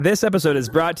This episode is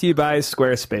brought to you by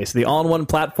Squarespace, the all-in-one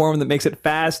platform that makes it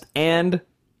fast and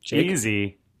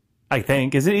easy. I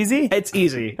think. Is it easy? It's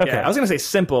easy. Okay. Yeah, I was going to say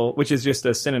simple, which is just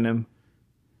a synonym.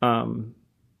 To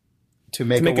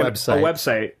make a website. A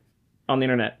website on the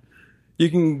internet. You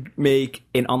can make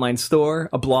an online store,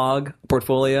 a blog, a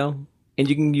portfolio, and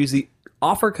you can use the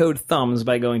offer code THUMBS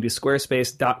by going to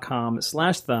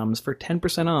squarespace.com/thumbs for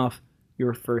 10% off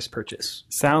your first purchase.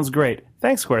 Sounds great.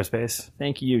 Thanks, Squarespace.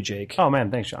 Thank you, Jake. Oh, man.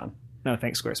 Thanks, Sean. No,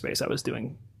 thanks, Squarespace. I was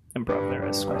doing improv there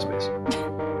as Squarespace.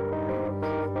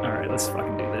 All right, let's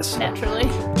fucking do this. Naturally.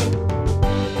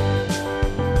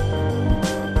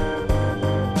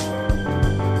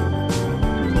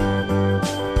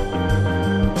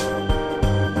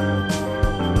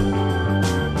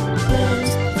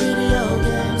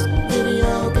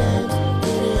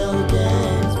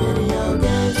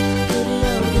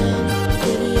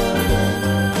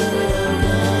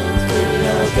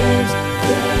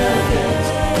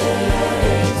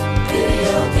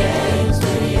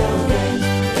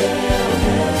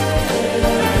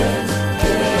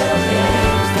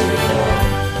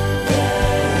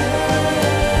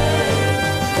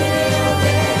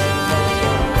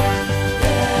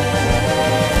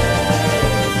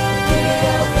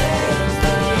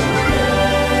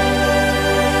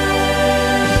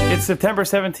 September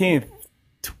 17th,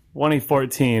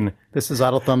 2014. This is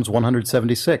Idle Thumbs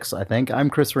 176, I think. I'm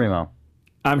Chris Remo.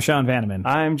 I'm Sean Vanneman.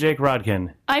 I'm Jake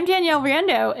Rodkin. I'm Danielle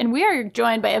Riendo, and we are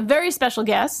joined by a very special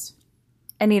guest,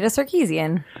 Anita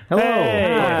Sarkeesian. Hello.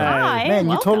 Hey. Hi. Man,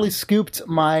 you welcome. totally scooped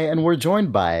my and we're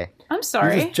joined by. I'm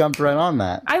sorry. You just jumped right on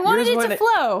that. I wanted Yours it to went-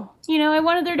 flow. You know, I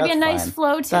wanted there to be a That's nice fine.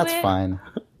 flow to That's it. fine.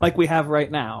 Like we have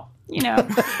right now. You know.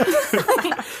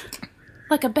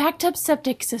 Like a backed up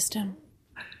septic system.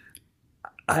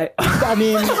 I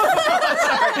mean,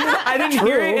 I didn't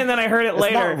hear it, and then I heard it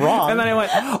later. not wrong. And then I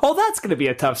went, oh, that's going to be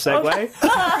a tough segue.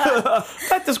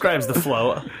 That describes the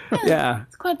flow. Yeah.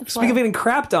 It's quite the flow. Speaking of getting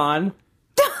crapped on,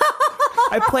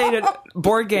 I played at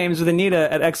board games with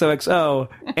Anita at XOXO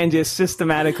and just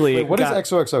systematically wait, what is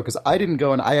XOXO? Because I didn't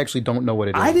go and I actually don't know what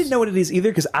it is. I didn't know what it is either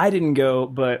because I didn't go,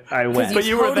 but I went. But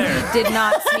you were there. Did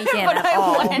not sneak in at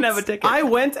all. I didn't have a ticket. I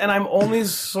went, and I'm only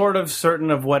sort of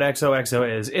certain of what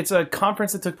XOXO is. It's a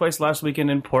conference that took place last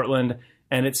weekend in Portland,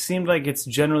 and it seemed like it's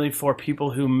generally for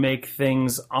people who make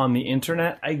things on the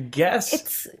internet, I guess.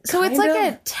 It's like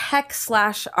a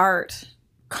tech/art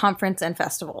conference and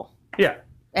festival. Yeah.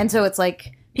 And so it's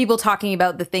like people talking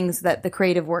about the things that the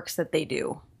creative works that they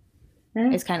do.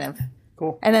 It's kind of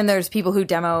cool. And then there's people who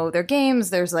demo their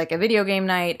games. There's like a video game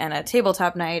night and a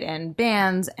tabletop night and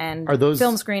bands and Are those-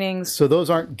 film screenings. So those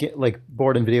aren't like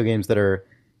board and video games that are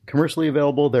commercially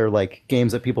available? They're like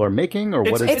games that people are making? Or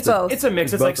what is It's both. It's a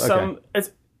mix. It's both? like some...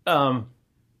 It's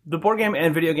the board game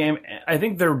and video game, I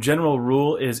think their general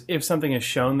rule is if something is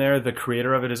shown there, the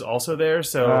creator of it is also there.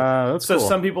 So, that's cool.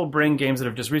 some people bring games that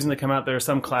have just recently come out. There are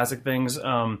some classic things.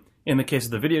 In the case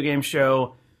of the video game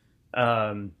show,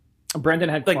 Brendan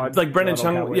had like Brendan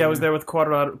Chung, Cowboy. was there with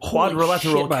Quadrilateral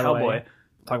shit, by the way. Cowboy.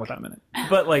 Talk about that in a minute.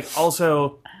 But like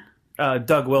also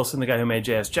Doug Wilson, the guy who made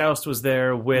JS Joust, was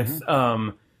there with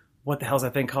what the hell is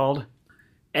that thing called?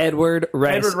 Edward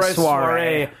Rice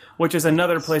Soiree, which is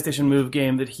another PlayStation Move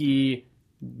game that he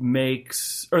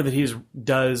makes or that he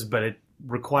does, but it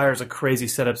requires a crazy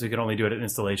setup, so you can only do it at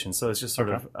installation. So it's just sort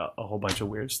of a whole bunch of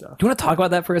weird stuff. Do you want to talk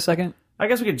about that for a second? I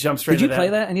guess we could jump straight. Did you to play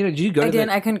that, Anita? Did you go? I to didn't.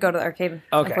 the- I couldn't go to the arcade,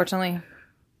 unfortunately.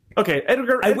 Okay,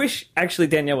 Edgar. I wish actually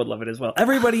Danielle would love it as well.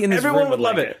 Everybody in this Everyone room would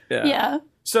love like it. Yeah.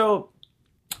 So,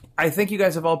 I think you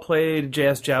guys have all played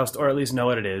JS Joust, or at least know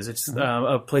what it is. It's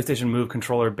a PlayStation Move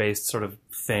controller-based sort of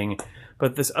thing.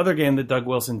 But this other game that Doug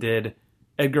Wilson did,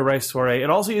 Edgar Rice Soiree, it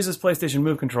also uses PlayStation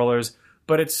Move controllers,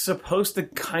 but it's supposed to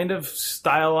kind of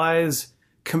stylize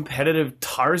competitive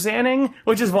Tarzaning,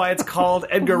 which is why it's called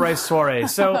Edgar Rice Soiree.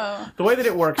 So, the way that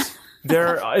it works...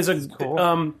 There is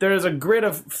a grid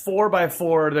of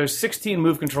 4x4. There's 16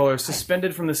 move controllers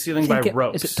suspended from the ceiling by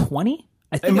ropes. Is it 20?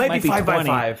 I think It might be 20.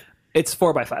 5x5. It's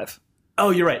 4x5.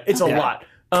 Oh, you're right. It's a lot.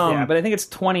 Yeah, but I think it's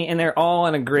 20, and they're all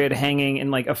in a grid hanging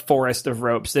in like a forest of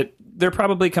ropes that they're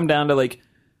probably come down to like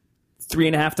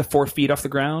 3.5 to 4 feet off the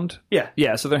ground. Yeah.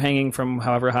 Yeah, so they're hanging from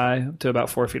however high to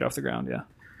about 4 feet off the ground, yeah.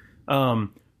 4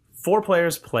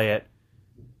 players play it.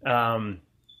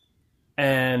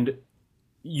 And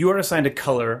you are assigned a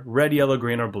color, red, yellow,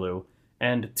 green, or blue.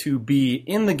 And to be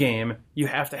in the game, you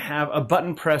have to have a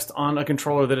button pressed on a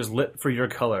controller that is lit for your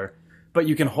color. But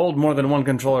you can hold more than one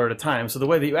controller at a time. So the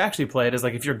way that you actually play it is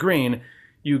like if you're green,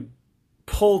 you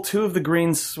pull 2 of the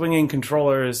green swinging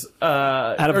controllers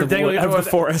out of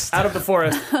the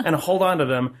forest and hold on to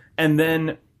them. And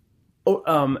then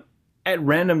at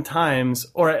random times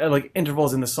or at like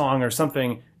intervals in the song or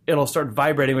something, it'll start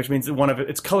vibrating, which means that one of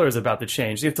its color is about to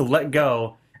change. So you have to let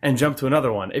go and jump to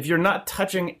another one. If you're not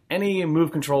touching any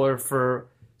Move controller for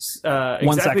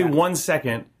exactly 1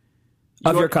 second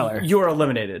of your color, you are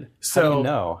eliminated. So How do you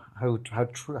know?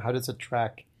 How does it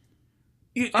track?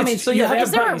 I mean, so you have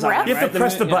Is there a buttons on it, ref? You have right? to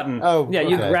press the button. Oh, Yeah,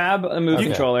 you okay. grab a Move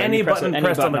controller. and Any you press button any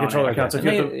pressed on the button controller it. counts. So And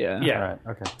if you have they- to- yeah. Right.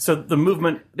 Okay. So the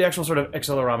movement, the actual sort of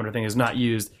accelerometer thing is not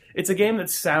used. It's a game that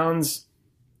sounds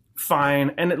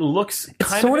fine and it looks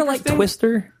kind Sort of of like interesting.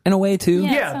 Twister in a way too.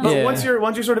 Yeah. Yeah, but Yeah. once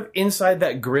you're sort of inside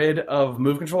that grid of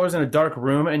Move controllers in a dark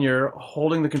room and you're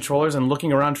holding the controllers and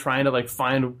looking around trying to like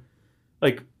find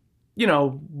like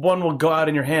one will go out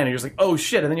in your hand and you're just like, oh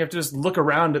shit, and then you have to just look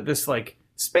around at this like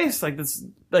space like this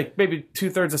like maybe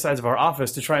 2/3 the size of our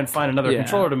office to try and find another Yeah.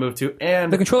 controller to move to.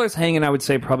 And The controller's hanging, I would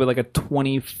say, probably like a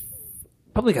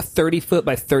 30-foot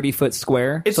by 30-foot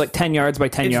square. It's like 10 yards by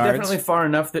 10 it's yards. definitely far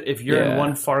enough that if you're in Yeah.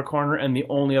 one far corner and the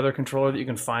only other controller that you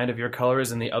can find of your color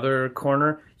is in the other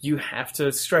corner, you have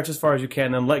to stretch as far as you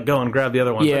can, then let go and grab the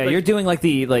other one. Yeah, But, you're doing like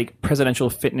the Presidential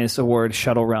Fitness Award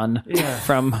shuttle run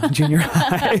from junior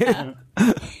high.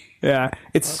 Yeah,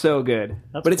 it's so good.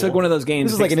 But it's like cool. one of those games.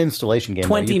 This is like an installation game.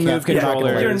 20 though. You move can't- you're not gonna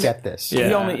let controllers. it get this.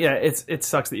 Yeah. it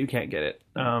sucks that you can't get it.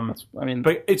 I mean,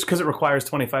 But it's because it requires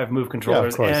 25 Move yeah,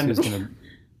 controllers, of course. and Who's gonna?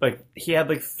 like he had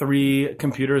like 3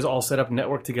 computers all set up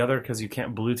networked together because you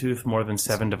can't Bluetooth more than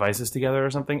 7 devices together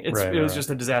or something. It was just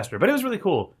a disaster, but it was really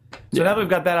cool. So now that we've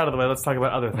got that out of the way, let's talk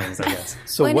about other things, I guess.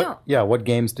 So Well, I what? know. Yeah, what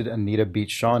games did Anita beat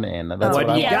Sean in? That's What what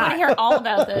do I you want. Yeah, I want to hear all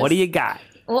about this. What do you got?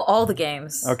 Well, all the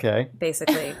games. Okay.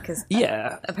 Basically, because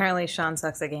Yeah, apparently Sean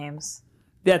sucks at games.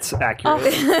 that's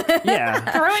accurate. Yeah.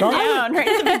 Throwing down right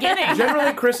at the beginning.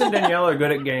 Generally, Chris and Danielle are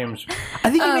good at games. I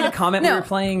think you made a comment when no. we were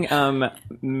playing Oh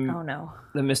no.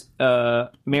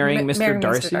 Marrying Mr. Marrying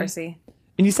Darcy. Mr. Darcy.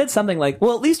 And you said something like,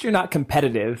 well, at least you're not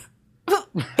competitive.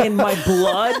 And my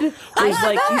blood was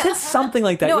like, you said something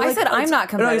like that. No, You're I like, said oh, I'm it's-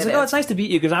 not No, he's like, competitive. oh, it's nice to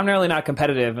beat you because I'm really not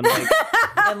competitive. And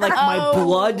like, my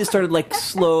blood just started like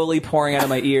slowly pouring out of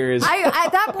my ears.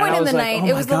 At that point I in the was like, night, oh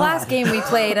it my was the God. last game we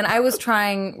played, and I was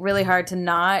trying really hard to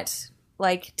not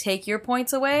like take your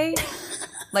points away,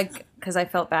 like because I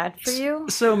felt bad for you.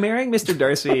 So marrying Mr.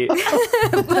 Darcy, But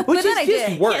then I just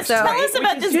did. worse, So, Tell us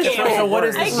about this just game. so what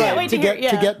is I this can't game? wait To to hear. get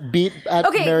to Yeah. get beat at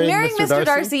okay, marrying Mr.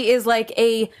 Darcy is like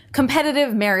a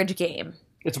competitive marriage game.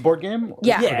 It's a board game.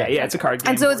 Yeah. yeah, it's a card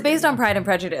game. And so it's based on Pride and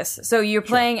Prejudice. So you're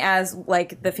playing as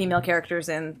like the female characters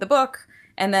in the book,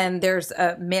 and then there's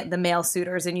the male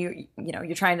suitors, and you're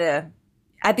trying to.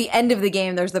 At the end of the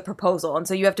game, there's the proposal, and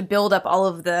so you have to build up all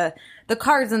of the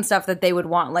cards and stuff that they would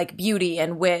want, like beauty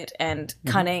and wit and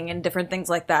cunning and different things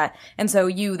like that. And so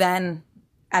you then,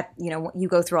 you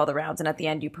go through all the rounds, and at the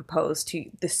end, you propose to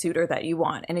the suitor that you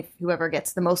want. And if whoever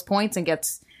gets the most points and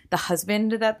gets the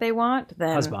husband that they want,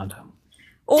 then husband.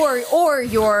 or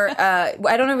your I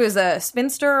don't know if it was a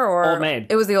spinster or Old maid.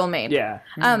 It was the old maid. Yeah.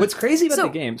 What's crazy about so- the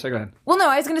game? So go ahead. Well, no,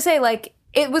 I was going to say like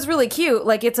it was really cute.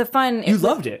 Like it's a fun. You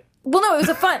loved it. Well, no, it was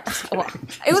a fun. Well,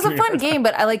 it was a fun game,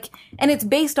 but I like, and it's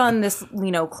based on this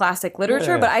classic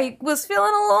literature. Yeah. But I was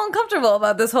feeling a little uncomfortable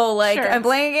about this whole like Sure. I'm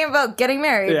playing a game about getting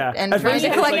married Yeah. and At trying first to it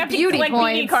was collect like- You have to beauty collect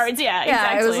points. beauty cards. Yeah, Yeah,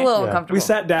 exactly. it was a little Yeah. uncomfortable. We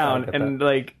sat down get and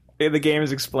like the game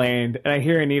is explained, and I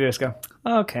hear Anita just go,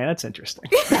 "Okay, that's interesting."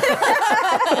 And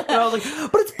I was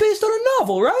like, "But it's based on a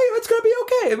novel, right? It's gonna be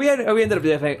okay." We ended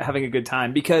up having a good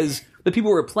time because the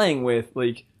people we were playing with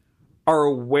like are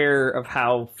aware of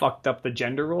how fucked up the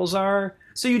gender roles are,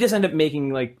 so you just end up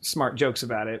making like smart jokes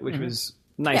about it, which was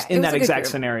nice Yeah, it in was that a good exact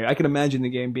group. scenario. I can imagine the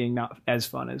game being not as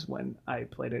fun as when I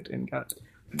played it and got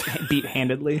beat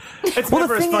handedly. It's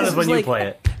never as fun as when you play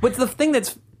it. But the thing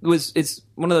it's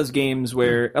one of those games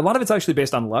where a lot of it's actually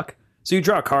based on luck. So you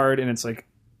draw a card and it's like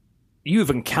you've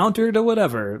encountered a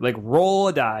whatever. Like roll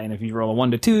a die, and if you roll a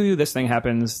 1 to 2, this thing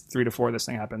happens. 3 to 4, this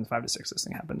thing happens. 5 to 6, this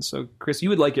thing happens. So Chris, you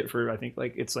would like it for I think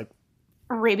like it's like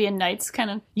Arabian Nights kind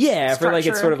of. for like it's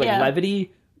structure, sort of like yeah.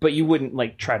 levity, but you wouldn't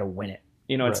like try to win it.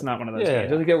 It's not one of those Yeah, games.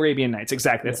 yeah. It's like Arabian Nights.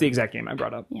 Exactly. That's the exact game I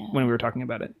brought up Yeah. when we were talking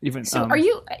about it. Even So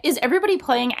is everybody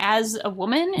playing as a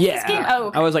woman in this game? Oh,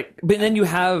 okay. I was like, but then you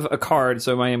have a card.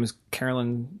 So my name is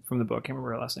Carolyn from the book. I can't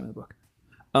remember her last name in the book.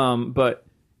 But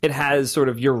it has sort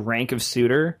of your rank of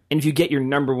suitor. And if you get your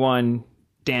number one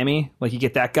Dammy, like you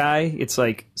get that guy, it's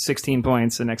like 16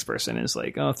 points. The next person is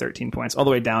like, 13 points. All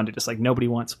the way down to just like nobody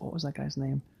wants, what was that guy's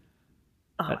name?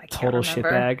 Oh, I can't total remember.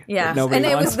 shitbag Yeah, that nobody and it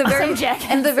wants. was the very Jack.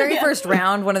 and the very first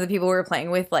round. One of the people we were playing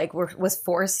with was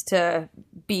forced to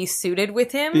be suited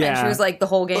with him, and Yeah. she was like the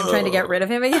whole game trying to get rid of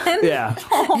him again. Yeah.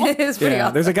 It was pretty Yeah,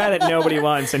 awesome. there's a guy that nobody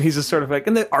wants, and he's just sort of like,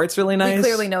 and the art's really nice.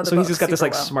 clearly know the so he's book just got this super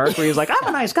like well. smirk where he's like, I'm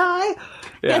a nice guy.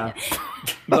 Yeah,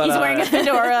 but, He's wearing a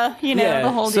fedora, yeah.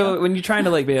 the whole so deal. when you're trying to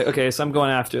like be okay, so I'm going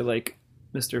after like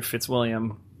Mr.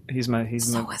 Fitzwilliam. He's my.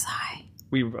 So was I.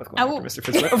 We were both going Oh. after Mr.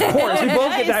 Fitzwilliam. Of course, we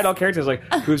both get title characters. Like,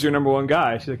 who's your number one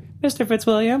guy? She's like, Mr.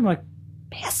 Fitzwilliam. I'm like,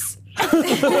 piss.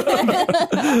 Because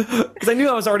I knew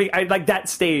I was already like that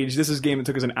stage. This is a game that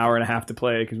took us an hour and a half to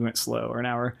play because we went slow, or an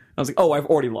hour. I was like, oh, I've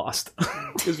already lost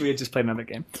because we had just played another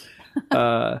game.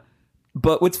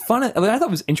 But what's fun, what I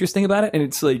thought was interesting about it, and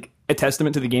it's like a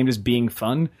testament to the game just being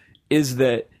fun, is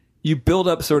that you build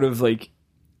up sort of like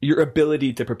your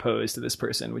ability to propose to this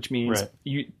person, which means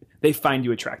Right. they find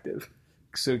you attractive.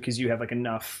 So because you have like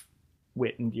enough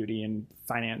wit and beauty and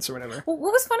finance or whatever. Well,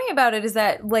 what was funny about it is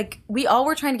that like we all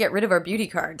were trying to get rid of our beauty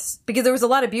cards because there was a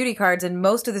lot of beauty cards and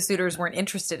most of the suitors weren't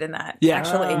interested in that. Yeah.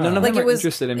 actually, None of like them it are was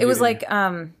interested in it was beauty. like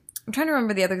I'm trying to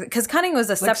remember the other because cunning was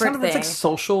a Like separate some of it's thing. like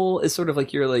social is sort of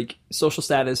like your like social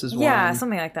status is one. Yeah,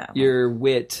 something like that. Your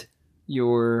wit,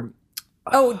 your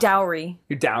Dowry.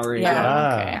 dowry.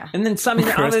 Yeah. Ah. And then some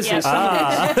obviously Yes.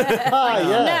 Yeah.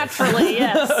 Naturally,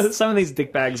 yes. some of these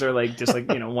dick bags are like just like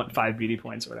want 5 beauty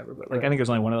points or whatever. But like I think there's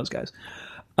only one of those guys.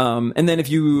 And then if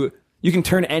you can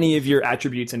turn any of your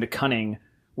attributes into cunning,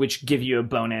 which give you a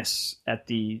bonus at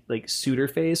the like suitor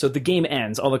phase. So if the game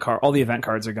ends, all the event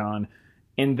cards are gone,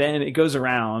 and then it goes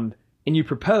around and you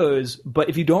propose. But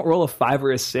if you don't roll a 5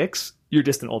 or a 6, you're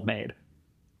just an old maid.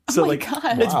 So my like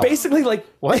God. it's Wow. basically like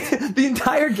What? the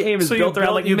entire game is So you built around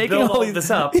build- like you making build all all these, this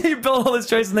up. You build all this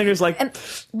choice and then you're just like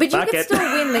But you Fuck could it. still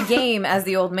win the game as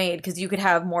the old maid because you could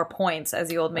have more points as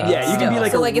the old maid. Yeah, you can be still.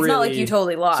 like so a like it's not like really- you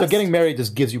totally lost. So getting married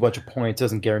just gives you a bunch of points,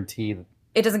 doesn't guarantee.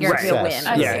 it doesn't guarantee a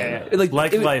Success. win. yeah.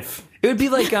 Like it would, life. It would be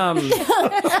like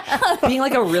being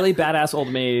like a really badass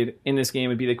old maid in this game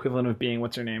would be the equivalent of being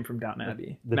what's her name from Downton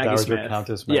Abbey, The Maggie Dowager Smith.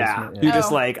 Countess Maggie Yeah, Smith, yeah. you're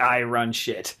just Oh. like I run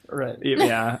shit. Right.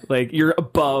 Yeah, like you're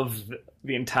above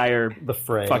the entire The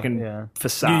fray. fucking Yeah.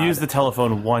 facade. You use the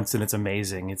telephone once and it's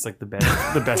amazing. It's like the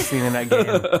best scene in that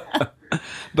game.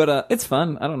 But it's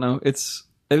fun. I don't know.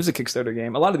 It was a Kickstarter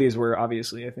game. A lot of these were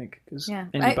obviously, I think, because Yeah.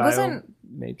 IndieBio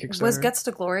made Kickstarter. Was Guts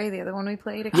to Glory the other one we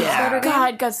played? A Yeah. Kickstarter game?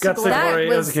 God, Guts to Guts to Glory. Glory. It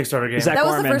was was- a Kickstarter game. Zach That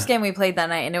was the Gorman. first game we played that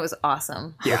night, and it was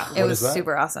awesome. Yeah. It was is that?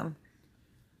 super awesome.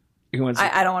 Who wants?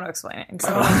 I don't want to explain it.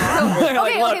 So- Like,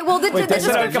 okay, look, okay. Well, the I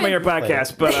said I would come on description. your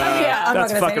podcast, but Yeah, I'm not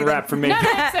that's gonna say fucking rap for me.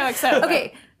 No, so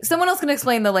Okay, someone else can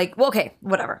explain the like. Well, okay,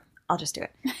 whatever. I'll just do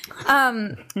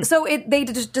it. So they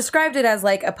described it as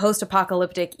like a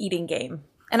post-apocalyptic eating game,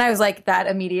 and I was like, that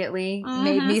immediately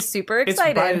made me super It's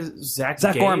excited. by Zach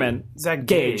Gorman. Zach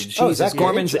Gage. Gage. Oh, Jesus, Zach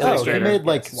Gorman's Gage? the illustrator. He made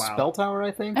like Wow. Spell Tower,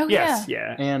 I think. Oh, Yes.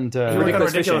 Yeah. And He worked on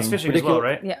Ridiculous Ridiculous Fishing. Fishing as well,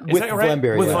 right? Yeah. Is with that right?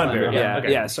 Flanberry, With yeah. Flanberry. Yeah,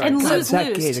 Okay. yeah, sorry. And God, Lose Zach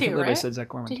Lose, Gage. I too, can't believe I right? said Zach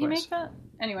Gorman Did he twice. make that?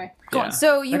 Anyway, Yeah.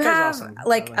 So you That guy's have awesome, by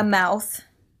like the way. a mouth,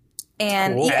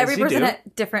 and Cool. every As you person do. had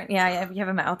different. Yeah, you have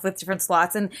a mouth with different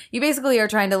slots, and you basically are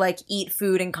trying to like eat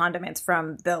food and condiments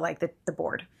from the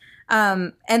board.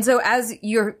 And so as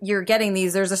you're getting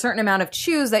these, there's a certain amount of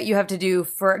chews that you have to do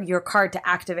for your card to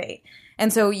activate,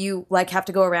 and so you like have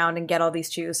to go around and get all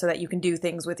these chews so that you can do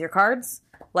things with your cards,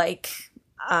 like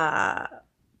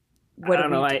what I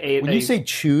don't know. I ate. When you say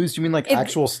choose, do you mean like It-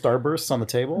 actual starbursts on the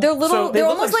table? they're little. So they they're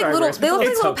look almost like like little. Starburst, They look but like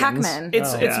it's little tokens. Pac-Man.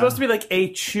 It's Yeah. supposed to be like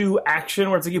a chew action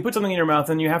where it's like you put something in your mouth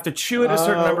and you have to chew it a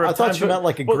certain number of I times. thought you but- meant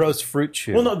like a well, gross fruit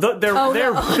chew. Well, no, they're Oh,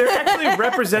 they're no. they're actually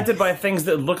represented by things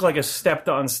that look like a stepped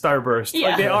on starburst. Yeah.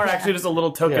 Like they are actually just a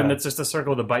little token Yeah. that's just a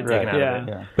circle with a bite Right. taken out Yeah. of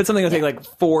it. Yeah. But something will take like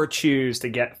 4 chews to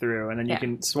get through, and then you Yeah.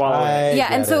 can swallow I it. Yeah,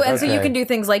 and get so it. you Okay. can do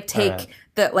things like take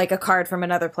Alright. like a card from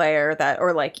another player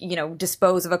or like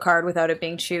dispose of a card without it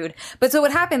being chewed. But so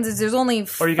what happens is there's only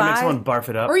 5. Or you can make someone barf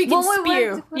it up. or you can Well,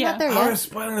 spew. we're not there Oh, yet. you're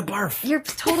spoiling the barf. You're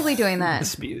totally doing that.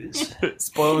 Spews.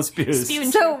 Spoil the spews. Spew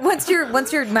and So once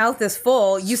your mouth is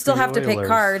full, you still have to pick Spoilers.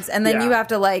 cards, and then Yeah. you have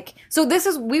to like. So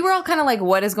we were all kind of like,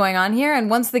 what is going on here? And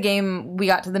once the game, we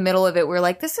got to the middle of it, we are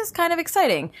like, this is kind of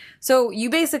exciting. So you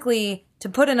basically to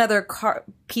put another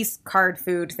card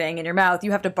food thing in your mouth,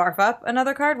 you have to barf up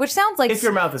another card, which sounds like If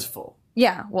your mouth is full.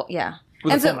 yeah, well, yeah,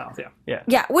 With and a full so mouth, yeah. Yeah.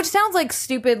 yeah, which sounds like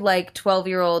stupid like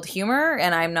 12-year-old humor,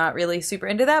 and I'm not really super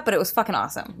into that, but it was fucking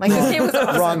awesome. Like this game was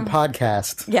awesome. Wrong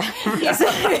podcast. Yeah.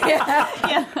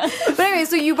 yeah. But anyway,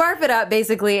 so you barf it up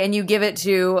basically and you give it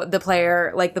to the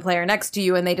player next to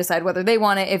you, and they decide whether they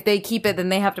want it. If they keep it, then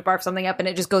they have to barf something up, and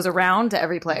it just goes around to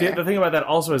every player. The thing about that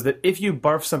also is that if you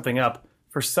barf something up,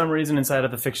 for some reason inside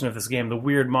of the fiction of this game, the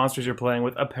weird monsters you're playing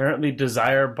with apparently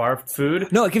desire barfed food.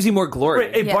 No, it gives you more glory.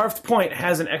 Right, a barfed point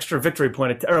has an extra victory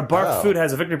point, or a barfed food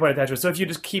has a victory point attached to it. So if you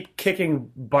just keep kicking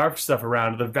barfed stuff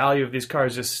around, the value of these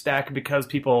cards just stack because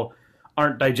people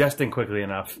aren't digesting quickly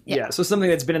enough. Yeah, so something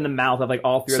that's been in the mouth of like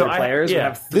all three other players would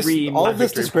have three. All of this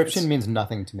victory description points. means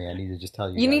nothing to me. I need to just tell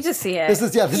you. You guys. need to see it. This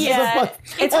is Yeah,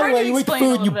 it's hard to you eat the explain a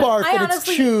food, you little bit. barf, I and it's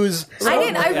honestly- choose. I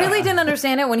really didn't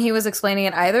understand it when he was explaining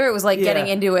it either. It was like getting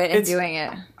into it and It's- doing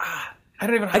it. I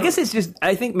don't even. I guess it's just.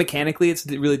 I think mechanically it's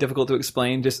really difficult to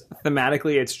explain. Just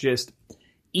thematically, it's just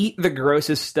eat the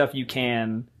grossest stuff you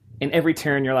can, and every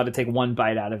turn you're allowed to take one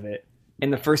bite out of it.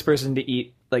 And the first person to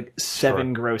eat like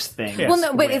 7 gross things. Yeah. Well,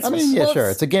 no, but it's. I mean, yeah, well, sure.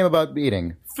 It's a game about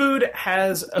eating. food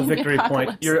has a victory point.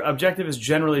 apocalypse. Your objective is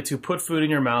generally to put food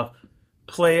in your mouth,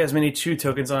 play as many chew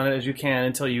tokens on it as you can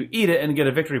until you eat it and get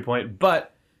a victory point.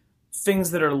 But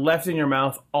things that are left in your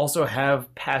mouth also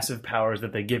have passive powers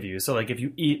that they give you. So, like, if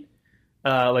you eat,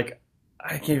 like, I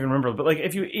can't even remember, but like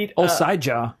if you eat Side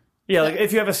jaw. yeah, like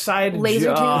if you have a side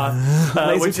Laser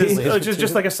jaw, which tooth. is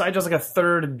just like a side jaw, like a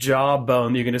third jaw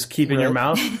bone that you can just keep in your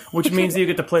mouth, which means that you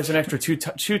get to place an extra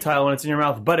chew tile when it's in your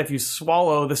mouth. But if you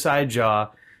swallow the side jaw,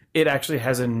 it actually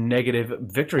has a negative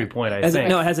victory point. I think.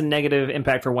 No, it has a negative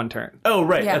impact for 1 turn. Oh,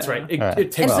 right, Yeah. that's right. It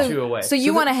And takes so, two away. so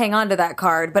you want to hang on to that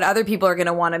card, but other people are going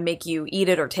to want to make you eat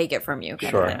it or take it from you.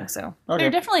 Kind Sure. Of thing, so There are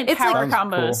definitely It's power like-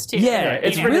 combos Sounds too. Yeah, it's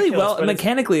it's Yeah. really ridiculous, well but it's-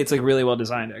 mechanically. It's like really well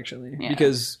designed actually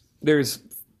because there's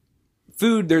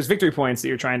food, there's victory points that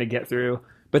you're trying to get through,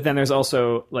 but then there's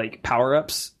also like power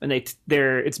ups, and it's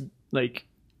like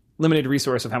limited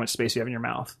resource of how much space you have in your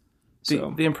mouth.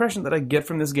 So The impression that I get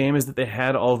from this game is that they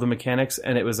had all of the mechanics,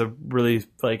 and it was a really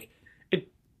like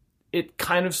it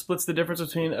kind of splits the difference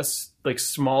between a like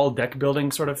small deck building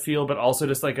sort of feel, but also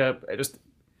just like just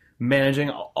managing.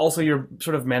 Also, you're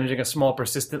sort of managing a small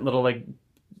persistent little like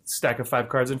stack of 5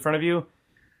 cards in front of you,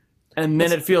 and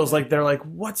then it feels like they're like,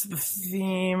 "What's the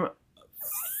theme?"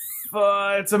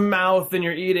 It's a mouth and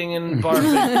you're eating and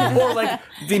barfing. Or like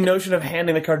the notion of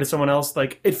handing the card to someone else,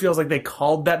 like it feels like they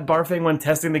called that barfing when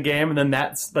testing the game, and then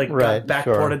that's like Right, got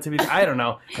backported to be. I don't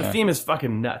know. The theme is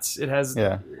fucking nuts. It has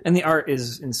and the art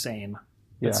is insane.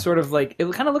 Yeah. It's sort of like it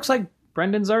kind of looks like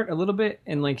Brendan's art a little bit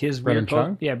in like his Brendan weird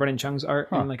Chung? yeah, Brendan Chung's art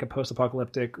in like a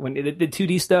post-apocalyptic when it did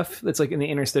 2D stuff that's like in the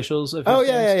interstitials of his Oh games.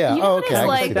 yeah. You know Oh, what okay. it's I can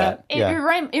like? see that. It,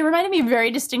 Yeah. it reminded me very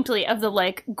distinctly of the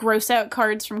like gross out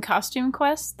cards from Costume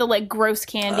Quest, the like gross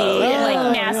candy and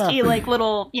like nasty like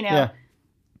little Yeah.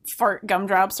 fart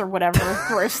gumdrops or whatever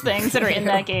gross things that are in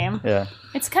that game. Yeah.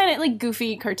 It's kind of like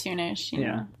goofy, cartoonish. You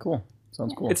Yeah. know? Cool.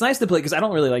 Sounds cool. It's nice to play because I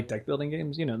don't really like deck building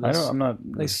games, you know. I that's- don't. I'm not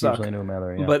they hugely suck. into them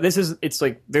either. Yeah. But it's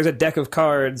like there's a deck of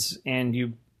cards and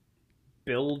you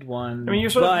build one. I mean, you're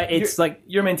sort but of. it's like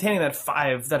you're maintaining that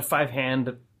 5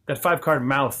 card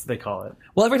mouth they call it.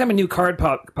 well, every time a new card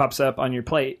pops up on your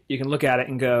plate, you can look at it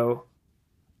and go,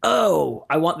 "Oh,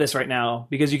 I want this right now,"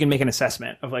 because you can make an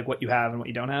assessment of like what you have and what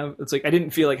you don't have. It's like I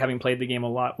didn't feel like having played the game a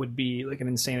lot would be like an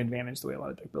insane advantage the way a lot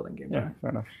of deck building games yeah, are. fair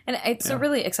enough. and it's a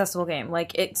really accessible game.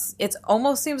 Like it's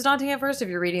almost seems daunting at first if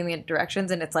you're reading the directions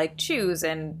and it's like choose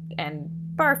and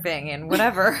barfing and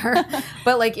whatever.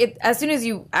 But like it, as soon as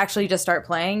you actually just start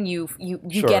playing, you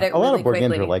Sure. get it. A lot really of board quickly.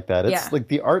 games are like that. It's Yeah. like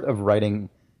the art of writing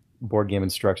board game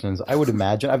instructions. I would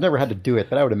imagine. I've never had to do it,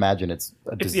 but I would imagine it's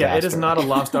a disaster. Yeah, it is not a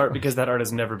lost art because that art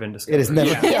has never been discovered. It is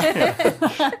never.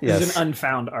 It's Yes. an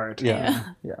unfound art. Yeah.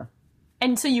 Yeah.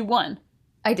 And so you won.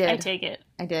 I did. I take it.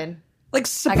 I did. Like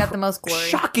I got the most glory.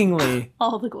 shockingly.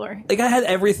 All the glory. Like I had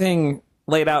everything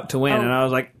laid out to win, and I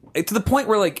was like, to the point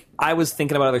where like I was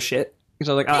thinking about other shit. Because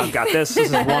I was like, oh, I've got this. This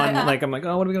is one. Like I'm like,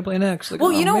 oh, what are we gonna play next? Like,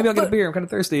 Well, oh, you know, maybe I'll get a but- beer. I'm kind of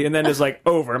thirsty, and then it's like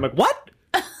over. I'm like, what?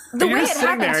 The You're way just it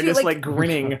sitting there, happened, too, just like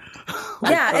grinning.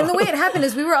 Yeah, and the way it happened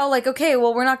is we were all like, okay,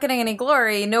 well, we're not getting any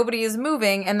glory. Nobody is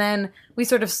moving. And then we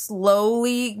sort of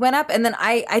slowly went up. And then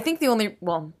I think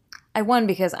I won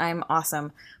because I'm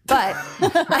awesome. But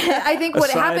I think what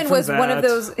Aside happened from was one of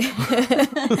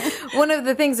that. those, one of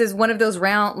the things is one of those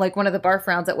one of the barf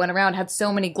rounds that went around had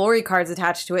so many glory cards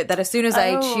attached to it that as soon as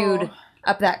I Oh. chewed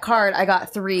up that card, I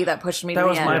got 3 that pushed me That to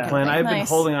was the my end. plan. I've been Nice.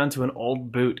 holding on to an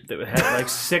old boot that had like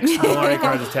 6 glory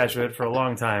cards attached to it for a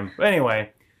long time. But anyway,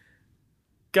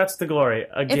 Guts to Glory,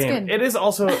 a It's game. good. It is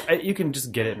also, you can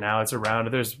just get it now. It's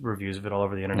around. There's reviews of it all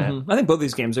over the internet. I think both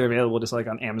these games are available just like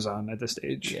on Amazon at this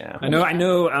stage. Yeah. I know.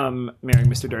 Marrying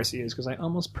Mr. Darcy is because I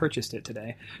almost purchased it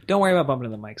today. Don't worry about bumping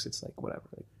into the mics. It's like whatever.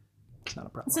 Like, it's not a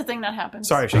problem. It's the thing that happens.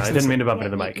 Sorry, Sean. I didn't mean to bump into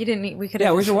the mic. You didn't need, we could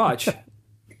Yeah, where's your watch?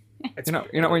 you're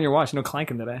not wearing your watch. No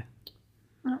clanking today.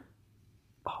 No.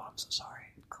 Oh, I'm so sorry.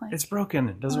 Clank. It's broken.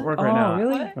 It doesn't work right now.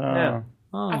 really? What? Yeah.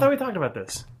 I thought we talked about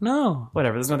this. No.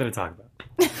 Whatever. There's nothing to talk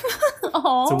about.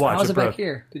 Oh, So watch How's it, it bro. back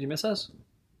here? Did you miss us?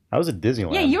 I was at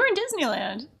Disneyland. yeah, you were in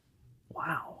Disneyland.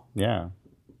 Wow. Yeah.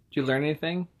 Did you learn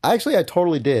anything? Actually, I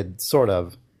totally did, sort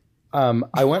of.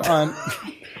 I went on.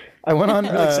 I went on.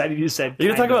 I'm excited you said. Are you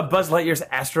going to talk kind of. about Buzz Lightyear's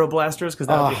Astro Blasters? Because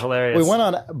that would be hilarious. We went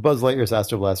on Buzz Lightyear's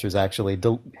Astro Blasters, actually,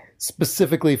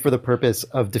 specifically for the purpose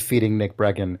of defeating Nick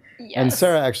Brecken. And Yes.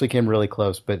 Sarah actually came really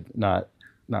close, but not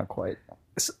quite.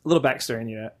 A little backstory,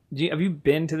 Anita. Have you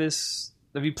been to this?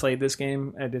 Have you played this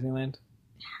game at Disneyland?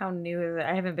 How new is it?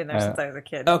 I haven't been there since I was a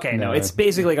kid. Okay, no, No. it's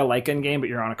basically like a Lycan game, but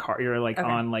you're on a car. You're like Okay.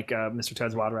 on like a Mr.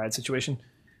 Toad's Wild Ride situation.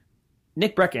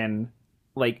 Nick Brecken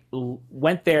like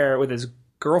went there with his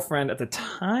girlfriend at the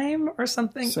time or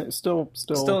something. Still.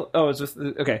 Oh, it was with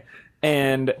okay,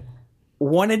 and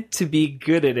wanted to be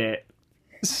good at it.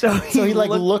 So he like,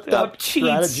 looked up cheats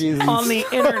strategies. on the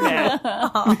internet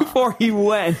before he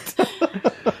went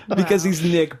because he's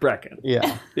Nick Brecken.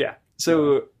 Yeah. Yeah.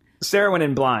 So Sarah went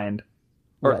in blind.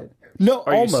 Right. No,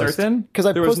 Are you almost. certain? Because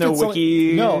I There was posted no something-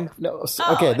 wiki? No.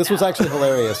 Okay, this was actually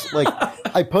hilarious. Like,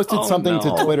 I posted something no.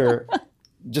 to Twitter,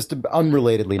 just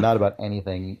unrelatedly, not about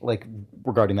anything, like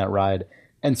regarding that ride.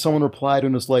 And someone replied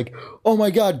and was like, "Oh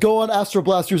my God, go on Astro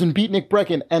Blasters and beat Nick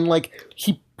Brecken." And like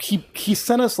he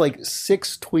sent us like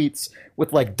 6 tweets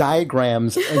with like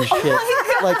diagrams and shit,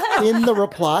 like in the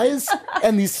replies,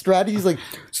 and these strategies like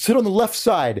sit on the left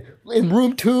side in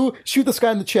room 2, shoot this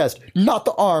guy in the chest, not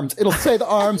the arms. It'll say the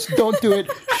arms, don't do it.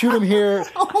 Shoot him here.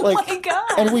 Oh my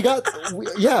God. And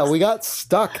we got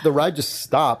stuck. The ride just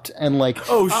stopped, and like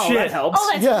Oh, Oh, shit. that helps. Oh,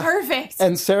 that's Yeah. perfect.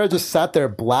 and Sarah just sat there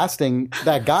blasting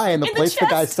that guy in the In the place the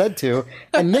guy chest. said to.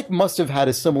 And Nick must have had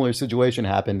a similar situation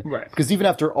happen. Right. Because even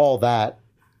after all that,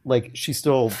 like, she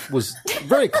still was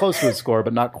very close to his score,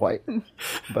 but not quite.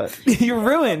 But You're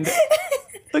ruined.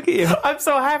 Look at you. I'm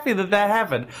so happy that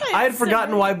happened. I had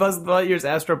forgotten why Buzz Lightyear's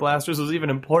Astro Blasters was even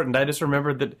important. I just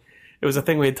remembered that it was a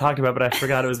thing we had talked about, but I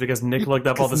forgot it was because Nick looked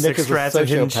up all the Nick 6 is a strats and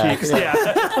hidden sociopath. cheeks.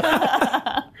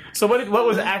 Yeah. So what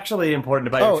was actually important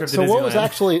about your trip to so Disneyland? what was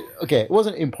actually okay? It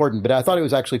wasn't important, but I thought it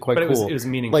was actually quite But it cool. was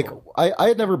meaningful. Like I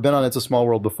had never been on It's a Small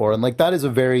World before, and like that is a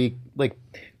very like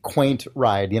quaint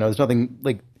ride. You know, there's nothing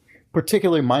like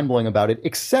particularly mind blowing about it,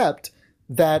 except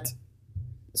that.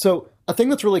 So a thing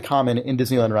that's really common in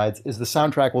Disneyland rides is the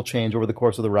soundtrack will change over the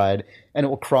course of the ride, and it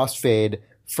will crossfade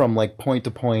from like point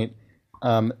to point.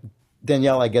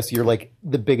 Danielle, I guess you're like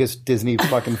the biggest Disney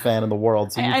fucking fan in the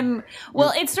world. So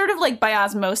It's sort of like by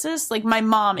osmosis. Like my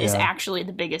mom is Yeah. actually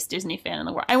the biggest Disney fan in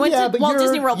the world. I went Yeah, to but Walt you're-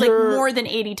 Disney World like you're- more than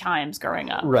 80 times growing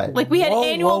up. Right. Like we had Whoa,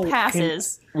 annual whoa,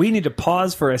 passes. We need to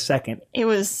pause for a second. It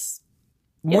was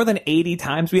More than 80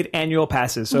 times we had annual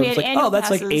passes. So We it's had like, annual that's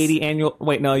passes. like 80 annual.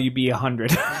 Wait, no, you'd be 100.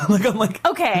 Like I'm like,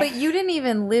 okay. But you didn't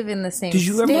even live in the same Did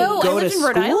you ever state. No, I go lived to in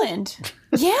Rhode school? Island.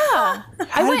 Yeah,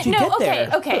 I went. did you No, get okay, there?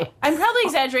 okay. I'm probably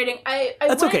exaggerating. I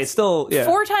that's went okay. Still, yeah.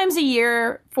 4 times a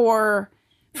year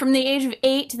from the age of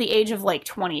 8 to the age of like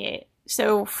 28.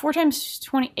 So 4 times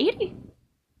 20, 80.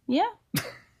 Yeah,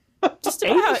 just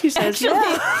about. she says, actually.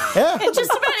 yeah.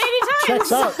 Just about 80 times.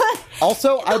 Checks out.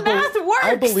 Also, I math works.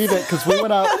 I believe it because we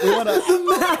went out.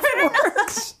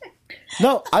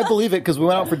 No, I believe it because we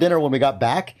went out for dinner when we got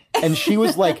back, and she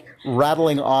was like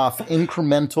rattling off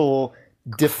incremental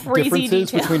Crazy differences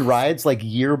details. between rides, like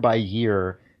year by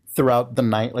year throughout the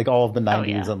night, like all of the 90s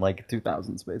yeah. and like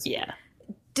 2000s, basically. Yeah.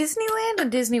 Disneyland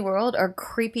and Disney World are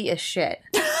creepy as shit.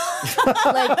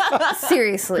 Like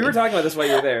seriously, We were talking about this while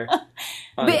you were there.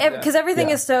 because everything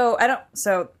Yeah. is so. I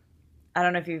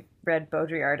don't know if you've read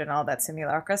Baudrillard and all that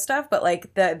simulacra stuff, but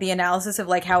like the analysis of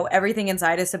like how everything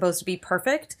inside is supposed to be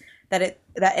perfect. But it's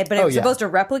Oh, yeah. supposed to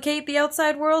replicate the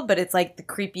outside world, but it's like the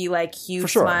creepy, like huge For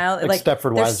sure. smile, Like Stepford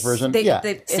they're Wives s- version. they- Yeah.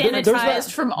 they- Sanitized There's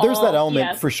that- from all. There's that element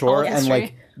yeah, for sure, all and history.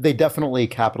 like they definitely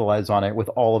capitalize on it with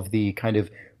all of the kind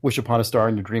of wish upon a star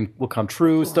and your dream will come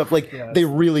true stuff. Like they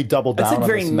really double down That's like on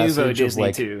very this nouveau message of, Disney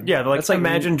like, too. Yeah, like That's like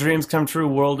imagine dreams come true,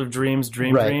 world of dreams,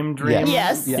 dream, Right. dream, dream.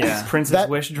 Yes. Yes. Yeah. Princess That,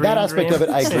 wish, dream, that aspect dream. of it,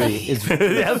 I agree, is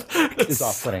Yes.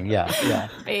 off-putting. Yeah.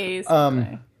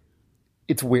 Basically.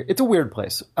 It's weird. It's a weird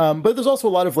place. But there's also a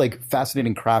lot of like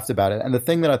fascinating craft about it. And the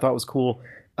thing that I thought was cool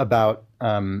about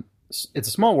It's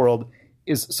a Small World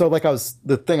is so like I was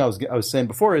saying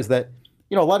before is that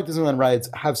a lot of Disneyland rides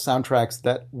have soundtracks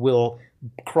that will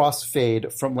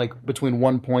crossfade from like between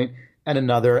one point and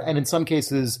another, and in some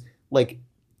cases like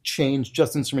change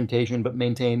just instrumentation but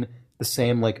maintain the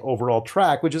same like overall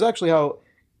track, which is actually how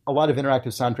a lot of interactive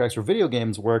soundtracks for video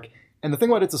games work. And the thing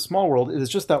about It's a Small World is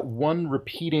it's just that one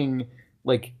repeating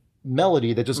like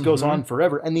melody that just goes on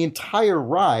forever, and the entire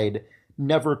ride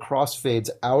never crossfades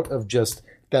out of just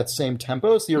that same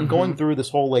tempo. So you're going through this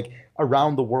whole like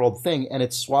around the world thing, and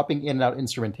it's swapping in and out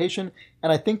instrumentation,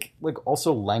 and I think like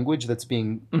also language that's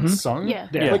being sung. Yeah.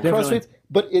 Yeah, like definitely. crossfades,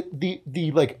 but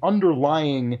the like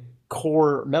underlying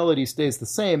core melody stays the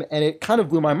same, and it kind of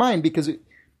blew my mind because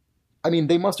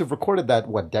they must have recorded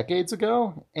that decades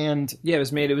ago, and Yeah, it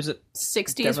was made. It was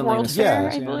 60s Definitely World's nostalgia, Fair,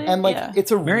 I yeah. believe. and like yeah.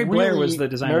 it's a Mary Blair really- was the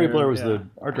designer, Mary Blair was yeah. the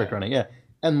art director on it, yeah,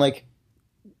 and like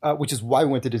which is why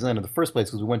we went to Disneyland in the first place,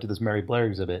 because we went to this Mary Blair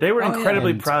exhibit. They were yeah.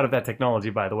 incredibly And- proud of that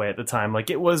technology, by the way, at the time. Like,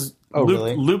 it was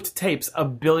really? looped tapes, a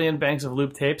billion banks of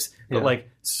looped tapes, but Yeah. like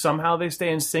somehow they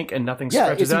stay in sync and nothing Yeah,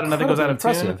 stretches it's out and nothing goes out of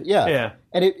incredibly tune. impressive. Yeah.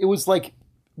 And it was like,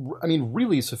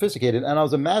 really sophisticated. And I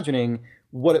was imagining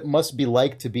what it must be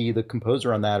like to be the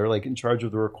composer on that, or like in charge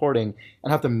of the recording,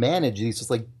 and have to manage these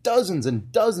just like dozens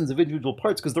and dozens of individual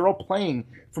parts, because they're all playing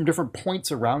from different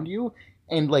points around you.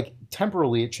 And like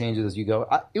temporally it changes as you go.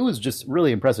 It was just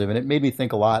really impressive. And it made me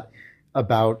think a lot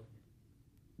about,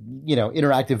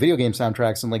 interactive video game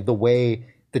soundtracks and like the way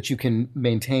that you can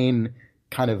maintain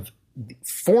kind of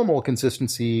formal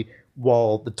consistency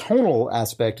while the tonal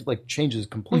aspect like changes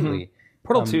completely.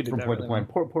 Portal 2 did from that point really to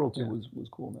point. Portal 2 was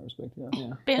cool in that respect.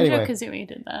 Yeah. Banjo Kazooie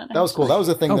did that. That was cool. That was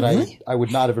a thing that really? I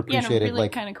would not have Yeah, in a appreciated really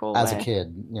like kinda cool as way. a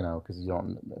kid, because you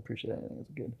don't appreciate anything as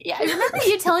a kid. Yeah, I remember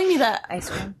you telling me that. Ice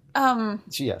cream.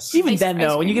 Yes. even Ice- then ice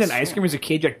though, when you cream get an is ice cream as a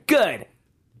kid, you're like, good.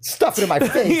 Stuff it in my You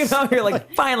face. know, you're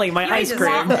like, finally, my I ice just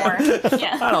cream. want more.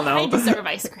 Yeah, I don't know. I deserve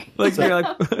ice cream. Like you're like,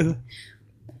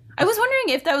 I was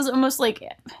wondering if that was almost like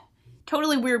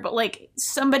totally weird, but like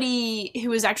somebody who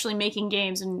was actually making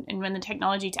games and when the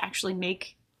technology to actually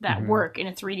make that work in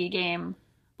a 3D game,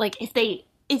 like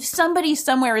if somebody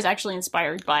somewhere is actually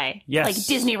inspired by Yes. like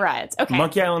Disney rides. Okay.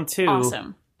 Monkey Island 2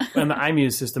 Awesome. and the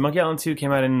iMuse system. Monkey Island 2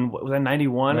 came out in, what was that,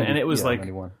 91? And it was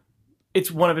 91. it's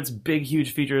one of its big,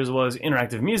 huge features was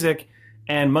interactive music.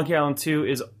 And Monkey Island 2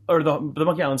 is, or the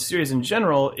Monkey Island series in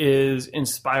general, is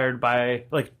inspired by,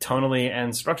 like, tonally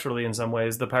and structurally in some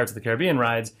ways, the Pirates of the Caribbean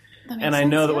rides. And I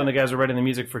know that when the guys were writing the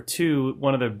music for 2,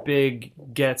 one of their big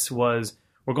gets was,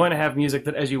 we're going to have music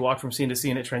that as you walk from scene to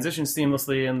scene, it transitions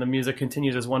seamlessly and the music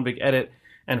continues as one big edit.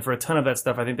 And for a ton of that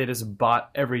stuff, I think they just bought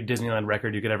every Disneyland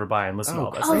record you could ever buy and listen to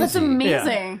all that Oh, stuff. that's Crazy.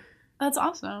 amazing. That's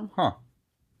awesome. Huh.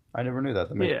 I never knew that.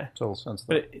 That makes Yeah. total sense.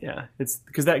 But it's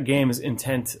because that game's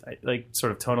intent, like,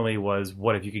 sort of tonally was,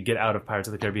 what if you could get out of Pirates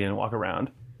of the Caribbean and walk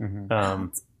around?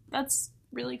 That's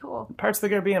really cool. Pirates of the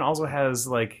Caribbean also has,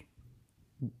 like,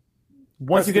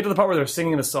 once you get to the part where they're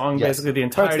singing the song, Yes. basically the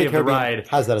Pirates entirety of the Caribbean ride.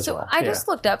 has that as So well. I just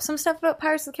looked up some stuff about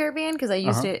Pirates of the Caribbean because I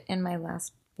used it in my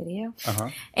last video,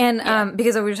 and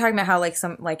because we were talking about how like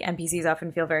some like NPCs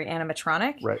often feel very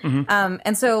animatronic, Right.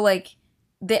 and so like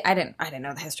I didn't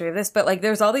know the history of this, but like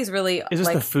there's all these really Is this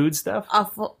like the food stuff?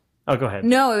 awful. Oh, go ahead.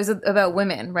 No, it was about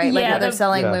women, right? Like Yeah, how they're the-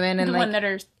 selling Yeah. women and The like one that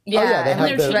are yeah, yeah, they and have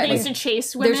they're, the- they right, used to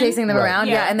chase women. they're chasing them Right. around,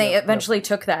 Yeah. and they eventually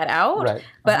took that out. Right.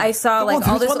 But I saw like well,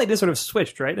 all this this. one they just sort of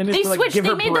switched, right? They, They just, like, switched. give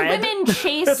They her made bread. the women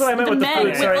chase That's what I meant the with the men food.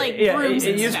 with Sorry. like Yeah, brooms it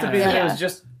and used to stuff. be that Yeah. it was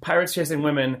just pirates chasing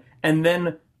women, and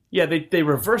then they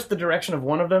reversed the direction of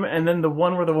one of them, and then the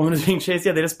one where the woman is being chased,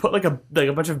 they just put like a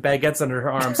bunch of baguettes under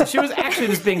her arms. So she was actually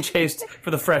just being chased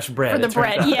for the fresh bread. For the it turns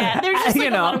bread, out. yeah. There's just like You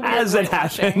a know, lot of weird as it bread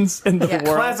washing. happens in the Yeah.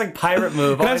 world. Classic pirate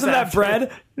move. Can I have always some of that after.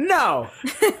 bread? No.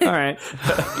 All right.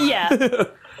 Yeah.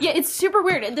 Yeah, it's super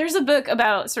weird. There's a book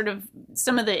about sort of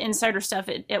some of the insider stuff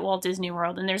at Walt Disney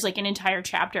World, and there's like an entire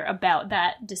chapter about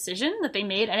that decision that they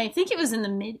made. And I think it was in the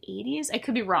mid 80s. I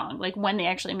could be wrong, like when they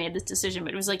actually made this decision,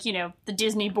 but it was like, the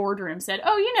Disney boardroom said,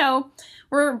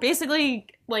 we're basically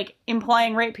like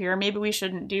implying rape here. Maybe we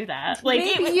shouldn't do that. Like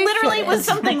Maybe it you literally was shouldn't.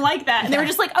 something like that. And they were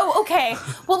just like, oh, okay,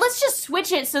 well, let's just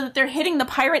switch it so that they're hitting the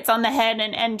pirates on the head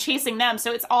and chasing them.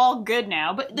 So it's all good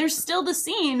now. But there's still the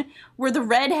scene where the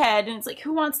redhead, and it's like,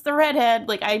 who wants the redhead?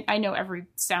 Like, I know every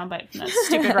soundbite from that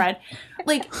stupid ride.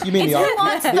 Like, You mean it's the who au-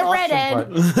 wants the the auction redhead?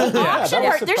 part. The Yeah, auction that was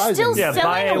part. They're surprising. still Yeah, buy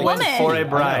selling a a once woman. for a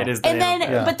bride is the And name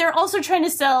then, of it. but they're also trying to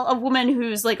sell a woman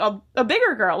who's like a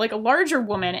bigger girl, like a larger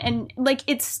woman, and like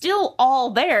it's still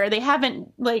all there. They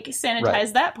haven't like sanitized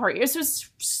Right. that part. It's just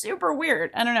super weird.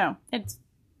 I don't know. It's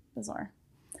bizarre.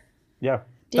 Yeah.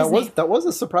 Disney. That was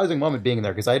a surprising moment being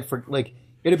there, because I had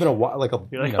it had been a while, like a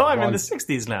You're like, you know, I'm in long- the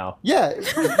 60s now. Yeah,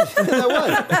 that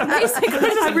was.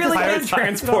 I really Pirate am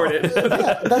transported.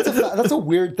 Yeah, that's a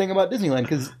weird thing about Disneyland,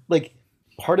 because like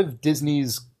part of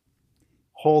Disney's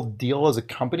whole deal as a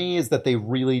company is that they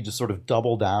really just sort of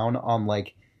double down on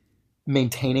like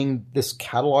maintaining this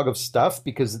catalog of stuff,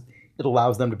 because it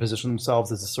allows them to position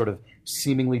themselves as a sort of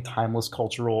seemingly timeless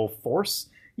cultural force.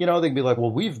 They can be like,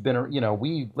 well, we've been,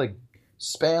 we like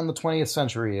span the 20th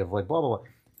century of like blah blah blah.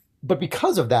 But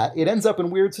because of that, it ends up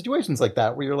in weird situations like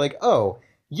that where you're like, oh,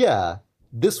 yeah,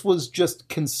 this was just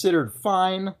considered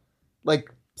fine, like,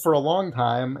 for a long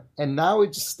time, and now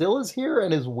it just still is here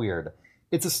and is weird.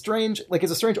 It's a strange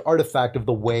artifact of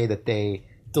the way that they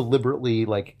deliberately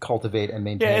like cultivate and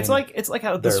maintain. Yeah, it's like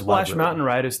how the their Splash library. Mountain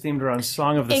ride is themed around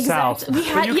Song of the Exactly. South. We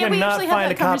had- but you yeah, we cannot actually had find a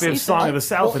that copy of conversation. Song of the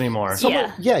South anymore.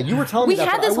 Yeah. Yeah, you were telling me We that,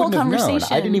 had but I this whole wouldn't have known.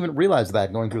 conversation. I didn't even realize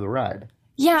that going through the ride.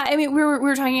 Yeah, I mean, we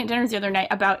were talking at dinner the other night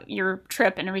about your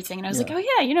trip and everything, and I was like, oh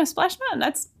yeah, you know, Splash Mountain,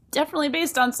 that's definitely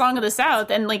based on Song of the South,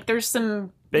 and like, there's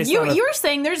some. You were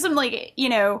saying there's some like, you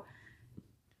know,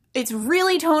 it's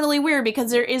really tonally weird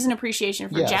because there is an appreciation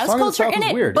for jazz Song of the culture South in is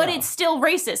it, weird, but yeah. it's still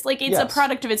racist. Like it's a Yes.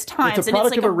 product of its times. It's a and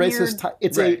product it's like of a racist time.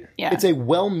 It's Right. it's a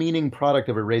well-meaning product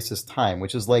of a racist time,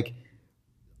 which is like,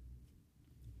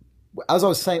 as I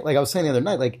was saying the other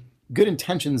night, like good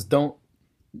intentions don't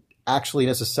actually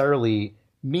necessarily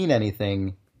mean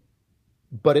anything,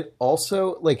 but it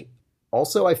also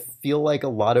I feel like a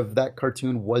lot of that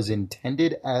cartoon was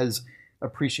intended as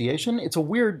appreciation. It's a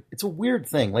weird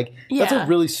thing. Like that's a Yeah.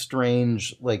 really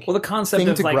strange like. Well, the concept thing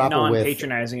of to like grapple with.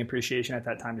 non-patronizing appreciation at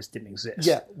that time just didn't exist.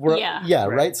 Yeah, Yeah.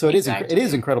 right. So it Exactly.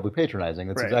 is incredibly patronizing.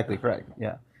 That's Right. exactly correct.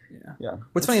 Yeah.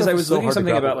 What's That funny is stuff I was so looking hard to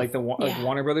something grapple about with. like Yeah.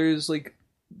 Warner Brothers, like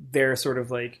their sort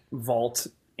of like vault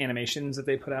animations that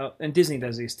they put out, and Disney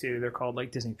does these too. They're called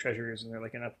like Disney Treasures, and they're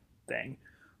like in a thing.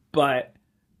 But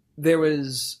there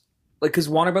was like, because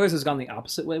Warner Brothers has gone the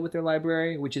opposite way with their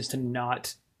library, which is to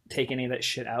not take any of that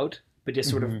shit out, but just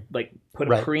sort of like put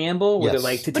a Right. preamble where Yes.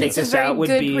 they're like to But take it's a this very out would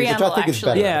good be preamble. Which I think is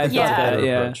better. Actually. Yeah, I think that's a better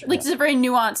yeah. approach. Like it's very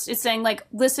nuanced. It's saying like,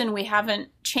 listen, we haven't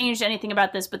changed anything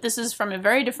about this, but this is from a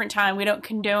very different time. We don't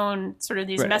condone sort of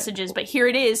these Right. messages, but here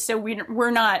it is. So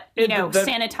we're not, you know, the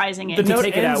sanitizing it. to note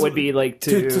take it out ends would be like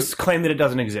to claim that it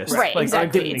doesn't exist. Right, Like,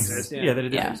 exactly. Or didn't It's- exist. Yeah, that it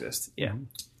didn't Yeah. exist. Yeah.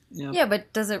 Yeah,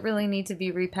 but does it really need to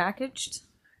be repackaged?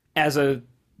 As a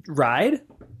ride.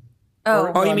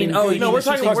 Oh, Oh, you mean? Oh, you No, mean we're the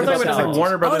talking things about just themselves. like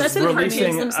Warner Brothers that's interesting.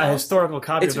 releasing a themselves. historical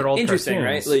copy It's of their old interesting,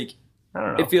 cartoons. right? Like I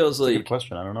don't know. it feels Good like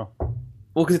question. I don't know.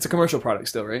 well, because it's a commercial product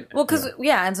still, right? well, because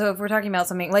and so if we're talking about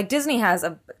something like Disney has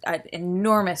an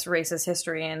enormous racist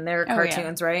history in their Oh, yeah.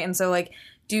 cartoons, right? And so like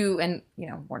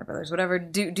Warner Brothers, whatever,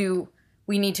 do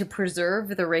we need to preserve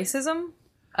the racism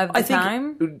of the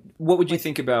time? What would you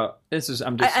think about this? Is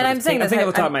I'm just And I'm saying I'm this, thinking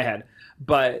off the top of I'm- my head,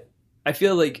 but I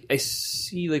feel like I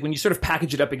see like when you sort of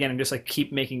package it up again and just like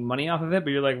keep making money off of it,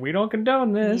 but you're like, we don't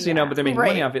condone this, you know, but they're making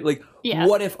money Right. off it. Like, Yeah.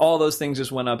 what if all those things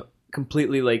just went up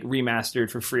completely like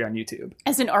remastered for free on YouTube?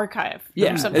 as an archive.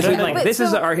 Yeah, or it's something. just like But this is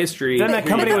so- our history. Then that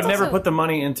company would that's never also- put the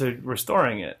money into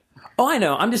restoring it. Oh, I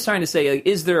know. I'm just trying to say, like,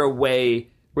 is there a way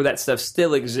where that stuff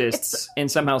still exists and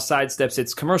somehow sidesteps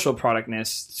its commercial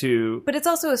productness to? But it's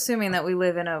also assuming that we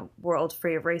live in a world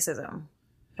free of racism,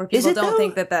 where Is people it, don't though?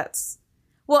 think that that's.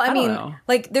 Well, I don't mean, know.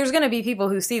 like, there's going to be people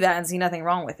who see that and see nothing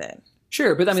wrong with it.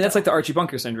 Sure, but I mean that's like the Archie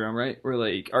Bunker syndrome, right? Where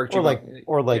like Archie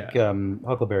Or like yeah.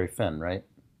 Huckleberry Finn, right?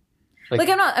 Like,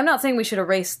 I'm not saying we should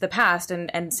erase the past and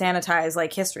sanitize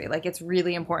like history. Like, it's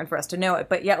really important for us to know it.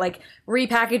 But yet, like,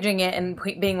 repackaging it and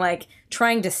being like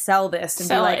trying to sell this and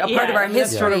Sell be like it, a part of yeah. our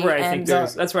That's history. sort of where I and, think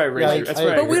there's. That's where I raise. Yeah, That's I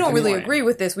where I but we agree. don't really Anyway. agree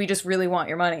with this. We just really want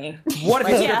your money. What if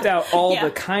you Yeah. stripped out all Yeah.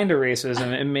 the kind of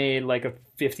racism and made like a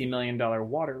 $50 million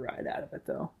water ride out of it,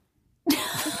 though?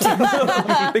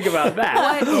 Think about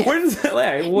that. Where does that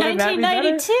lay? Wouldn't that be better?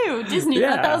 1992, Disney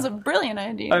Yeah. thought that was a brilliant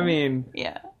idea. I mean,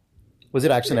 yeah, Was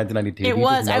it actually 1992? it Do you just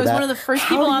was. know I was that? one of the first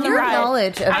people on the Your ride.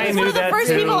 knowledge of I was knew one of the that first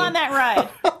too. people on that ride.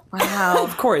 wow.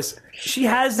 of course, she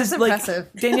has this That's like impressive.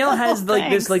 Danielle has like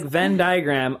this Thanks. like Venn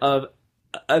diagram of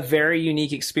a very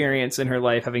unique experience in her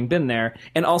life having been there,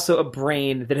 and also a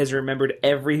brain that has remembered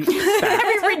every fact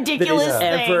Every ridiculous that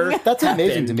has thing. ever. That's amazing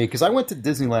happened. to me because I went to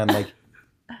Disneyland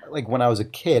like when I was a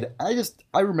kid.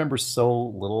 I remember so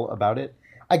little about it.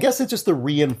 I guess it's just the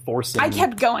reinforcing. I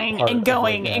kept going part and of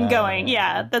going it, and yeah. going.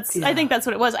 Yeah, I think that's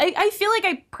what it was. I feel like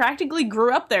I practically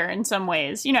grew up there in some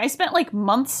ways. You know, I spent like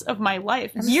months of my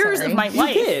life, years sorry. of my You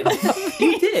life. did.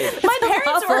 You did. My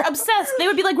parents were obsessed. They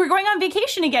would be like, "We're going on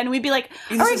vacation again." And we'd be like,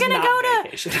 "Are we is going to not go to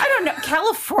vacation. I don't know,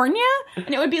 California?"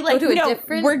 And it would be like, to a "No,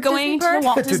 different we're going Disney to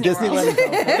Walt to Disney World."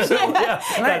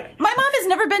 Disneyland. My mom has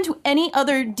never been to any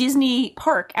other Disney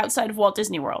park outside of Walt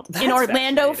Disney World in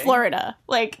Orlando, fascinating. Florida.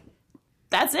 Like,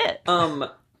 that's it.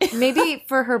 Maybe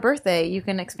for her birthday, you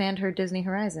can expand her Disney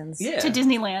horizons. Yeah. To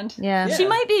Disneyland. Yeah. She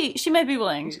might be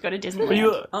willing to go to Disneyland.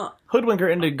 You hoodwink her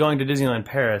into going to Disneyland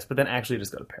Paris, but then actually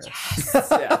just go to Paris.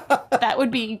 That would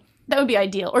be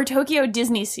ideal. Or Tokyo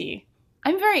Disney Sea.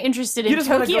 I'm very interested in You just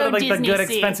want to Tokyo go to like the Disney good,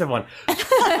 Sea. expensive one.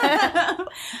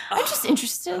 I'm just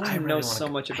interested. I know so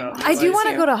much about. I do want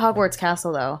to go to Hogwarts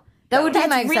Castle though, That would be That's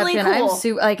my really exception.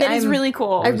 cool. I'm That is really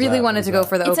cool. I really that? wanted What to is go that?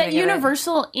 for the It's at opening of it.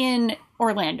 Universal in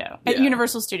Orlando. At Yeah.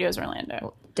 Universal Studios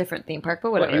Orlando. Different theme park,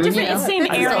 but whatever. Well, Different, Yeah. it's same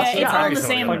I area. saw- It's yeah, all in the I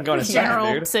same fucking going to general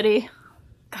Saturn, dude. city.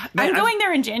 God, Man, I'm I'm- going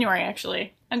there in January,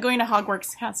 actually. I'm going to Hogwarts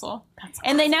Castle.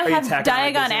 And they now Are you have tacking on a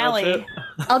Diagon Disney Alley. outfit?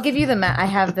 I'll give you the map. I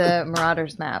have the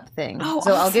Marauders map thing, Oh,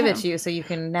 so I'll give it awesome. to you so you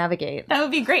can navigate. That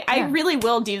would be great. I really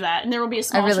will do that. And there will be a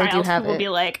small really do child have who will it. be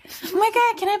like, oh my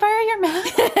God, can I borrow your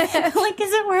map? Like,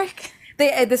 does it work?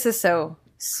 This is so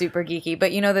super geeky,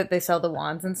 but you know that they sell the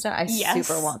wands and stuff. I Yes.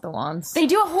 super want the wands. They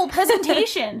do a whole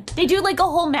presentation. They do like a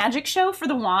whole magic show for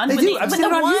the wand. They When do. I've when seen the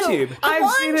it on wand, YouTube. The I've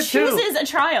wand seen it too. chooses a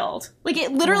child. Like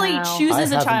it literally Wow. I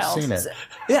chooses a haven't child. seen it.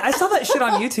 Yeah, I saw that shit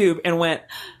on YouTube and went,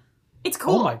 It's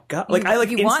cool. oh my god! Like I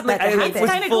you want instantly, that to I like, happen.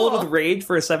 was Kinda full cool. with rage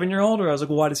for a 7-year-old. Where I was like,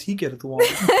 well, why does he get it the wand?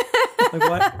 Like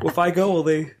what? If I go, will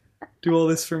they do all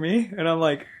this for me? And I'm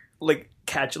like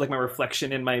catch like my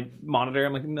reflection in my monitor.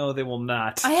 I'm like, no, they will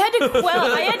not. I had to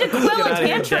quell. I had to quell Get a out of here,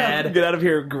 tantrum. Dad. Get out of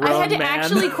here, grown I had to man.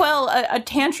 actually quell a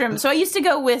tantrum. So I used to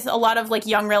go with a lot of like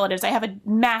young relatives. I have a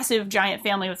massive, giant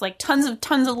family with like tons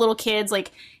of little kids,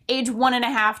 like age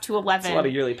 1.5 to 11. a lot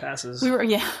of yearly passes. We were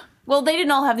Well, they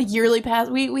didn't all have the yearly pass.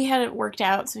 We had it worked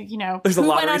out, so you know There's a who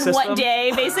went lottery on system? what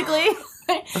day, basically.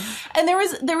 And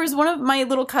there was one of my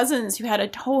little cousins who had a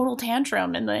total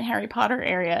tantrum in the Harry Potter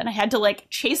area, and I had to like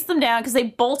chase them down because they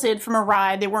bolted from a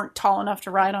ride they weren't tall enough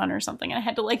to ride on or something. And I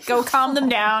had to like go calm them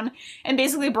down and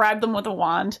basically bribe them with a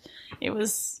wand. It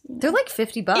was They're like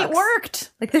 $50. it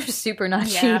worked. Like they're super not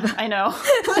Yeah, cheap. I know.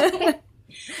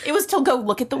 It was to go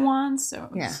look at the wands, so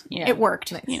it, was- Yeah. it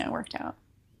worked. Nice. You know, it worked out.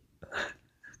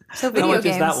 So How video much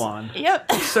games. is that wand?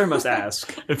 Yep. Sir must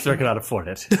ask. If they cannot afford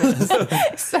it. Do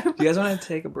you guys want to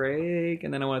take a break?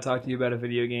 And then I want to talk to you about a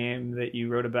video game that you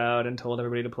wrote about and told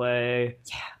everybody to play.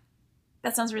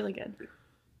 That sounds really good.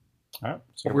 All right.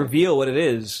 So Reveal what it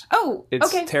is. Oh,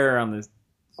 It's okay. Terror on the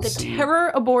The Sea. Terror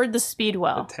Aboard the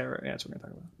Speedwell. The Terror. Yeah, that's what we're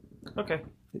going to talk about. Okay.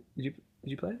 Did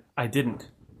you play it? I didn't.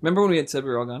 Remember when we had said we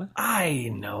were all gonna? I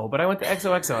know, but I went to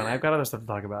XOXO and I've got other stuff to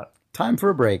talk about. time for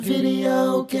a break.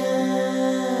 Video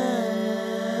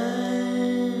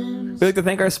We'd like to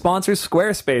thank our sponsor,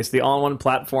 Squarespace, the all-in-one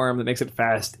platform that makes it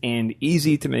fast and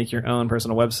easy to make your own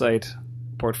personal website,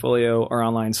 portfolio, or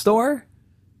online store.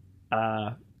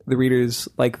 The readers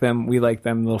like them. We like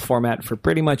them. They'll format for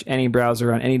pretty much any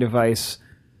browser on any device.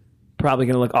 Probably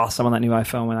going to look awesome on that new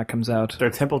iPhone when that comes out. Their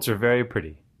templates are very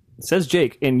pretty. Says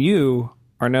Jake, and you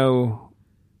are no...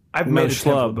 I've No made a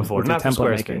schlub template before, with your not for template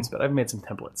Squarespace, making. but I've made some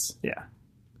templates. Yeah.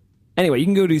 Anyway, you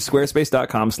can go to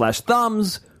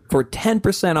squarespace.com/thumbs for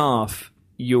 10% off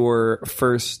your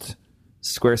first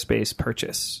Squarespace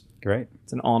purchase. Great.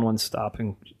 It's an all-in-one stop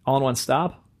and all-in-one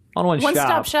stop, all-in-one shop,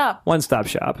 One-stop shop. one-stop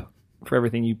shop for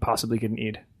everything you possibly could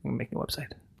need when making a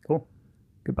website. Cool.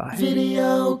 Goodbye.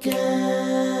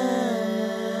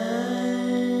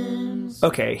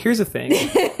 Okay, here's the thing.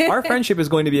 Our friendship is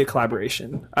going to be a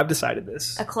collaboration. I've decided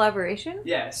this. A collaboration?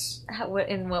 Yes.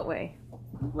 In what way?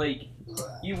 Like,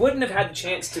 you wouldn't have had the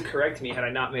chance to correct me had I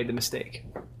not made the mistake.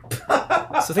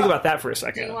 So think about that for a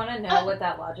second. to know what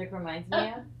that logic reminds me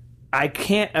of? I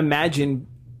can't imagine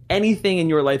anything in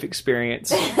your life experience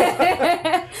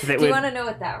that Do would... you want to know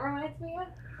what that reminds me of?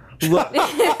 Look,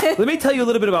 let me tell you a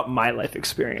little bit about my life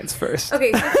experience first.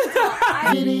 Okay, so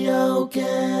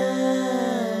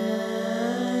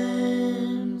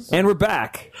And we're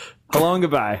back. Hello and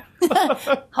goodbye.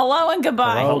 Hello and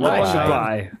goodbye. Hello. Hello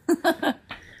Goodbye. and goodbye.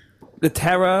 The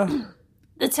Terra...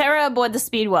 The Terror Aboard the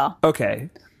Speedwell. Okay.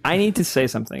 I need to say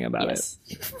something about Yes.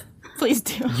 Please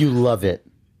do. You love it.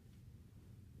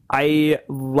 I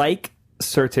like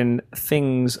certain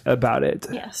things about it.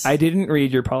 Yes. I didn't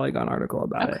read your Polygon article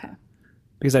about it Okay.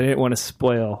 because I didn't want to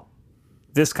spoil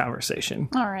this conversation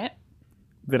All right.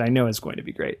 that I know is going to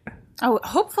be great. Oh,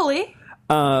 hopefully.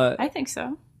 Uh, I think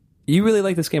so. you really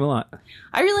like this game a lot.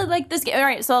 I really like this game. All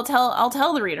right, so I'll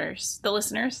tell the readers, the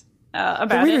listeners,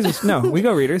 about Readers it. is, no, we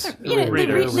go readers. You know, they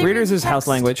Readers. they Readers read is house text.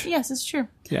 language. Yes, it's true.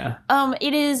 Yeah.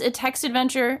 It is a text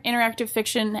adventure, interactive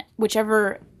fiction,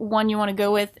 whichever one you want to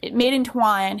go with. It made in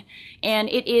Twine, and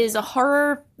it is a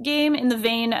horror game in the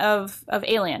vein of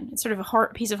Alien. It's sort of a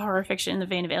piece of horror fiction in the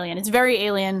vein of Alien. It's very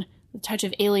Alien, with a touch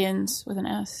of Aliens with an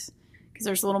S, because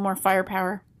there's a little more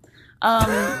firepower.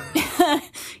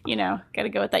 You know, got to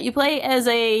go with that. You play as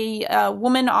a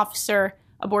woman officer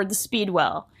aboard the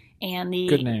Speedwell, and the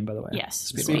Good name, by the way. Yes,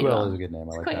 Speedwell is a good name.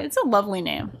 I like that. It's a lovely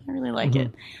name. I really like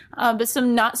it. But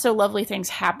some not so lovely things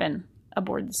happen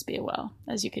aboard the Speedwell,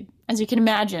 as you can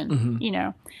imagine. You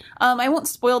know, I won't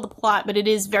spoil the plot, but it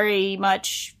is very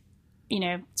much, you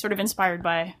know, sort of inspired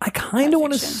by. I kind of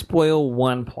want to fiction. spoil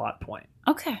one plot point.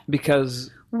 Okay.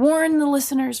 because Warn the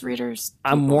listeners, readers.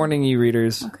 I'm warning you,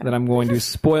 readers, that I'm going to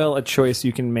spoil a choice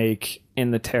you can make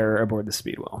in the Terror Aboard the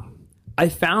Speedwell. I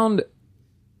found...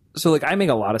 So, like, I make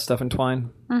a lot of stuff in Twine.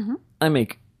 Mm-hmm. I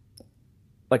make,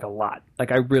 like, a lot.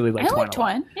 Like, I really like I Twine like a lot.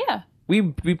 Twine. Yeah. We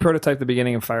prototyped the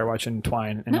beginning of Firewatch in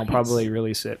Twine, and I'll probably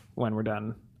release it when we're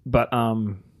done. But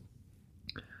I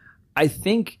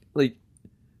think, like,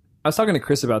 I was talking to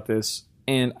Chris about this,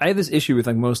 and I have this issue with,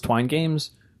 like, most Twine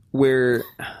games where...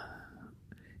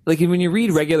 Like, when you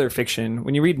read regular fiction,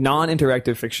 when you read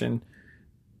non-interactive fiction,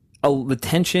 the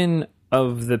tension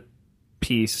of the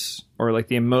piece, or like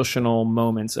the emotional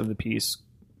moments of the piece,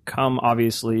 come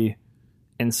obviously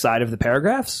inside of the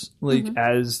paragraphs. Like,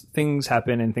 as things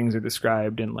happen and things are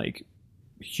described and like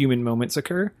human moments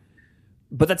occur.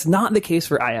 But that's not the case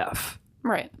for IF.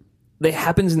 Right. It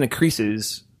happens in the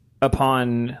creases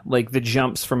upon like the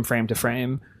jumps from frame to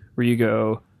frame, where you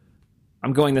go,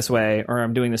 I'm going this way, or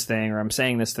I'm doing this thing, or I'm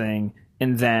saying this thing,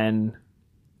 and then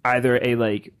either a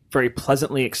like very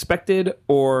pleasantly expected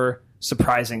or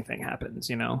surprising thing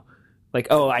happens, you know? Like,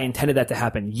 oh, I intended that to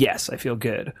happen. Yes, I feel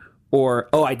good. Or,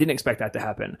 oh, I didn't expect that to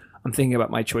happen. I'm thinking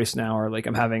about my choice now, or like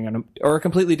I'm having a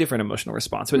completely different emotional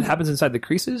response. So it happens inside the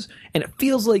creases, and it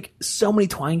feels like so many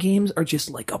Twine games are just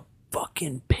like a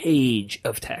fucking page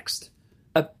of text.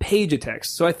 A page of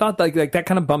text. So I thought like that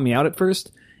kind of bummed me out at first.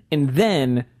 And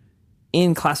then...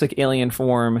 in classic Alien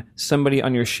form, somebody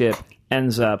on your ship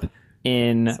ends up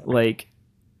in, like,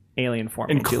 Alien form.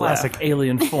 In classic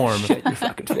Alien form. Shut your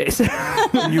fucking face.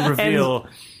 You reveal...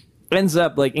 Ends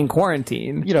up, like, in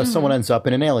quarantine. You know, someone ends up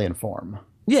in an alien form.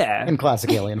 Yeah. In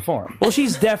classic alien form. Well,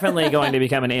 she's definitely going to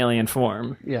become an alien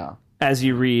form. Yeah. As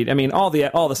you read. I mean, all the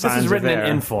signs This is written are in there.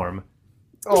 inform.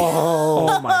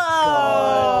 Oh, my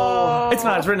God. It's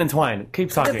not. It's written in Twine.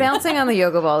 Keep talking. The bouncing on the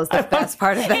yoga ball is the best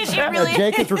part of that It show. really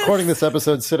Jake is recording this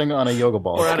episode sitting on a yoga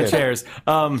ball. We're out of It's good. chairs.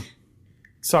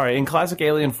 Sorry, in classic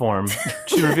alien form,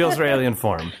 she reveals her alien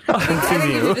form.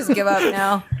 Continue. You just give up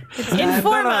now.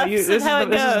 Inform us This of is how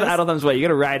the it goes. Adult Thumbs way. You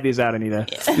gotta ride these out, Anita.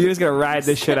 You just gotta ride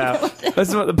this shit out. This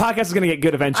is what, the podcast is gonna get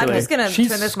good eventually. I'm just going to She's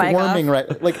turn this mic off. squirming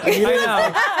right, like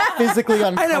physically I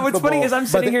uncomfortable. know. What's funny is I'm by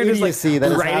sitting the here just like idiocy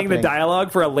that is writing the happening.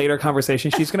 dialogue for a later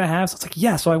conversation she's gonna have. So it's like,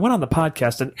 yeah. So I went on the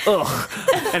podcast and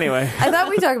Anyway, I thought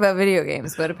we talked about video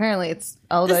games, but apparently it's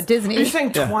all about Disney. You're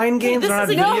saying Twine games This are not is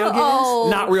video like- games? Oh,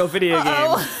 not real video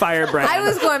games. Firebrand. I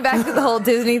was going back to the whole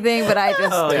Disney thing, but I just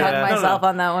cut yeah. myself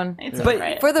on that one. It's But-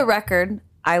 alright. For the record,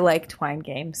 I like Twine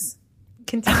games.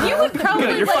 Continue. You would probably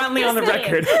Good, you're like finally on the this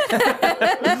name.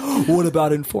 record. What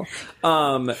about Inform?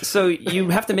 So you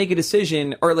have to make a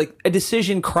decision, or like a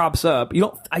decision crops up.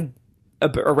 You don't.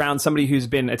 Around somebody who's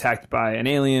been attacked by an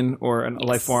alien or a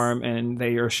life form, and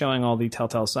they are showing all the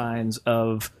telltale signs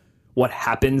of what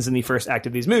happens in the first act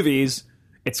of these movies.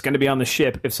 It's going to be on the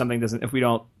ship if we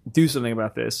don't do something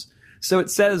about this. So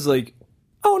it says like,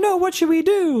 oh no, what should we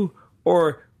do?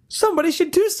 Or somebody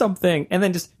should do something, and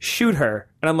then just shoot her.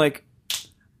 And I'm like,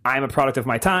 I'm a product of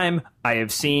my time. I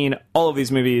have seen all of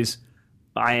these movies.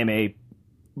 I am a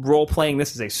role-playing.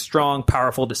 This is a strong,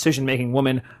 powerful, decision-making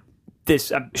woman.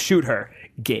 Shoot her.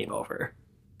 Game over.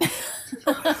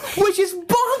 Which is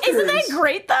bonkers. Isn't that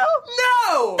great, though?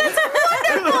 No! That's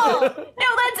wonderful. No,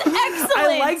 that's excellent.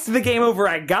 I liked the game over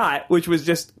I got, which was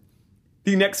just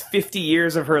the next 50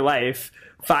 years of her life.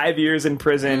 5 years in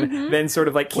prison, then sort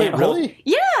of like Wait, can't hold. really?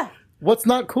 Yeah. What's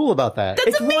not cool about that?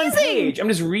 It's amazing. one page. I'm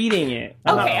just reading it.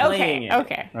 I'm not playing it.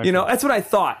 Okay. You know, that's what I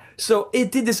thought. So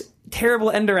it did this terrible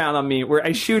end around on me where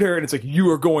I shoot her and it's like, you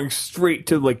are going straight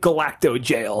to like Galacto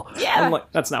jail. Yeah. I'm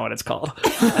like, that's not what it's called.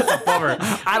 Bummer.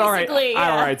 I don't Basically,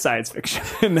 write science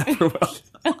fiction. Never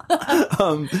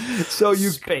will. So you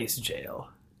Space jail.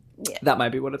 that might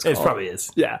be what it's called. It probably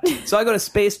is. Yeah. So I go to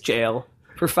space jail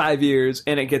for 5 years,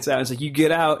 and it gets out. It's like you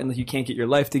get out, and like, you can't get your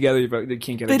life together. You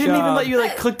can't get a They didn't job. even let you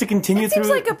like click to continue Seems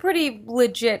through. like a pretty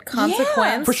legit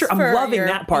consequence. For sure, I'm loving your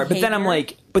that part. But then I'm behavior.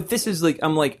 like, but this is like,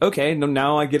 I'm like, okay, no,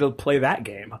 now I get to play that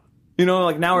game. You know,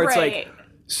 like now it's Right. like,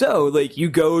 so like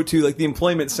you go to like the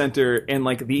employment center, and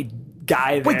like the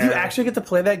guy there. Wait, do you actually get to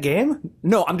play that game?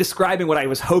 No, I'm describing what I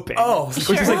was hoping. Oh, which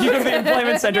is like you go to the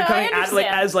employment center No, I coming at like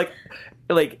understand. as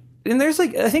like. And there's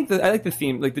like I like the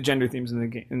theme, like the gender themes in the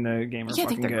game are Yeah, I think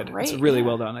fucking they're good. great, It's really yeah.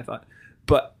 well done, I thought.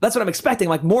 But that's what I'm expecting,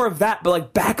 like more of that, but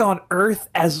like back on Earth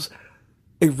as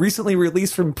a recently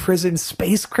released from prison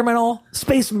space criminal,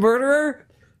 space murderer.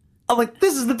 I'm like,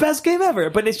 this is the best game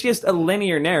ever. But it's just a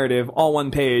linear narrative, all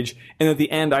one page, and at the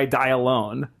end I die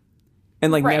alone.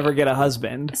 And like Right. never get a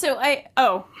husband. So just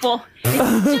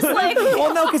like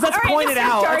Well, no, because that's All right, pointed Mr.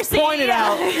 out. Darcy, That's pointed yeah.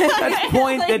 out.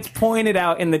 That's pointed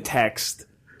out in the text.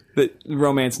 that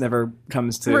romance never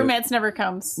comes to. Romance never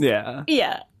comes. Yeah.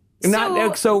 Yeah.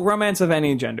 So romance of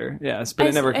any gender, yes, but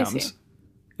it never I comes. see.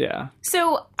 Yeah.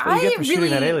 So What do I you get for shooting really,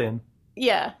 that alien?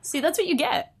 yeah. See, that's what you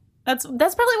get. That's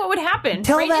probably what would happen.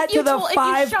 Tell right? that If you to the told- if you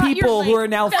 5 shot your, people who are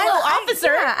now fellow officer.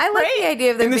 Yeah, I like right? the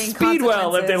idea of there In the being Speedwell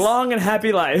lived a consequences. long and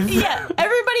happy life. Yeah,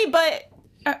 everybody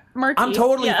but Murky. I'm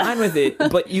totally Yeah. fine with it,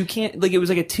 but you can't. Like, it was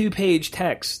like a 2-page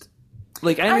text.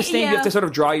 Like, I understand you yeah. have to sort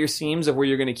of draw your seams of where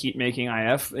you're going to keep making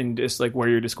IF, and just like where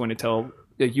you're just going to tell.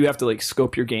 Like, you have to like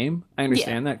scope your game. I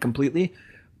understand that completely,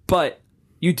 but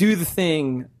you do the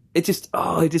thing. It just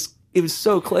it was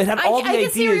so close. It had all the I ideas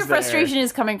can see where your there. frustration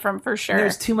is coming from for sure.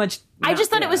 There's too much. I just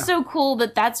thought it was so cool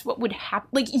that that's what would happen.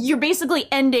 Like, you're basically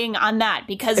ending on that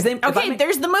because If I make-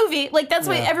 there's the movie. Like, that's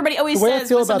what everybody always The way I says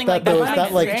feel with about something that, like though, that. is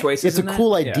that like choices it's a in that?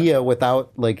 cool Yeah. idea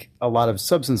without like a lot of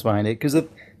substance behind it. Because the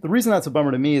reason that's a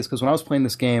bummer to me is because when I was playing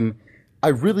this game, I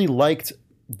really liked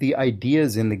the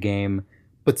ideas in the game,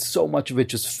 but so much of it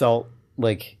just felt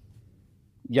like,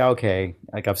 yeah, okay,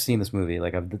 like I've seen this movie,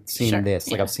 like I've seen Sure, this,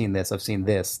 like yeah. I've seen this, I've seen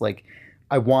this. Like,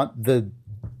 I want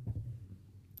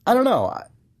I don't know.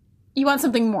 You want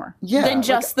something more Yeah, than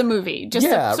just like- the movie, just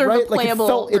Yeah, a sort right. of a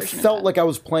playable like it version of felt that. like I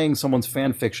was playing someone's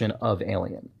fan fiction of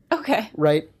Alien, Okay,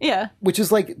 right? yeah, Which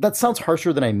is like, that sounds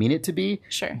harsher than I mean it to be.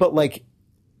 Sure. But like,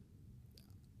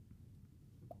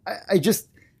 I just,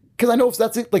 because I know if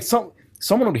that's it, like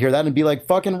someone would hear that and be like,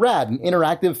 fucking rad, an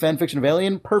interactive fan fiction of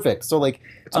Alien, perfect. So like,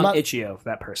 It's I'm on not, Itch.io for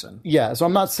that person. yeah. So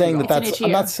I'm not saying that It's an that's, itchy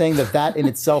I'm ear. not saying that in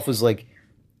itself is like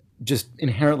just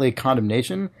inherently a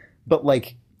condemnation, but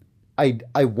like,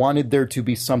 I wanted there to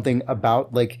be something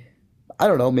about like, I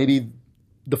don't know, maybe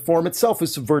the form itself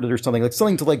is subverted or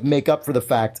something to like make up for the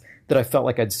fact that I felt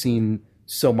like I'd seen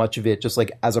so much of it just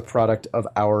like as a product of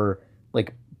our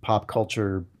like pop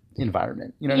culture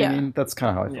environment. You know what I Yeah. mean? That's kind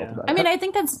of how I felt Yeah. about it. I mean, I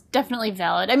think that's definitely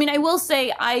valid. I mean, I will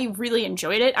say I really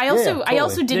enjoyed it. I also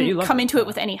totally. you didn't love come it. into it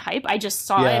with any hype. I just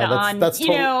saw Yeah, it on, that's you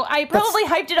totally- know, I probably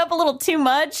hyped it up a little too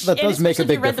much. That and does make a especially if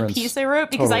big you read difference. the piece I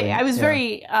wrote because Totally, I was yeah.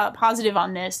 very positive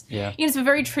on this. Yeah. You know, it's a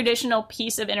very traditional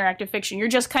piece of interactive fiction. You're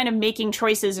just kind of making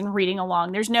choices and reading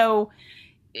along. There's no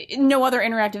other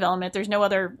interactive element. There's no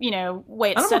other, you know,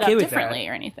 way it's I'm set okay up with differently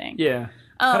that. or anything. Yeah.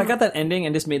 But I got that ending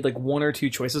and just made like 1 or 2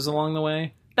 choices along the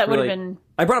way. That would have Like, been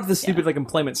I brought up the stupid like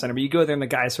employment center, but you go there and the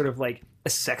guy's sort of like a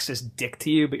sexist dick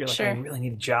to you, but you're like, Sure. I really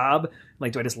need a job.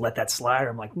 Like, do I just let that slide? Or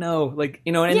I'm like, no, like,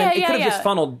 you know, and Yeah, then it yeah, could have yeah. just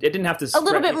funneled. It didn't have to. a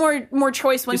little spread- bit more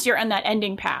choice once you're on that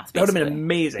ending path. That would have been basically.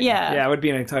 amazing. Yeah. yeah, I would be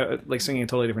in like singing a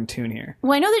totally different tune here.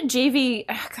 Well, I know that JV,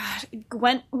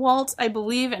 Gwentwalt, I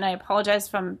believe, and I apologize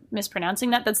if I'm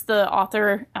mispronouncing that. That's the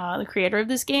author, the creator of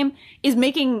this game, is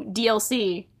making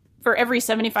DLC for every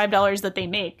 $75 that they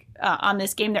make on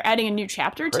this game. They're adding a new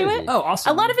chapter to Crazy. it. Oh,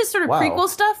 awesome! A lot of his sort of Wow. prequel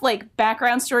stuff, like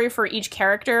background story for each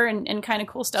character and kind of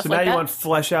cool stuff So like now you that. want to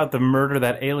flesh out the murder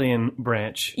that alien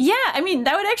branch. Yeah, I mean,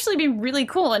 that would actually be really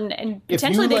cool, and If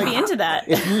potentially you, they'd like- be into that.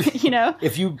 if you- You know?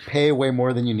 if you pay way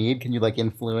more than you need, can you like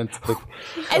influence the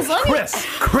As long as.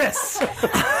 Chris,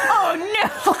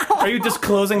 Oh, no! are you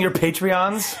disclosing your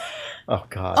Patreons? oh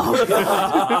god.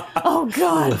 Oh,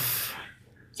 God.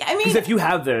 Yeah, I mean, Because if you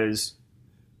have those,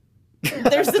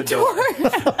 there's the door.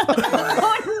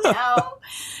 Oh, no.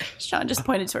 Sean just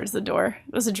pointed towards the door.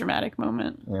 It was a dramatic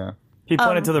moment. Yeah. He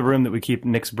pointed to the room that we keep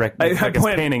Nick's I Beckett's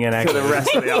pointed painting in. to Actually, the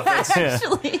rest of the office.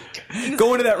 Actually,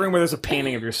 Go into that room where there's a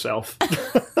painting of yourself.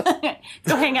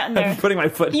 go hang out in there. Putting my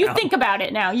foot. You down. think about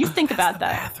it now. You think about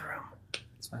that. bathroom.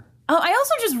 I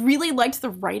also just really liked the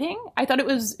writing. I thought it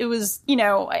was, you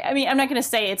know, I mean, I'm not going to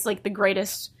say it's like the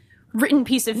greatest written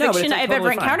piece of No, but fiction it's, like, I've ever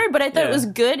totally fine. encountered, but I thought it Yeah. was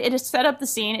good. It set up the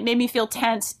scene. It made me feel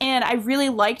tense. And I really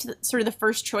liked that sort of the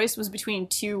first choice was between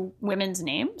 2 women's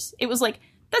names. It was like,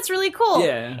 that's really cool.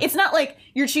 Yeah. It's not like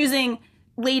you're choosing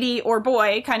lady or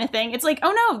boy kind of thing. It's like,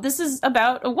 oh no, this is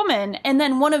about a woman. And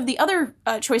then one of the other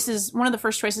choices, one of the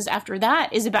first choices after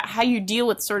that is about how you deal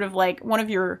with sort of like one of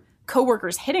your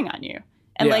coworkers hitting on you.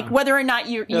 And Yeah. like whether or not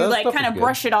you that like stuff kind is of good.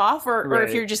 brush it off or if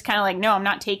Right. you're just kind of like, no, I'm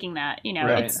not taking that. You know,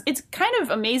 Right. it's kind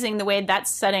of amazing the way that's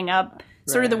setting up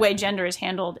sort of the Right. way gender is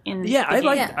handled in Yeah, the I game.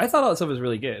 liked. I thought all that stuff was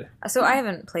really good. So I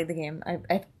haven't played the game.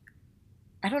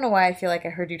 I don't know why I feel like I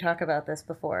heard you talk about this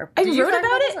before. I Did you wrote talk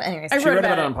about this it. one? Anyways, I She wrote wrote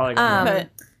about about it on it. Polygon. But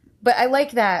but I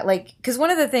like that, like, because one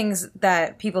of the things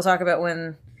that people talk about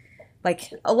when, like,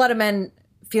 a lot of men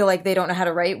feel like they don't know how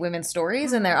to write women's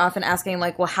stories, and they're often asking,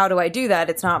 like, well, how do I do that?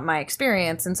 It's not my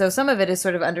experience. And so some of it is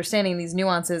sort of understanding these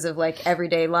nuances of, like,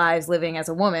 everyday lives living as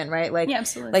a woman, right? Like, Yeah,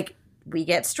 absolutely. Like, we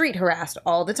get street harassed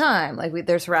all the time. Like,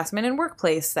 there's harassment in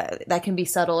workplace that can be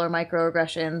subtle or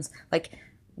microaggressions. Like,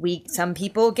 some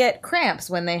people get cramps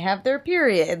when they have their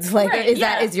periods. Like, Right,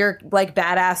 is your like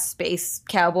badass space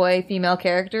cowboy female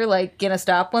character like gonna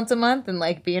stop once a month and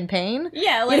like be in pain?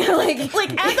 Yeah, like,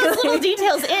 like add those little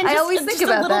details in. I Just, always think just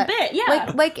about a little that. bit.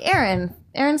 Yeah, Like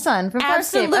Erin's son from Farscape.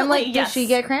 Absolutely, I'm like, does yes. she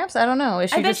get cramps? I don't know. Is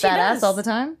she I bet just she badass does. all the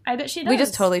time? I bet she does. We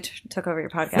just totally took over your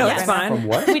podcast. No, right it's now. fine. From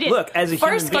what? We did. Look, as a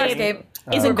human Farscape being,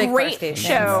 is a We're big great Farscape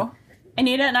show.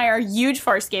 Anita and I are huge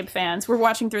Farscape fans. We're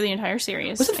watching through the entire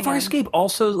series. wasn't again. Farscape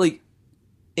also like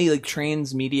a like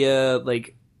transmedia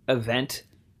like event,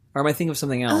 or am I thinking of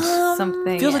something else?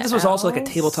 Something Feels like this was also like a else?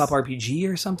 tabletop RPG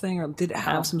or something, or did it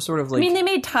have some sort of like? I mean, they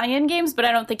made tie-in games, but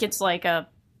I don't think it's like a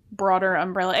broader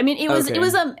umbrella. I mean, it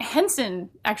was a Henson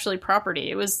actually property.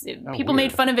 It was people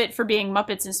made fun of it for being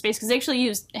Muppets in space because they actually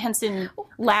used Henson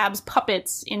Labs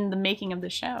puppets in the making of the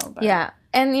show. But Yeah,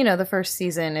 and the first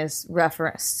season is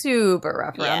super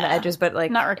rough around the Yeah. edges, but like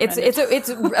Not it's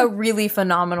a really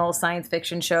phenomenal science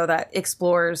fiction show that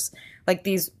explores like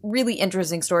these really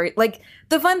interesting stories. Like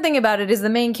the fun thing about it is the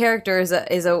main character is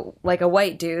a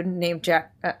white dude named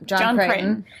John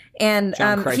Crichton, and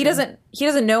Crichton. he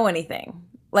doesn't know anything.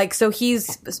 Like, so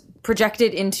he's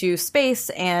projected into space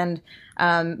and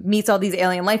meets all these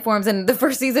alien life forms. And the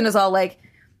first season is all like,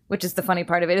 which is the funny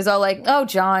part of it, is all like, oh,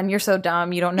 John, you're so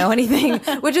dumb. You don't know anything,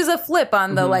 which is a flip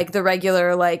on the like the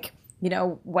regular like,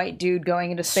 white dude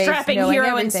going into space. Strapping knowing hero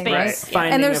in everything, space. right? Yeah.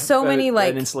 Finding And there's so many,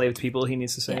 like- enslaved people he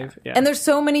needs to save. Yeah. And there's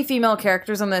so many female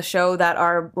characters on the show that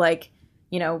are like,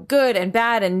 good and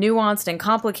bad and nuanced and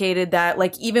complicated that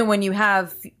like even when you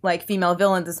have like female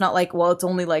villains, it's not like, well, it's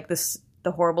only like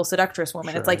the horrible seductress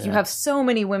woman. It's like you have so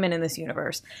many women in this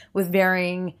universe with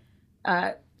varying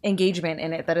engagement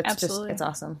in it that it's Absolutely. just it's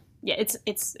awesome. yeah,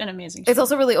 it's an amazing show. It's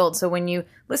also really old, so when you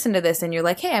listen to this and you're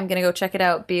like, "Hey, I'm gonna go check it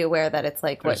out," be aware that it's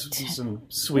like There's what some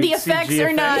sweet The effects CG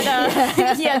are not.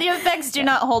 effects. Yeah, the effects do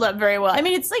not hold up very well. I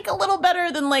mean, it's like a little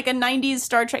better than like a '90s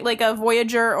Star Trek, like a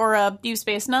Voyager or a Deep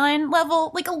Space Nine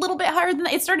level, like a little bit higher than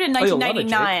that. It started in you'll love it,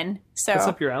 1999, so That's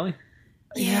up your alley.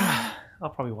 Yeah, I'll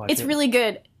probably watch it's it. really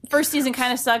good. First season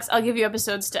kind of sucks. I'll give you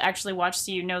episodes to actually watch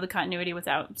so you know the continuity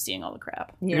without seeing all the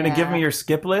crap. You're gonna give me your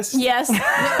skip list? Yes,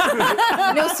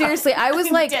 No, seriously, I was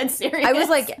like, dead serious.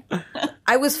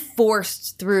 I was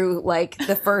forced through like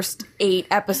the first 8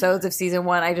 episodes of season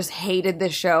 1. I just hated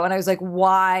this show, and I was like,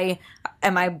 why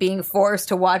am I being forced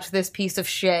to watch this piece of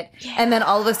shit? And then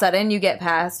all of a sudden, you get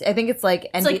past. I think it's like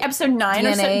It's like episode 9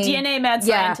 or so. DNA Mad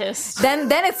Scientist. Then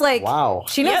it's like, Wow.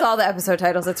 she knows Yep. all the episode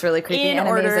titles. It's really creepy In and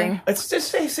order. amazing. It's just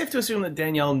safe to assume that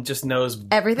Danielle just knows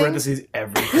Everything? parentheses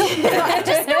everything. I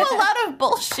just know a lot of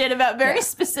bullshit about very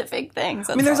specific things.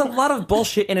 I mean, there's a lot of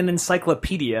bullshit in an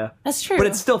encyclopedia. That's true. But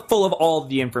it's still full of all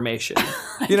the information.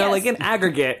 You know, guess. like in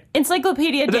aggregate.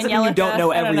 Encyclopedia It doesn't mean you don't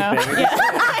know everything. Yeah.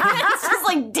 It's just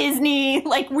like Disney,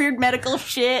 like weird medical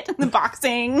shit, the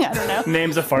boxing. I don't know.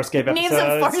 Names of Farscape episodes. Names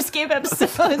of Farscape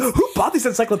episodes. Who bought these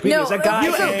encyclopedias? No, that guy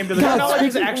you- came to the The knowledge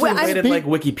is actually Well, rated like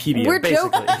Wikipedia, We're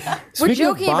basically. We're Speaking of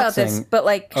joking about this, boxing- but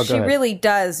like Oh, go she ahead. really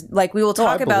does. Like we will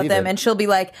talk I about believe them, it. and she'll be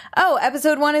like, "Oh,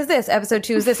 episode 1 is this. Episode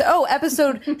 2 is this. Oh,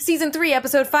 episode season 3,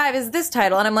 episode 5 is this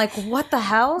title." And I'm like, "What the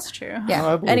hell?" That's true. Yeah.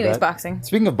 Oh, I believe Anyways, that. boxing.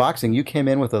 Speaking of boxing, you came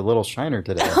in with a little shiner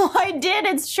today. Oh, I did.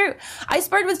 It's true. I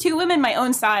sparred with 2 women my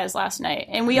own size last night,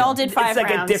 and we all did 5 It's like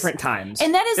rounds. at different times.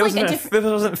 And that is There like a wasn't different.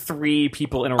 There wasn't 3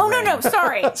 people in a Oh ring. no,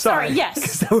 sorry, sorry. Yes,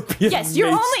 'Cause that would be yes. You're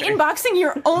only amazing. in boxing.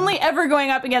 You're only ever going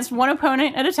up against one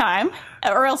opponent at a time,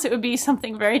 or else it would be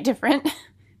something very different.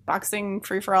 Boxing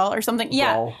free for all or something.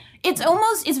 Yeah, Brawl.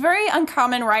 it's very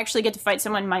uncommon where I actually get to fight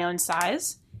someone my own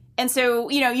size. And so,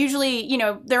 usually,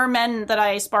 there are men that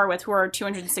I spar with who are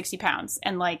 260 pounds,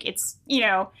 and like it's,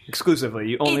 Exclusively.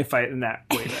 You only fight in that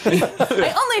way.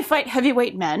 I only fight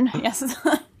heavyweight men. Yes.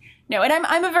 No, and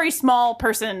I'm a very small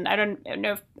person. I don't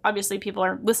know if obviously people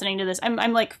are listening to this. I'm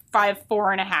like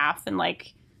 5'4.5" and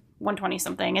like 120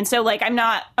 something. And so like I'm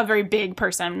not a very big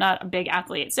person. I'm not a big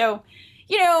athlete. So,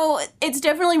 it's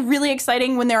definitely really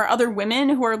exciting when there are other women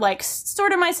who are like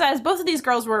sort of my size. Both of these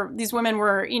women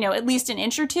were, at least an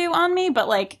inch or 2 on me, but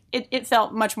like it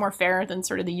felt much more fair than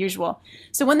sort of the usual.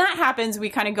 So when that happens, we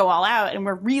kind of go all out and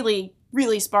we're really,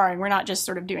 really sparring. We're not just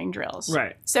sort of doing drills.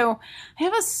 Right. So I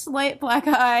have a slight black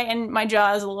eye and my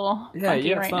jaw is a little funky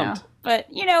you got right now. thumped. But,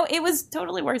 it was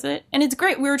totally worth it. And it's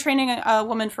great. We were training a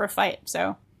woman for a fight.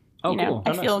 So, Oh, cool.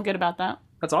 I feel good about that.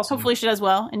 That's awesome. Hopefully she does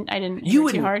well and I didn't you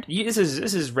hit too hard. this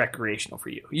is recreational for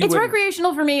you. It's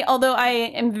recreational for me, although I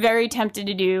am very tempted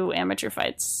to do amateur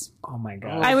fights. Oh my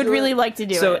god. I would really like to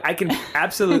do So it. I can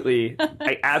absolutely,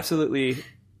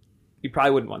 you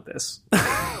probably wouldn't want this,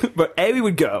 but A, we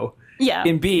would go, Yeah.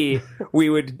 and B,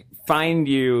 we would find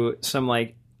you some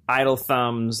like idle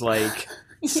thumbs, like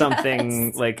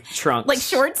something like trunks. Like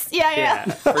shorts? Yeah.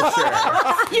 For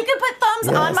sure. You could put thumbs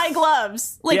on my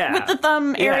gloves. Like Yeah. with the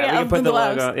thumb Yeah, area we could of put the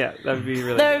gloves. logo. Yeah, that would be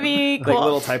really That would good. be Like cool.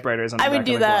 little typewriters on the I back would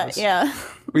do of the that, gloves. yeah.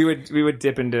 We would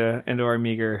dip into our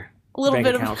meager A little bank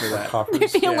bit of account for that. Coffers.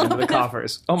 maybe a Yeah, little the bit of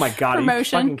coffers. Oh my god, are you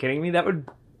promotion. fucking kidding me? That would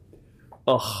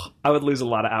I would lose a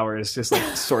lot of hours just like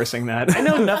sourcing that. I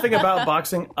know nothing about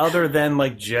boxing other than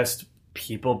like just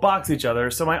people box each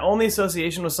other. So my only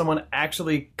association with someone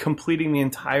actually completing the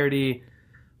entirety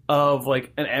of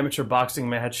like an amateur boxing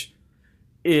match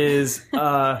is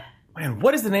man,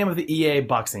 what is the name of the EA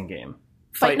boxing game?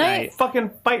 Fight Night? Fucking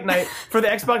Fight Night for the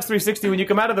Xbox 360 when you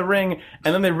come out of the ring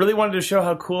and then they really wanted to show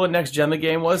how cool and next gen the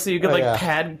game was, so you could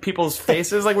pad people's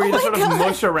faces, like where you just sort of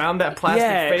mush around that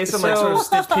plastic face and like sort of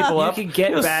stitch people up. You could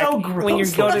get It was back so gross when you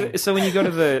go looking. when you go to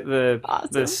the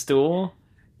Awesome. stool,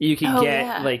 you could Oh, get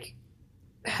yeah. like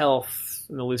health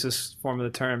in the loosest form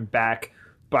of the term back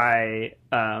by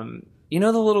you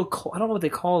know the little I don't know what they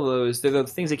call those. They're the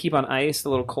things they keep on ice, the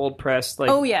little cold pressed like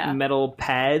Oh, yeah. metal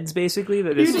pads basically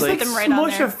that You is just like like them right on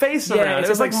smush there. a face Yeah, around. it's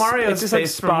It was just like like- Mario's it's just like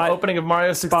face spot- from opening of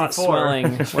Mario 64. spot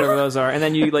swelling, whatever those are, and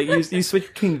then you like you switch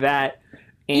between that.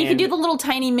 And You can do the little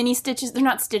tiny mini stitches. They're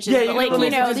not stitches, Yeah, but you like, can you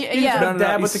know, just, the- you yeah. just No, no,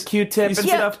 dab you with the s- Q-tip and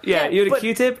Yeah, stuff. yeah, you had a But-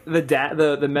 Q-tip,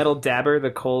 the metal dabber,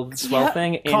 the cold swell Yep.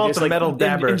 thing, and Call it just the like metal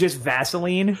dabber. and just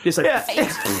Vaseline, just like Yeah.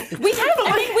 We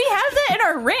have that in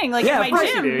our ring, like Yeah, in of my course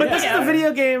you gym. do, But yeah. this is the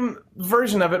video game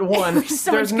version of it. One,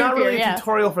 So there's much not really goofier, a yeah.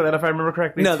 tutorial for that, if I remember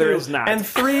correctly. No, there Two, is not. And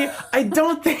three, I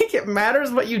don't think it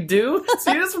matters what you do.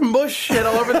 So you just mush shit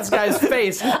all over this guy's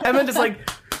face, and then just like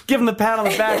give him the pat on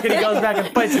the back, and he goes back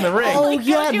and fights in the ring. Oh Like,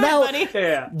 yeah, don't do it, now buddy.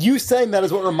 yeah. you saying that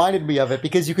is what reminded me of it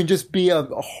because you can just be a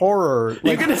horror. You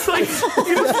Like, can just like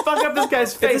you just fuck up this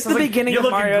guy's face. It's the It's like, beginning you're of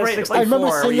looking Mario great. 64. I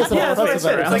remember seeing this at Yeah, a that's what I press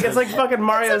said. event. It's like fucking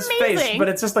Mario's face, amazing. but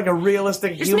it's just like a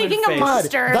realistic Just human making a face.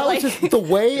 monster. that like, was just the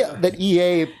way that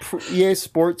EA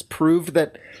Sports proved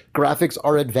that graphics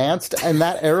are advanced, and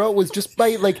that era was just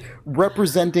by like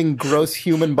representing gross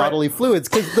human bodily fluids.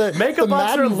 Because the Make a the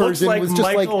monster Madden looks version like was just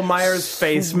Michael like Myers'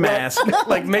 face mask.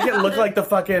 Like make it look like the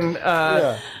fucking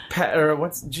or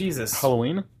what's Jesus?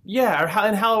 Halloween. Yeah, or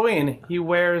in Halloween he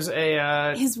wears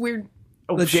a his weird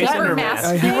The Jason Shatner mask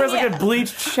mask. thing? He wears like Yeah. a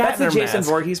bleached Shatner That's the Jason mask.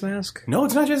 Voorhees mask. No,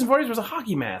 it's not Jason Voorhees. It was a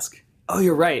hockey mask. Oh,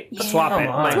 you're right. Swap it.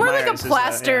 Come on. Mike It's more like a Myers is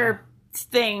plaster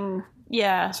thing.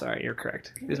 Yeah. yeah. Sorry, you're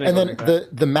correct. And then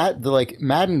the like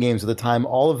Madden games at the time,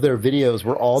 all of their videos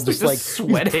were all just just like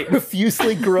sweating.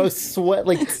 profusely gross sweat,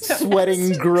 like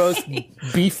sweating gross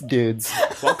beef dudes.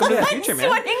 welcome to the future, man.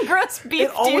 Sweating gross beef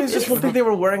It always dude. just looked like they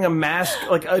were wearing a mask,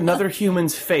 like another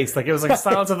human's face. Like it was like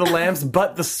Silence of the Lambs,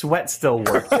 but the sweat still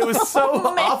worked. It was so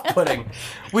off-putting.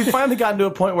 We finally gotten to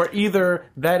a point where either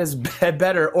that is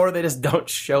better or they just don't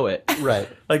show it. Right.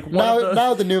 Like one of those-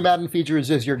 Now the new Madden feature is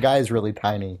just your guy's really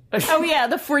tiny. Oh yeah,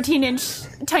 the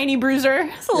 14-inch tiny bruiser.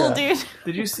 It's a little Yeah. dude.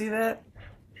 Did you see that?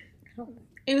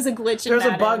 It was a glitch. There's a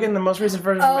Madden. bug in the most recent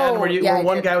version of Madden where, yeah, where I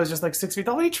one did. guy was just like 6 feet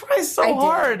tall. He tries so I did.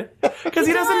 hard because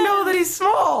he doesn't know that he's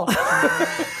small.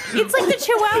 It's like the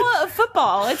Chihuahua of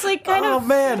football. It's like kind Oh of.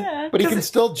 man! Yeah. But he can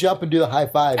still jump and do the high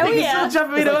five. Oh, He can yeah. still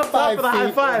jump me It's like up top for the 5 high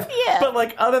feet. five. Yeah. But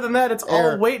like other than that, it's all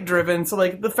Air. weight driven. So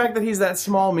like the fact that he's that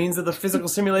small means that the physical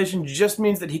simulation just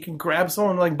means that he can grab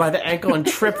someone like by the ankle and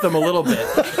trip them a little bit.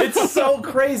 It's so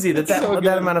crazy that so that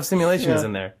good. amount of simulation is Yeah.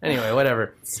 in there. Anyway,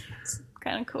 whatever.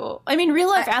 Kind of cool. I mean, real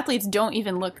life athletes don't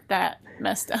even look that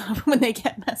messed up when they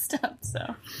get messed up. So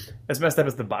As messed up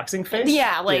as the boxing face.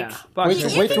 yeah, like Yeah. Wait you, till-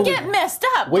 you wait can till we- get messed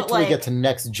up. Wait but, till we like, get to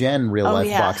next gen real life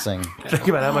yeah. boxing. Think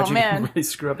about how much you man. can really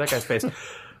screw up that guy's face.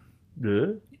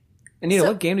 Anita,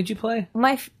 what game did you play? One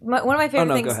of my favorite no,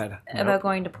 go things ahead. about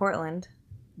going to Portland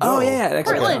Oh yeah, that's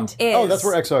Portland. is Oh, that's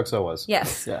where XOXO was.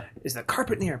 Yes, Yeah. Is the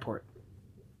carpet in the airport,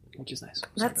 which is nice.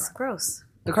 that's gross.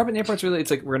 The carpet in the airport's really it's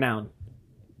like renowned.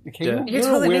 You're You're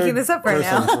totally making this up right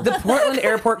now. The Portland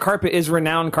airport carpet is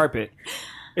renowned carpet.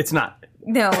 It's not.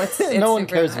 No, it's No one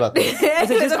super cares not. about that. Is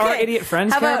it just Okay. our idiot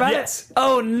friends How care about- about Yes. it?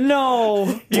 Oh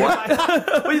no!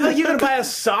 Well, you can buy a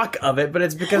sock of it, but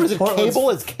it's because Was it Portland's Cable?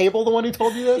 Is Cable the one who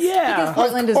told you this? Yeah.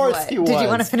 Portland is course what? he Did you was.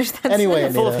 want to finish that? Anyway,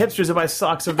 sentence? full of Anita. hipsters who buy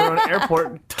socks of their own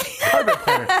airport carpet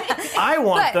printer. I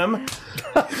want But- them.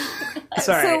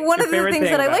 Sorry. So one your of the favorite things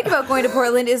thing that I like about going to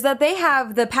Portland is that they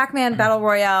have the Pac-Man Battle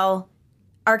Royale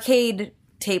arcade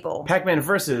table. Pac-Man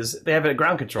versus, they have it at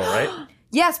ground control, right?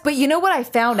 Yes, but you know what I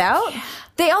found out?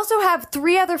 They also have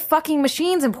 3 other fucking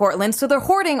machines in Portland, so they're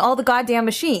hoarding all the goddamn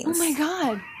machines. oh my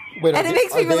god. Wait, And it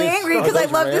makes me really angry because I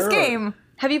love this game.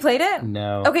 Have you played it?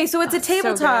 No. Okay, so it's a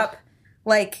tabletop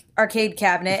like arcade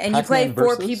cabinet, and you play Pac-Man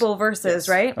 4 versus? people versus,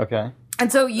 right? Okay.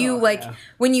 And so you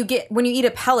when you eat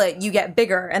a pellet, you get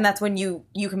bigger, and that's when you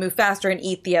can move faster and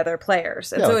eat the other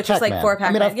players. And so it's just like Pac-Man. 4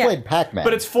 Pac-Man. I've played Pac-Man.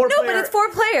 But it's 4 No, player. but it's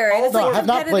 4-player. And it's No, like I have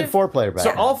not played competitive- 4-player So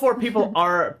Pac-Man. all 4 people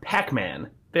are Pac-Man.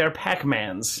 They are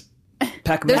Pac-Mans.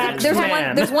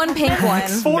 Pac-Man. There's one pink one.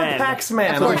 4 Man.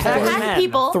 Pac-Man. So Pac-Man. Pac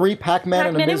people. 3 Pac-Man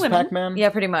and a Pac-Man and Ms. women. Pac-Man? Yeah,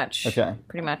 pretty much. Okay.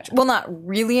 Pretty much. Well, not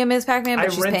really a Ms. Pac-Man, but I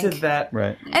she's rented pink. that.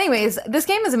 Right. Anyways, this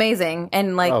game is amazing,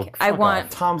 and like Oh, I fuck want. off.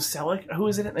 Tom Selleck. Who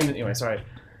is it? Anyway, sorry.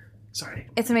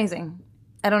 It's amazing.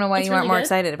 I don't know why It's you aren't really more good.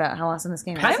 excited about how awesome this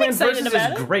game is. Pac-Man excited Versus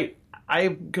about is it. great. I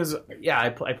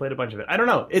played a bunch of it. I don't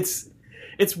know. It's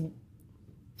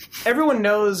everyone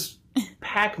knows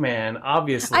Pac-Man,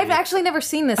 obviously. I've actually never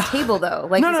seen this table though.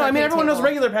 Like No, this I mean arcade everyone knows table.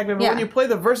 regular Pac-Man, but Yeah. when you play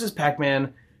the Versus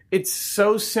Pac-Man, it's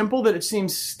so simple that it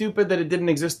seems stupid that it didn't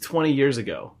exist 20 years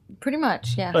ago. Pretty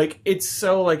much, yeah. Like it's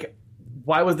so like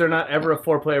why was there not ever a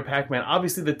 4-player Pac-Man?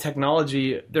 Obviously the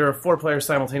technology, there are 4-player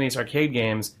simultaneous arcade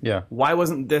games. Yeah. Why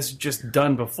wasn't this just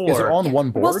done before? Is it on one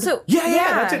board? well, so Yeah,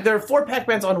 that's it. There are 4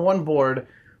 Pac-Mans on one board.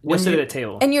 When sit at a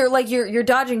table. and you're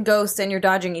dodging ghosts and you're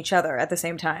dodging each other at the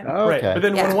same time. Oh, Right. okay. But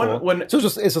then Yeah. when So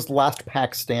it's just last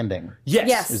pack standing.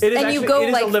 Yes. It is And you actually, go, it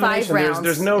is like, 5 elimination. rounds.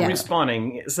 There's no Yeah.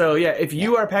 respawning. So yeah, if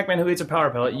you are Pac-Man who eats a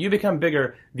power pellet, you become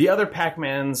bigger. The other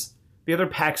Pax-Man,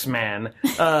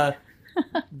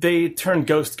 they turn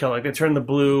ghost color. Like they turn the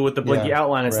blue with the blinky Yeah,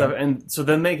 outline and right. stuff, and so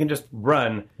then they can just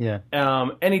run. Yeah.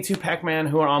 Any 2 Pac-Man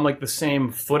who are on like the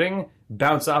same footing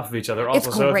bounce off of each other. Also,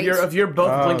 It's so great. if you're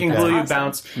both Oh, blinking okay. blue, you Awesome.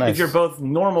 bounce. Nice. If you're both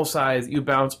normal size, you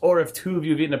bounce. Or if 2 of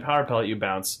you have eaten a power pellet, you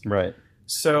bounce. Right.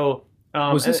 So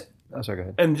Was this... Oh, sorry, go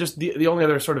ahead. and just the only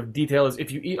other sort of detail is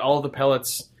if you eat all the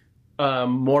pellets,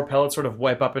 more pellets sort of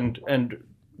wipe up and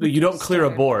you don't clear a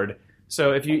board.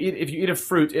 So if you eat a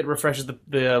fruit, it refreshes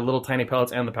the little tiny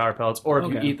pellets and the power pellets. Or if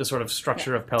you Okay. eat the sort of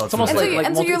structure of pellets, almost And so, like- you're,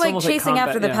 and so multi- you're it's like almost like chasing combat,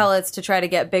 after the yeah. pellets to try to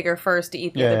get bigger first to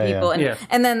eat the Yeah, other yeah, people, yeah.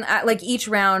 and then like each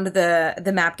round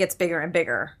the map gets bigger and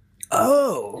bigger.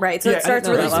 Oh. Right, so Yeah, it starts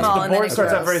and really the small The and then board it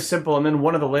starts grows. out very simple, and then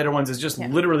one of the later ones is just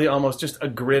literally almost just a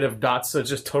grid of dots. So it's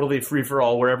just totally free for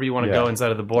all wherever you want to Yeah. go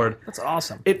inside of the board. That's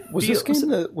awesome. It Was feels,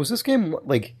 this game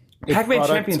like a Pac-Man product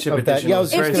Championship of that? Edition Yeah, I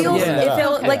was was very just gonna It bring similar. feels, that it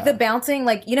up. felt like the bouncing,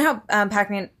 like you know how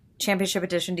Pac-Man Championship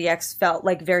Edition DX felt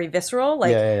like very visceral.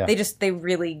 Like Yeah. they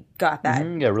really got that.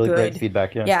 Yeah, really great good.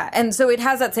 feedback. Yeah. Yeah, and so it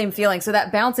has that same feeling. So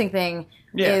that bouncing thing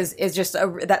Yeah. is just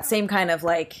that same kind of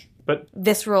like But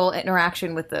visceral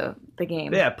interaction with the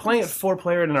game. yeah, playing it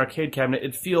 4-player in an arcade cabinet,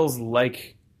 it feels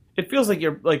like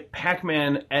you're like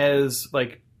Pac-Man as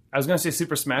like I was going to say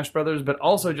Super Smash Brothers, but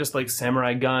also just like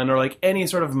Samurai Gun or like any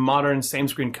sort of modern same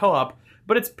screen co-op.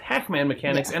 But it's Pac-Man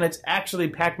mechanics, and it's actually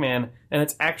Pac-Man, and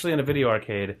it's actually in a video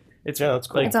arcade. It's Yeah, that's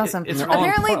cool. It's awesome. It's all in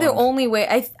Apparently, the Portland. only way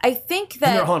I think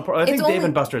that They're all in Portland. I think it's Dave only-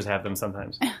 and Buster's have them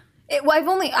sometimes.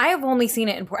 I have only seen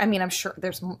it in. I mean, I'm sure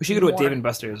there's. We should go to a Dave and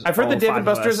Buster's. I've heard all that Dave 5 and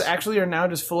of Buster's us. actually are now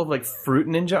just full of like Fruit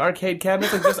Ninja arcade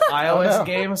cabinets, like just iOS no.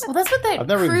 games. Well, that's what that I've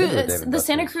never even been to a cruise, Dave and the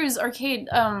Santa Buster's. Cruz arcade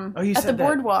you at the said that.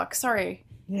 boardwalk. Sorry.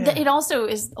 Yeah. It also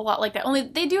is a lot like that. Only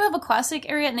they do have a classic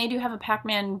area, and they do have a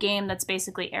Pac-Man game that's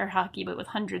basically air hockey, but with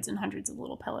hundreds and hundreds of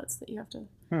little pellets that you have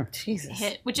to Jesus.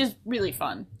 hit, which is really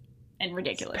fun and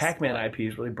ridiculous. Pac-Man IP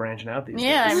is really branching out these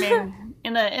Yeah, I days. mean,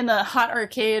 in the hot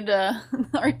arcade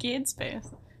arcade space.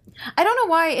 I don't know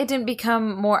why it didn't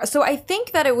become more. So I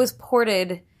think that it was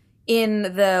ported in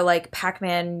the like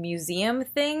Pac-Man museum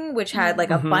thing, which had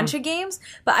like a bunch of games,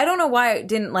 but I don't know why it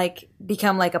didn't like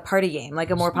become like a party game,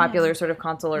 like a more popular sort of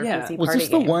console or Yeah. PC Was party this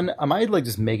the game. one? Am I like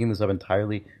just making this up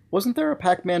entirely? Wasn't there a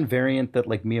Pac-Man variant that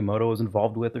like Miyamoto was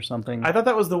involved with or something? I thought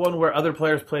that was the one where other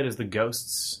players played as the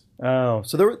ghosts. Oh,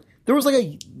 so there was like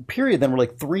a period then where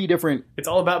like 3 different It's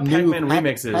all about new Pac-Man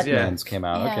remixes. Pac-Mans came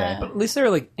out. Yeah. Okay. At least they're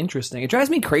like interesting. It drives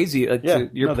me crazy. Like, Yeah, to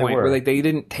your no, they point, were. where like they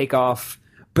didn't take off,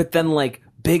 but then like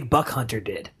Big Buck Hunter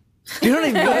did. Do you know what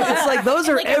I mean? It's like those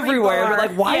are Like every everywhere. bar. But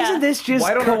like, why Yeah. isn't this just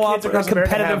Why don't co-op arcades across or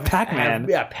competitive America have- Pac-Man?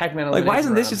 Yeah, Pac-Man. Like, why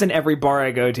isn't this elimination just in every bar I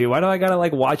go to? Why do I gotta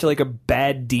like watch like a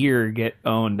bad deer get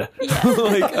owned? like,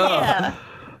 Yeah,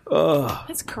 ugh.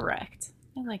 that's correct.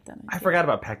 I like that. I forgot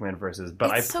about Pac-Man Versus, but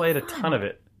It's I so played a fun. ton of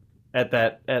it at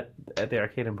the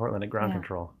arcade in Portland at Ground Yeah.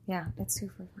 Control. Yeah, it's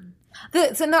super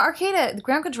fun. So the arcade at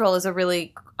Ground Control is a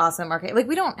really awesome arcade. Like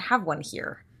we don't have one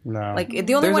here. No. Like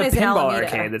the only There's one a is in pinball Alameda.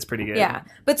 arcade that's pretty good. Yeah,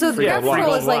 but so the Yeah, Ground Control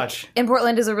Gold is like Watch. in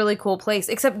Portland is a really cool place.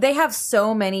 Except they have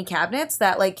so many cabinets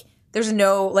that like there's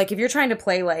no like if you're trying to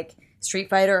play like Street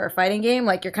Fighter or a fighting game,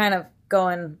 like you're kind of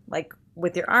going like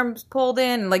with your arms pulled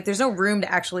in. Like there's no room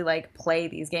to actually like play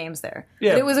these games there.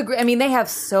 Yeah. But it was I mean they have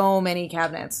so many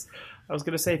cabinets. I was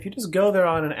going to say, if you just go there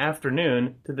on an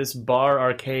afternoon to this bar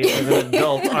arcade as an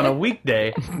adult on a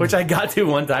weekday, which I got to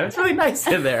one time, it's really nice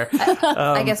in there.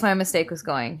 I guess my mistake was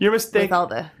going Your mistake, with all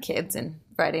the kids and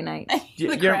Friday night.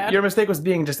 your mistake was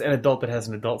being just an adult that has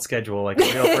an adult schedule, like a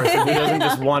real person who doesn't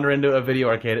just wander into a video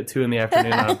arcade at 2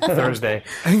 PM on a Thursday.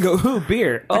 And go, ooh,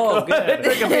 beer. Oh, good.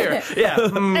 Drink a beer. Yeah.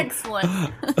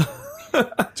 Excellent.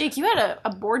 Jake, you had a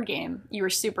board game you were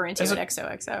super into at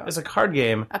XOXO. It's a card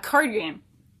game. A card game.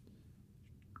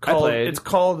 It's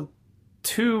called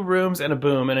Two Rooms and a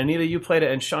Boom, and Anita, you played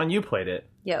it, and Sean, you played it.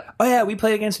 Yep. Oh, yeah, we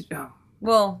played against... Oh.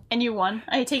 Well, And you won.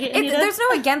 I take it, Anita? there's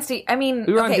no against it. I mean,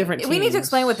 We were on different we need to teams.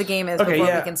 explain what the game is Okay, before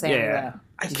yeah. we can say any of that.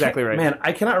 Exactly right. Man,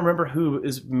 I cannot remember who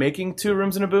is making Two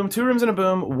Rooms and a Boom. Two Rooms and a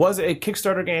Boom was a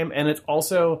Kickstarter game, and it's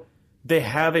also... They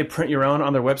have a print your own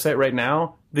on their website right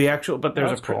now. But there's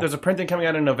That's cool. there's a printing coming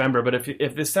out in November. But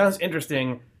if this sounds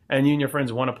interesting and you and your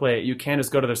friends want to play it, you can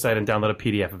just go to their site and download a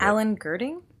PDF of it. Alan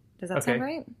Girding? Does that Okay. sound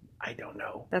right? I don't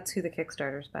know. That's who the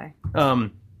Kickstarter's by.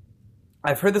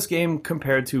 I've heard this game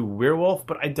compared to Werewolf,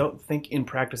 but I don't think in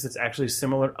practice it's actually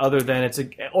similar. Other than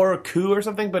or a coup or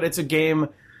something, but it's a game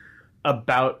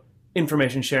about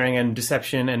information sharing and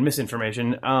deception and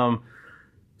misinformation.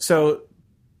 So,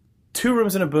 Two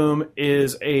Rooms and a Boom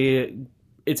is a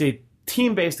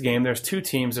team-based game. There's two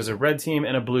teams. There's a red team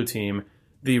and a blue team.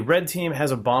 The red team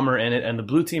has a bomber in it, and the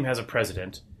blue team has a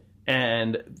president.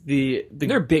 And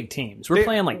They're big teams. We're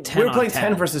playing like 10 We're playing on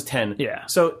 10 versus 10. Yeah.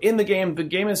 So in the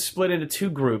game is split into two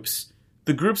groups.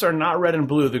 The groups are not red and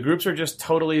blue. The groups are just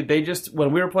totally...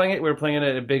 When we were playing it, we were playing it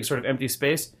at a big sort of empty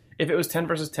space. If it was 10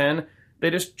 versus 10... They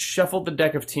just shuffled the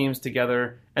deck of teams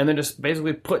together and then just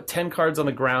basically put 10 cards on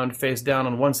the ground face down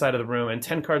on one side of the room and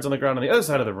 10 cards on the ground on the other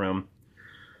side of the room.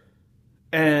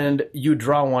 And you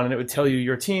draw one and it would tell you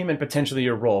your team and potentially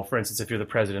your role. For instance, if you're the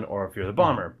president or if you're the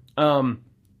bomber.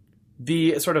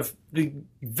 The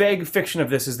vague fiction of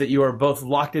this is that you are both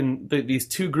locked in... These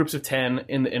two groups of 10,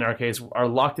 in our case, are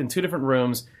locked in two different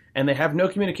rooms and they have no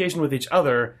communication with each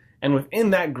other. And within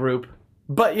that group...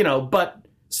 But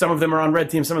some of them are on red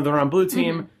team, some of them are on blue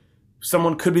team. Mm-hmm.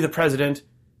 Someone could be the president.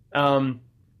 They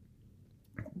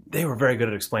were very good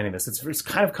at explaining this. It's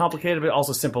kind of complicated, but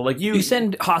also simple. Like you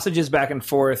send hostages back and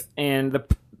forth, and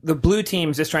the blue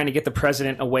team's just trying to get the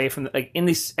president away from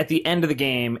at the end of the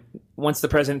game. Wants the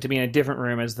president to be in a different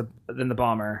room than the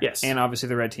bomber. Yes, and obviously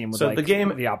the red team would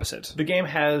the opposite. The game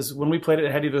has, when we played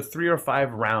it had either 3 or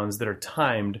 5 rounds that are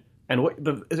timed. And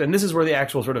this is where the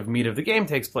actual sort of meat of the game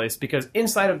takes place, because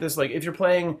inside of this, like, if you're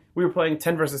playing... We were playing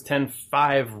 10 versus 10,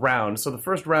 5 rounds. So the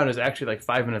first round is actually like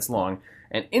 5 minutes long.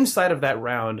 And inside of that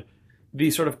round, the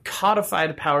sort of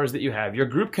codified powers that you have, your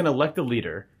group can elect a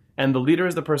leader, and the leader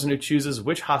is the person who chooses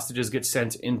which hostages get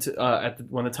sent into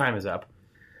when the time is up.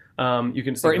 You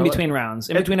can in between rounds.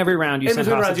 In between every round, you send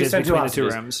hostages between the two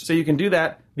rooms. So you can do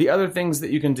that. The other things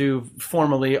that you can do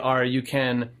formally are you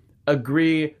can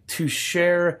agree to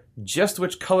share just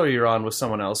which color you're on with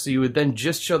someone else. So you would then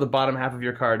just show the bottom half of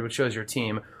your card, which shows your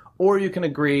team. Or you can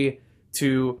agree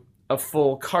to a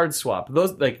full card swap.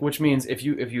 Which means if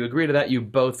you agree to that, you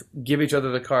both give each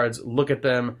other the cards, look at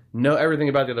them, know everything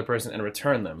about the other person, and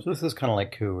return them. So this is kind of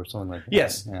like coup or something like that.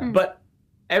 Yes, yeah. But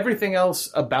everything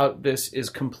else about this is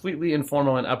completely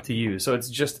informal and up to you. So it's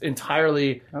just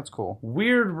entirely that's cool.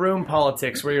 Weird room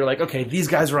politics where you're like, okay, these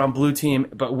guys are on blue team,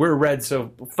 but we're red,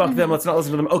 so fuck them. Let's not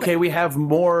listen to them. Okay, we have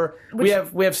more. We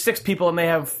have 6 people and they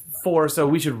have 4, so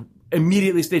we should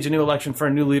immediately stage a new election for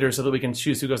a new leader so that we can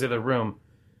choose who goes to the other room.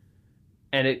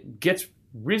 And it gets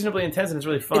reasonably intense and it's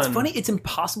really fun. It's funny. It's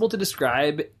impossible to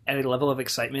describe at a level of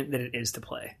excitement that it is to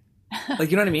play.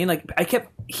 Like, you know what I mean? Like, I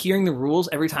kept hearing the rules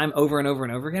every time over and over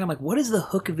and over again. I'm like, what is the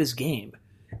hook of this game?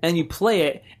 And you play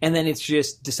it, and then it's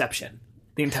just deception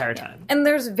the entire time. And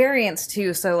there's variants,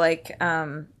 too. So,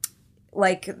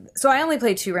 so I only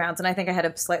played 2 rounds, and I think I had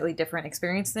a slightly different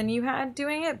experience than you had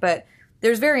doing it. But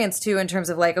there's variants, too, in terms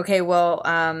of, like, okay, well,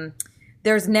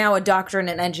 there's now a doctor and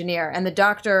an engineer, and the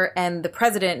doctor and the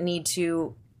president need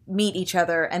to meet each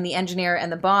other, and the engineer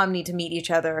and the bomb need to meet each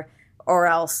other, or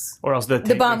else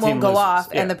the bomb won't go off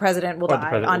and the president will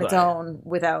die on its own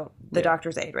without the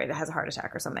doctor's aid, right? It has a heart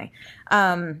attack or something.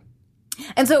 And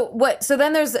so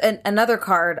then there's another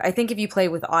card, I think if you play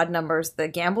with odd numbers, the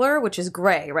gambler, which is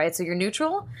gray, right? So you're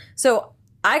neutral. So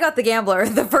I got the gambler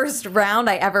the first round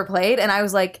I ever played, and I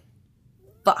was like,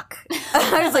 fuck.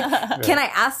 I was like, can I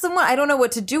ask someone? I don't know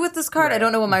what to do with this card. Right. I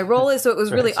don't know what my role is. So it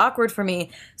was really awkward for me.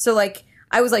 So like,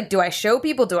 I was like, do I show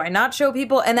people? Do I not show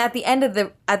people? And at the end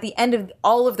of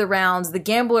all of the rounds, the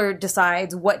gambler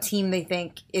decides what team they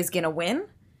think is going to win.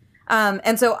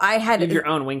 And so I had... You have your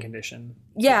own win condition.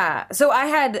 Yeah. So I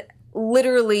had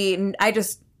literally...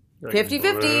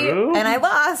 50-50 and I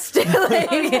lost.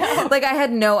 like I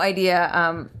had no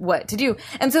idea what to do.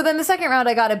 And so then the second round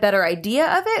I got a better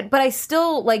idea of it, but I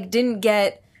still like didn't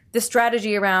get the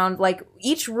strategy around like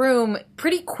each room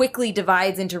pretty quickly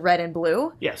divides into red and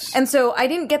blue. Yes. And so I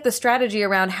didn't get the strategy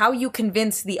around how you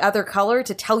convince the other color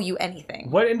to tell you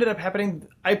anything. What ended up happening,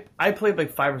 I played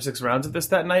like 5 or 6 rounds of this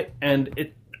that night,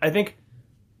 and I think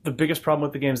the biggest problem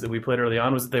with the games that we played early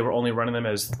on was that they were only running them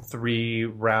as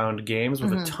 3-round games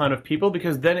with a ton of people,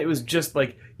 because then it was just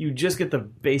like you just get the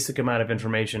basic amount of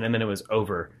information and then it was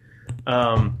over.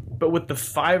 But with the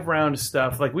 5-round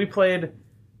stuff, like we played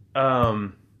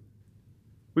a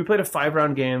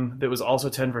 5-round game that was also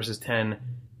 10 versus 10,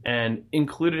 and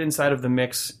included inside of the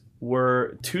mix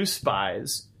were 2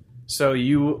 spies. So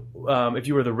you, if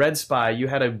you were the red spy, you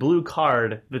had a blue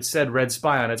card that said red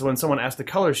spy on it. So when someone asked the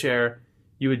color share,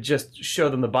 you would just show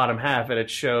them the bottom half, and it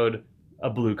showed a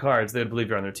blue card, so they would believe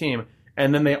you're on their team.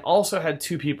 And then they also had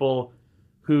 2 people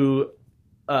who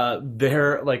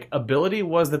their like ability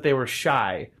was that they were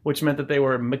shy, which meant that they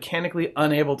were mechanically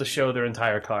unable to show their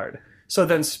entire card. So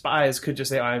then spies could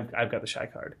just say, oh, I've got the shy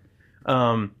card.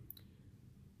 That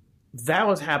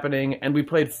was happening, and we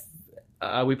played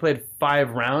 5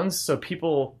 rounds, so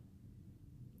people...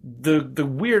 The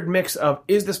weird mix of,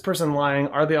 is this person lying,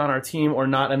 are they on our team or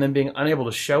not, and then being unable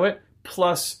to show it,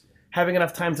 plus having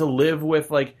enough time to live with,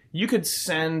 like, you could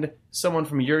send someone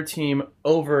from your team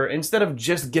over, instead of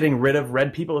just getting rid of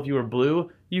red people if you were blue,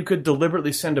 you could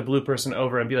deliberately send a blue person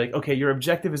over and be like, okay, your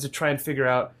objective is to try and figure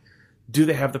out, do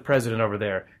they have the president over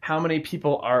there? How many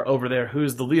people are over there?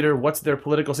 Who's the leader? What's their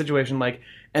political situation like?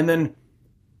 And then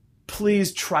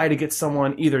please try to get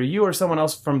someone, either you or someone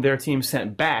else from their team,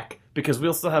 sent back, because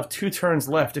we'll still have 2 turns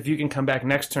left if you can come back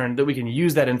next turn that we can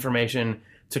use that information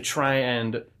to try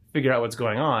and figure out what's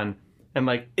going on. And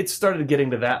like it started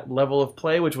getting to that level of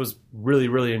play, which was really,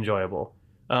 really enjoyable.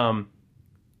 The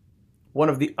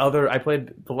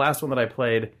last one that I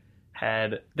played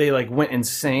they like went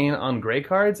insane on gray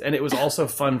cards, and it was also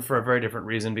fun for a very different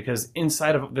reason, because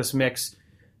inside of this mix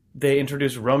they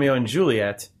introduced Romeo and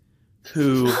Juliet,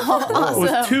 who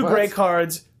with 2 gray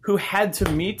cards, who had to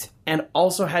meet and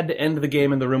also had to end the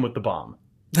game in the room with the bomb.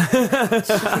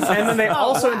 And then they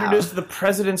also introduced the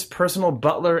president's personal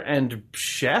butler and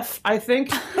chef, I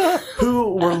think,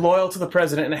 who were loyal to the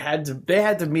president and they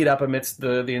had to meet up amidst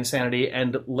the insanity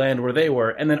and land where they were.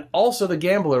 And then also the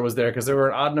gambler was there, because there were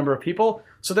an odd number of people.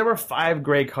 So there were 5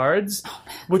 gray cards,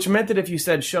 which meant that if you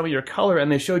said, show me your color,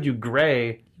 and they showed you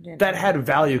gray, that had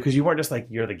value, because you weren't just like,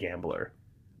 you're the gambler.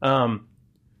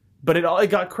 But it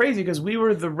got crazy, because we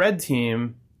were the red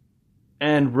team,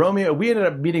 and we ended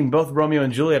up meeting both Romeo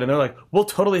and Juliet, and they're like, we'll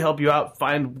totally help you out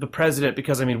find the president,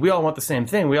 because, I mean, we all want the same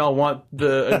thing. We all want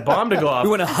the bomb to go off. We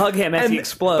want to hug him as he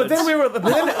explodes. But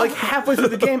then like halfway through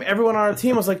the game, everyone on our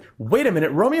team was like, wait a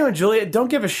minute, Romeo and Juliet don't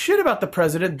give a shit about the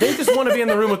president. They just want to be in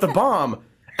the room with the bomb.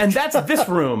 And that's this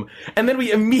room. And then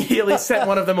we immediately sent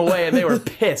one of them away, and they were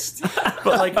pissed. But,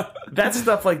 like, that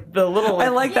stuff, like, the little... I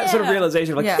like that sort of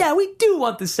realization. Like, yeah, we do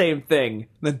want the same thing.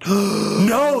 Then,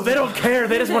 no, they don't care.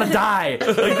 They just want to die.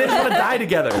 Like, they just want to die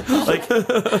together.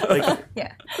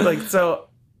 So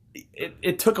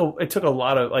it took a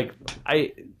lot of, like,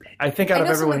 I think out of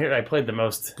everyone here, I played the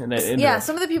most. Some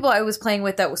of the people I was playing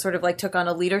with that was sort of like took on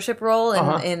a leadership role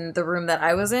in the room that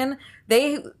I was in.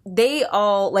 They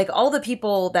all, like, all the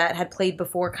people that had played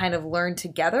before kind of learned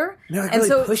together. They're like, and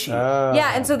really pushy.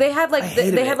 And so they had like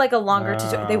they had like a longer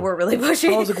they were really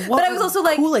pushy. I was like, but I was also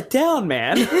like, cool it down,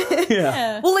 man.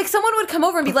 Yeah. Well, like, someone would come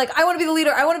over and be like, I want to be the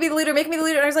leader. I want to be the leader. Make me the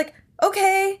leader. And I was like,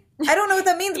 okay. I don't know what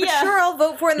that means, but sure, I'll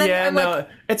vote for it. And then like,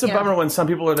 it's a bummer when some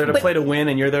people are there to play to win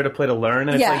and you're there to play to learn.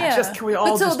 And it's like, just can we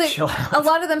all chill out? A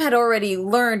lot of them had already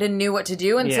learned and knew what to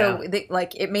do, and so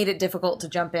it made it difficult to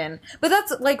jump in. But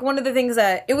that's like one of the things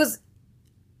that it was.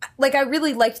 Like, I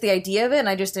really liked the idea of it, and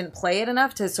I just didn't play it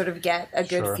enough to sort of get a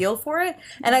good feel for it.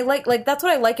 And I like that's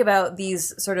what I like about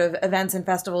these sort of events and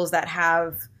festivals that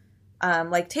have.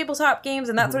 Like tabletop games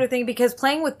and that sort of thing, because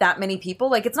playing with that many people,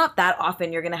 like, it's not that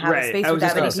often you're going to have a space with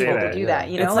that many people to do that.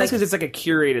 You know, it's nice because it's like a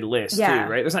curated list too,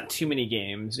 right? There's not too many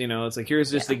games. You know, it's like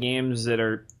here's just the games that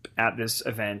are at this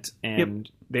event, and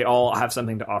they all have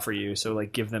something to offer you. So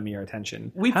like, give them your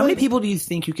attention. How many people do you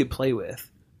think you could play with?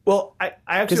 Well, I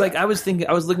actually, because like I was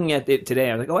looking at it today.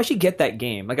 I was like, oh, I should get that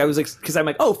game. Like I was like, because I'm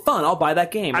like, oh, fun, I'll buy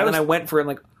that game. And then I went for it. I'm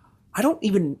like, I don't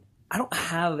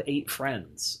have 8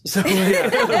 friends. So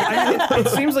it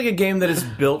seems like a game that is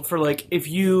built for, like, if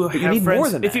you have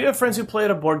friends, if you have friends who play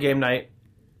at a board game night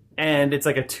and it's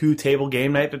like a 2-table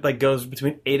game night that like goes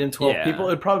between 8 and 12 people,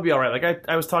 it'd probably be all right. Like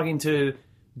I was talking to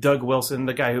Doug Wilson,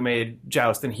 the guy who made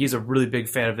Joust, and he's a really big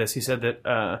fan of this. He said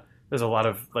that there's a lot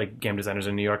of like game designers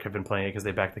in New York have been playing it because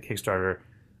they backed the Kickstarter.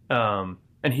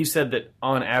 And he said that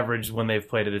on average, when they've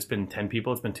played it, it's been 10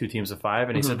 people. It's been 2 teams of 5,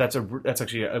 and he said that's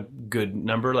actually a good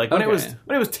number. Like when it was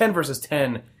 10 versus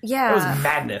 10, Yeah. it was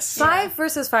madness. 5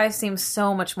 versus 5 seems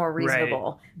so much more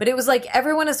reasonable. But it was like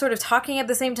everyone is sort of talking at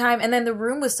the same time, and then the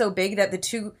room was so big that the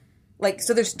two, like,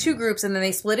 so there's 2 groups, and then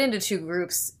they split into 2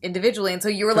 groups individually, and so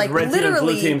you were like Red team and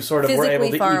literally blue team sort of were physically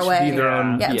able to far each away. be their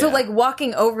own. Yeah, so like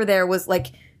walking over there was like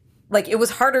it was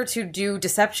harder to do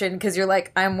deception because you're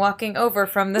like, I'm walking over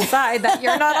from the side that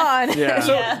you're not on.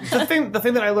 So the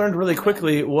thing that I learned really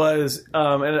quickly was,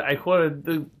 and I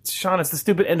quoted Sean, it's the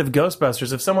stupid end of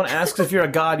Ghostbusters. If someone asks if you're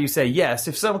a god, you say yes.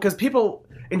 Because people,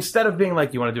 instead of being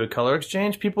like, you want to do a color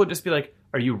exchange, people would just be like,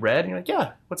 are you red? And you're like,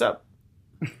 yeah, what's up?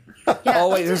 Oh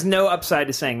wait, there's no upside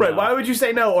to saying Right, no. why would you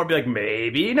say no? Or be like,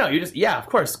 maybe? No, you just, yeah, of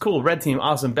course, cool, red team,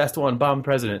 awesome, best one, bomb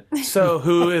president. So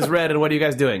who is red and what are you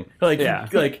guys doing? Like,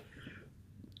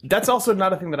 that's also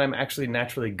not a thing that I'm actually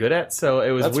naturally good at, so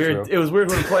it was That's weird. true. It was weird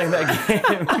when playing that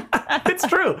game. It's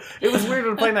true. It was weird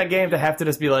when playing that game to have to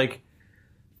just be like,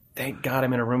 thank God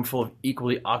I'm in a room full of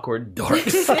equally awkward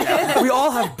dorks. We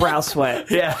all have brow sweat.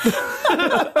 Yeah.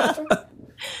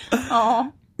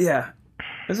 Oh, Yeah,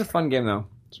 it was a fun game though.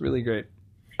 It's really great.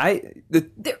 I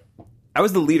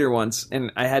was the leader once,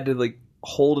 and I had to like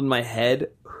hold in my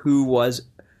head who was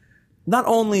not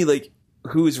only like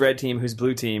who's red team, who's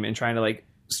blue team, and trying to like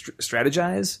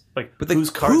strategize. Like, But like, whose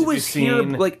cards who have you was here?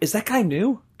 seen? Like, is that guy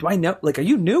new? Do I know? Like, are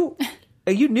you new?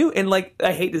 Are you new? And like,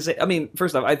 I hate to say. I mean,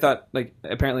 first off, I thought like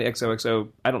apparently XOXO.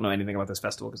 I don't know anything about this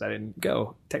festival because I didn't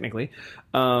go technically.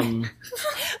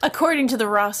 according to the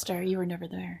roster, you were never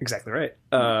there. Exactly right.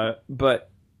 But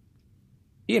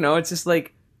you know, it's just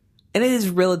like, and it is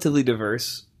relatively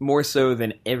diverse, more so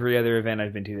than every other event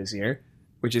I've been to this year,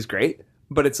 which is great.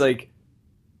 But it's like,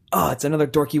 oh, it's another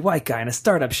dorky white guy in a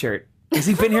startup shirt. Has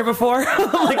he been here before?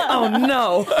 I'm like, oh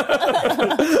no.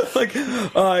 Like,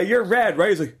 you're red, right?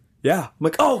 He's like, yeah. I'm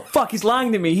like, oh fuck, he's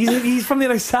lying to me. He's from the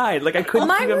other side. Like, I couldn't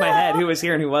Am I keep in my head wrong? who was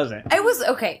here and who wasn't. It was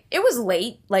okay. It was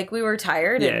late. Like we were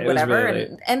tired Yeah, and it was whatever, really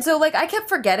late. and so like I kept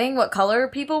forgetting what color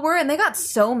people were, and they got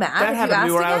so mad. that if happened you to asked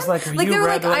me where again. I was like, are they you were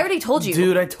red? like, They're I already told you.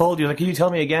 Dude, I told you. Like, can you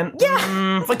tell me again?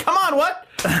 Yeah. It's like, come on, what?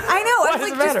 I know. I Why was does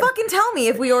like, it just matter? fucking tell me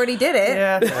if we already did it.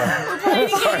 Yeah.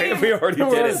 Sorry, we already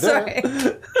did it. Sorry.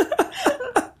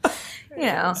 You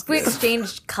know, we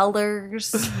exchanged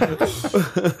colors.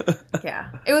 Yeah,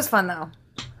 it was fun though.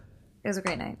 It was a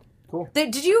great night. Cool.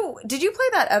 Did you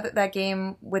play that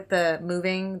game with the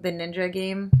ninja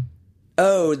game?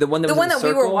 Oh, the one that The was one in the that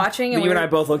we were circle? watching and that you we and were I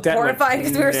both looked at. and went, horrified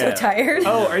because we were so "Yeah." tired.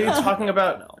 Oh, are you talking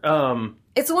about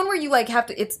It's the one where you like have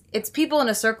to. It's people in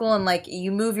a circle and like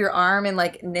you move your arm in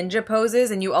like ninja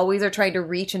poses and you always are trying to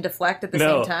reach and deflect at the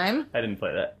No. same time. I didn't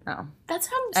play that. Oh, That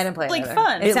sounds I didn't play it like either.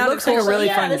 fun. It sounded looks like a cool. really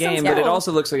Yeah, fun that sounds game, but it cool.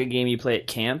 also looks like a game you play at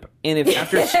camp. And if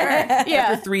after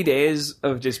Yeah. 3 days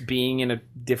of just being in a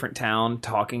different town,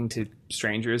 talking to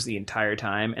strangers the entire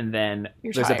time, and then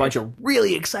You're there's tired. a bunch of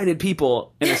really excited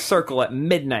people in a circle at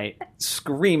midnight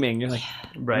screaming, you're like,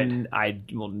 Right. I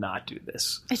will not do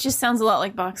this. It just sounds a lot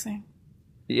like boxing.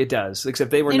 It does,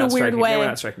 except they were In a not weird striking. way. They were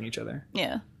not striking each other.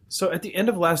 Yeah. So at the end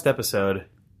of last episode,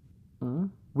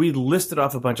 we listed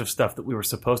off a bunch of stuff that we were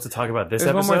supposed to talk about this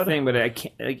There's episode. one more thing, but I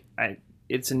can't.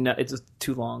 It's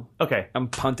too long. Okay. I'm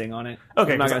punting on it.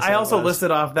 Okay, I'm not 'cause gonna say I what also it was.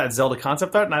 listed off that Zelda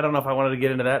concept art, and I don't know if I wanted to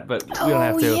get into that, but we don't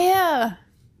have to. Yeah.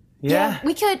 Yeah?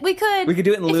 We could. We could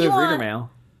do it in if lieu you of reader want. mail.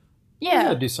 We Yeah.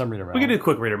 gotta do some reader mail. We can do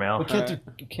quick reader mail.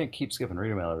 We can't keep skipping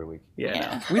reader mail every week.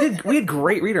 Yeah. We had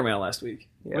great reader mail last week.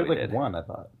 Yeah, we had we like did. one, I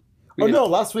thought. We Oh did. no,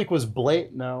 last week was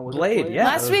Blade. No, was it Blade, yeah.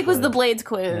 Last week was the Blade. Blades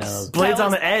quiz. Yeah. Blades That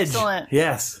on was the Edge. Excellent.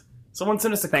 Yes. Someone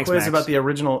sent us a Thanks, quiz Max. about the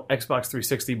original Xbox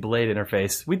 360 Blade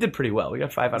interface. We did pretty well. We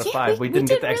got 5 out of Yeah, 5. We didn't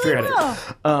did get the extra really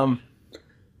credit. well.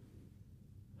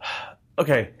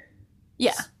 Okay.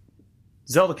 Yeah.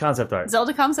 Zelda concept art.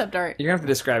 Zelda concept art. You're gonna have to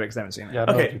describe it because I haven't seen it. Yeah, I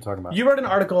don't know what Okay, you're talking about. you wrote an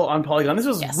article on Polygon. This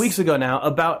was Yes. weeks ago now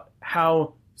about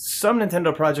how some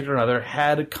Nintendo project or another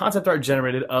had concept art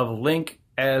generated of Link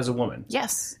as a woman.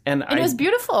 Yes. And it was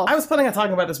beautiful. I was planning on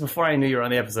talking about this before I knew you were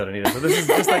on the episode, Anita. So this is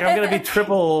just like I'm going to be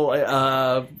triple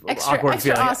Extra- awkward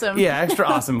extra feeling. awesome. Yeah, extra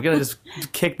awesome. I'm going to just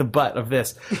kick the butt of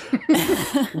this.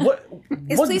 What?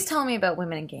 please tell me about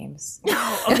women in games.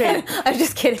 Okay, I'm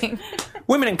just kidding.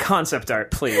 Women in concept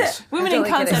art, please. Women in totally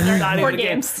concept kidding. art not board even a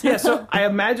game. games. Yeah, so I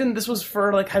imagine this was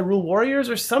for like Hyrule Warriors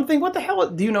or something. What the hell?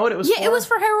 Do you know what it was for? Yeah, it was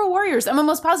for Hyrule Warriors. I'm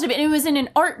almost positive. And it was in an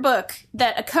art book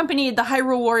that accompanied the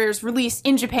Hyrule Warriors release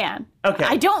in Japan. Okay.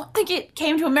 I don't think it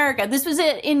came to America. This was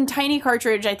it in Tiny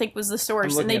Cartridge, I think was the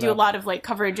source, and they do a lot of like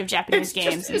coverage of Japanese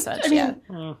games and such.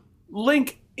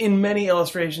 Link in many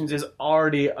illustrations is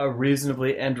already a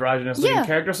reasonably androgynous looking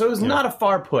character, so it was not a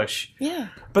far push. Yeah.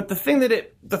 But the thing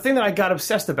that I got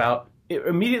obsessed about, it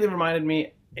immediately reminded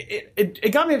me.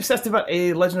 It got me obsessed about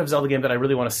a Legend of Zelda game that I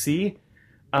really want to see.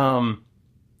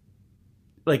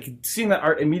 Like seeing that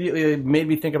art immediately made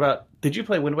me think about. Did you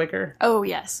play Wind Waker? Oh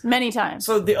yes, many times.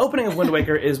 So the opening of Wind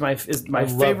Waker is my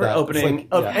favorite that. opening It's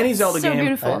of like, any Zelda So game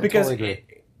beautiful. because totally agree.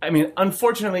 I mean,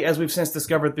 unfortunately, as we've since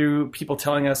discovered through people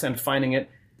telling us and finding it,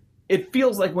 it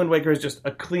feels like Wind Waker is just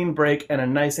a clean break and a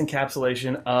nice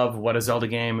encapsulation of what a Zelda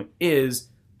game is.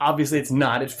 Obviously, it's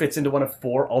not. It fits into one of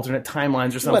 4 alternate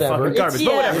timelines or some Whatever. fucking garbage. It's-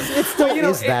 But whatever. It still You know,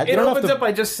 is that. It You don't have opens to- up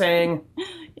by just saying,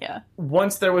 Yeah.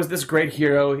 once there was this great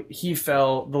hero, he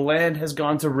fell, the land has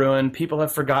gone to ruin, people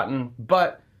have forgotten,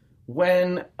 but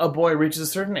when a boy reaches a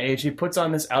certain age, he puts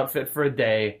on this outfit for a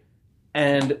day,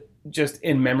 and just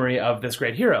in memory of this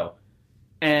great hero.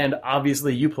 And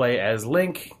obviously you play as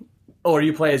Link, or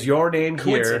you play as your name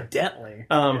here. Coincidentally.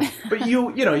 But you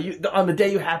on the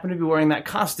day you happen to be wearing that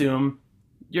costume,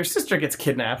 your sister gets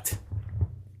kidnapped.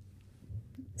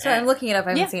 So I'm looking it up.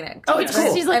 I haven't seen it. Oh, it's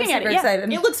cool. She's looking I'm at it. super Yeah.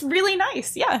 excited. It looks really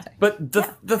nice. Yeah. But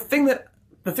the thing that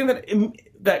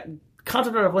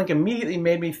concept art of Link immediately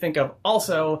made me think of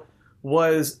also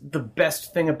was the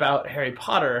best thing about Harry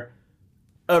Potter,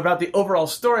 about the overall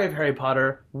story of Harry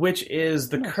Potter, which is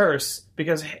the curse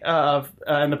because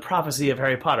and the prophecy of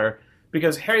Harry Potter,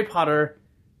 because Harry Potter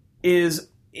is,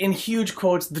 in huge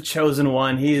quotes, the chosen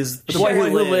one. He's the boy who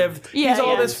lived. Yeah, He's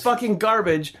all yeah. this fucking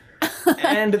garbage.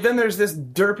 And then there's this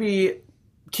derpy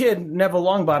kid, Neville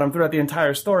Longbottom, throughout the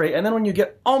entire story. And then when you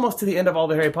get almost to the end of all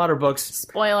the Harry Potter books,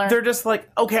 Spoiler. they're just like,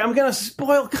 okay, I'm going to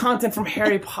spoil content from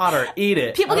Harry Potter. Eat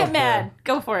it. People get mad.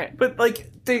 Go for it. But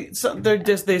like they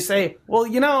say, well,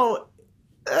 you know,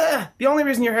 the only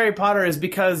reason you're Harry Potter is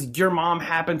because your mom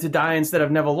happened to die instead of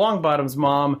Neville Longbottom's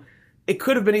mom. It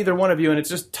could have been either one of you, and it's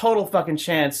just total fucking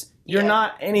chance. You're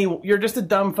not any. You're just a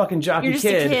dumb fucking jockey You're just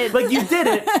a kid. Like you did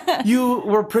it. You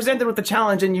were presented with the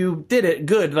challenge, and you did it.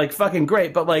 Good, like fucking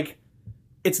great. But like,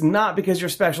 it's not because you're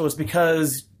special. It's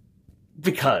because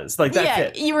like that's Yeah,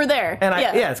 it. you were there. And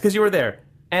yeah. it's because you were there.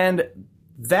 And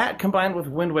that combined with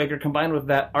Wind Waker, combined with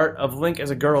that art of Link as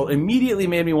a girl, immediately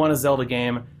made me want a Zelda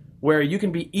game where you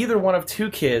can be either one of 2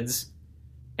 kids,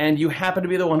 and you happen to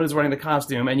be the one who's wearing the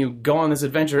costume, and you go on this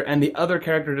adventure, and the other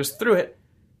character just threw it.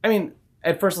 I mean,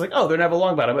 at first, like, oh, they're Neville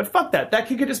Longbottom, but fuck that. That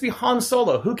kid could just be Han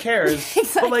Solo. Who cares?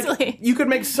 Exactly. But, like, you could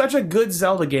make such a good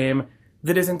Zelda game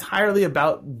that is entirely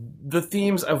about the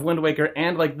themes of Wind Waker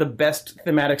and, like, the best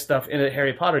thematic stuff in a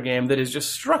Harry Potter game that is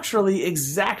just structurally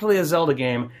exactly a Zelda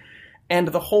game. And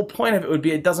the whole point of it would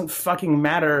be it doesn't fucking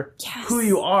matter who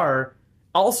you are.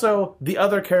 Also, the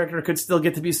other character could still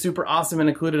get to be super awesome and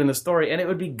included in the story, and it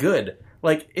would be good.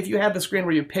 Like, if you had the screen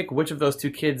where you pick which of those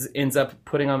 2 kids ends up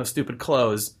putting on the stupid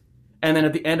clothes, and then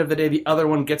at the end of the day, the other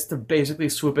one gets to basically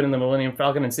swoop in the Millennium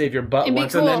Falcon and save your butt It'd be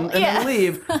once cool. and then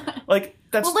leave. Like,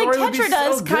 that Well, story like would be Tetra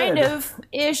does, so kind good. of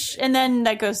ish, and then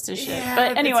that goes to shit. Yeah,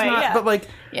 but it's anyway, not- yeah. But, like,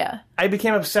 yeah. I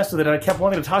became obsessed with it, and I kept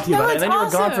wanting to talk to you No, about it, it's and then you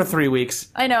were gone awesome. for 3 weeks.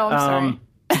 I know. I'm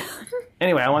sorry.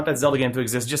 Anyway, I want that Zelda game to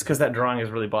exist just because that drawing is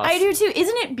really boss. I do too.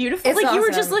 Isn't it beautiful? It's like you were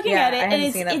awesome. just looking Yeah, at it, I and haven't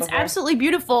it's seen that before. absolutely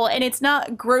beautiful, and it's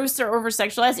not gross or over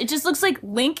sexualized. It just looks like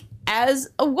Link as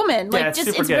a woman. Like it's just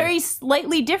super it's gay. very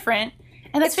slightly different,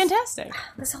 and that's fantastic.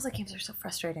 The Zelda games are so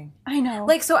frustrating. I know.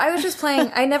 Like, so I was just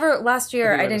playing. Last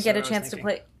year, I Maybe didn't get a that's what I was chance to thinking.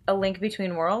 play A Link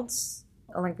Between Worlds.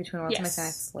 A Link Between Worlds. Am I Yes. saying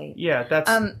it's late? Yeah,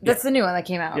 That's the new one that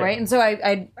came out, Yeah. right? And so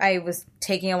I was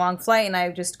taking a long flight, and I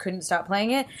just couldn't stop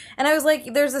playing it. And I was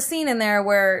like, there's a scene in there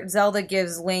where Zelda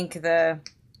gives Link the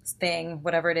thing,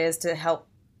 whatever it is, to help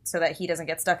so that he doesn't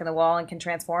get stuck in the wall and can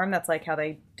transform. That's like how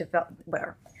they develop,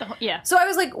 whatever. yeah. So I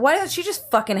was like, why doesn't she just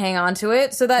fucking hang on to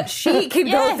it so that she can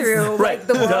Yes. go through like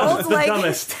the world, the like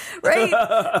dumbest. right?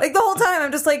 Like the whole time,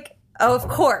 I'm just like, oh, of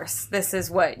course, this is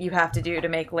what you have to do to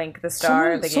make Link the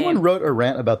star of the Someone game. wrote a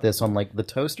rant about this on like the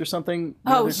Toast or something.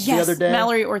 Oh the yes, other day.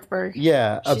 Mallory Orthberg.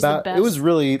 Yeah, She's the about best. it was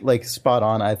really like spot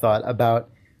on. I thought about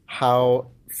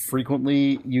how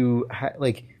frequently you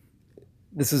like.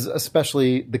 This is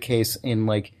especially the case in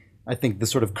like I think the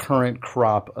sort of current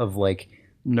crop of like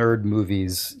nerd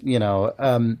movies. You know,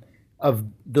 of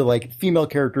the like female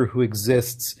character who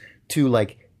exists to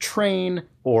like train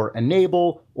or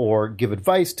enable or give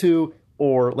advice to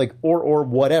or like or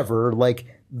whatever, like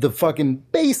the fucking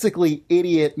basically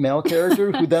idiot male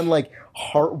character who then like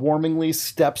heartwarmingly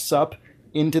steps up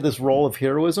into this role of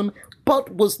heroism,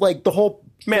 but was like the whole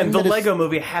Man, thing the that is- Lego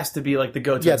movie has to be like the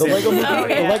go-to. Yeah, the Lego movie. Oh,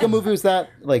 yeah. The Lego movie was that.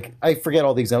 Like, I forget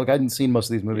all the examples. I hadn't seen most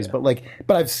of these movies, but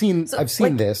I've seen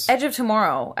Like, this. Edge of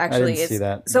Tomorrow, actually. didn't see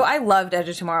that. So I loved Edge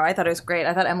of Tomorrow. I thought it was great.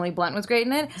 I thought Emily Blunt was great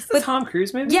in it. But Tom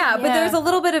Cruise, maybe? Yeah, but Yeah. there's a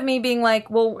little bit of me being like,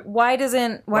 well, why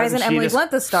isn't Emily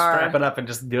Blunt the star? Strapping up and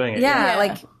just doing it. Yeah, Yeah.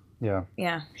 like, Yeah,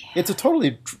 yeah. it's a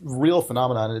totally real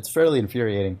phenomenon, and it's fairly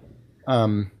infuriating.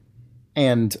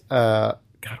 And God,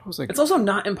 what was I? It's also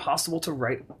not impossible to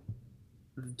write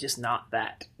just not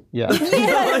that. Yeah.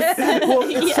 Well,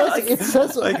 it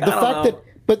says the I fact don't that, know.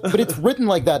 but it's written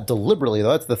like that deliberately,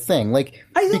 though. That's the thing. Like,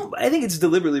 I think it's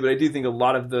deliberately, but I do think a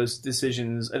lot of those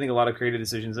decisions, I think a lot of creative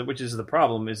decisions, which is the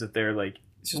problem, is that they're like,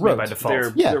 It's just made by Rote.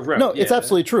 default. yeah, they're rote, no, it's yeah.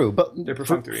 absolutely true. But They're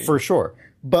perfunctory. for sure.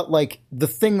 But like the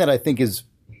thing that I think is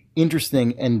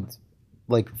interesting and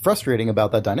like frustrating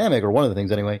about that dynamic, or one of the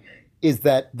things anyway, is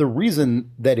that the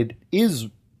reason that it is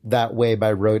that way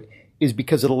by rote is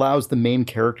because it allows the main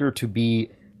character to be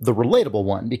the relatable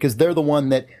one, because they're the one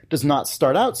that does not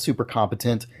start out super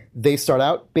competent. They start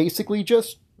out basically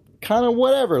just kind of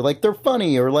whatever, like they're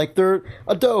funny, or like they're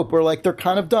a dope, or like they're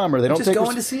kind of dumb, or they don't Just take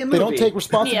going to see a they don't movie. take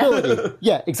responsibility.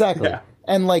 Yeah, exactly. Yeah.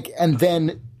 And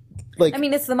then like I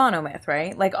mean, it's the monomyth,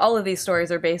 right? Like, all of these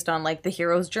stories are based on, like, the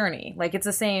hero's journey. Like, it's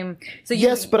the same. So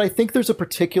yes, but I think there's a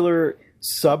particular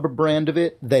sub brand of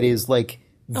it that is like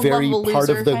very lovable part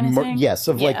loser of the kind of thing?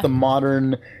 like Yeah. the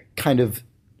modern kind of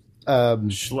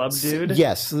Schlub dude.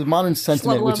 yes, the modern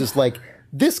sentiment, Schlub-lub. which is like,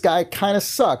 this guy kind of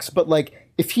sucks, but like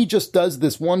if he just does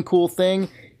this one cool thing,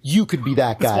 you could be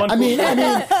that guy. one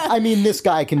I mean, this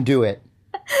guy can do it.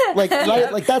 Like,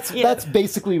 right? Like that's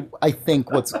basically, I think,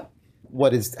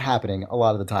 what is happening a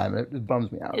lot of the time. It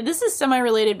bums me out. This is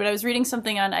semi-related, but I was reading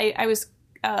something on. I was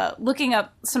looking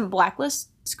up some Blacklist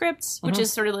scripts, which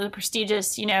is sort of the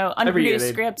prestigious, Every year, unproduced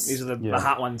scripts. these are the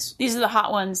hot ones. These are the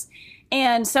hot ones.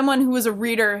 And someone who was a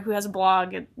reader, who has a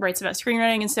blog, and writes about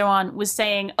screenwriting and so on, was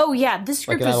saying, "Oh yeah, this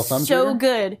script an Idle is Thumbs so reader?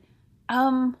 good."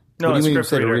 No, What a do you mean you script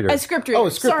said a reader. reader? A script reader. Oh,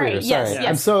 a script sorry, reader, yes, sorry. yes.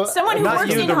 I'm so- Someone who Not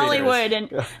works you, in the Hollywood,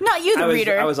 and not you, the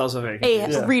reader. I was also very a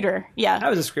confused. reader. Yeah. I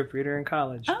was a script reader in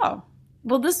college. Oh,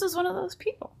 well, this was one of those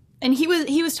people, and he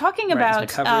was talking Writing about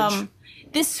some coverage.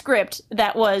 this script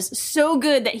that was so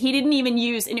good that he didn't even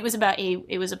use, and it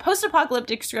was a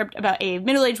post-apocalyptic script about a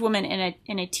middle-aged woman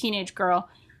and a teenage girl.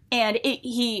 And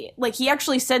he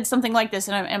actually said something like this,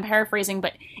 and I'm paraphrasing,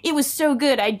 but it was so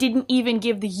good I didn't even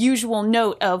give the usual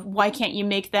note of why can't you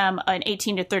make them an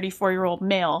 18 to 34-year-old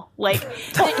male, like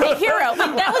the hero.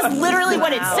 Like, that was literally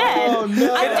what it said. Oh,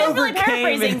 no. I'm It definitely overcame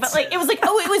paraphrasing, it. but like it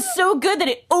was so good that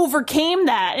it overcame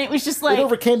that, and it was just like It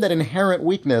overcame that inherent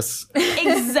weakness.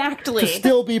 exactly To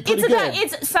still be pretty good.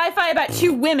 It's sci-fi about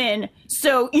two women,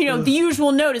 so the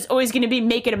usual note is always going to be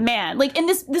make it a man. Like, and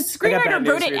this got bad screenwriter news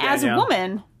wrote for it you, as a Danielle.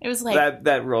 woman. It was like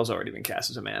That role's already been cast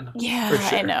as a man. yeah, for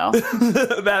sure. I know.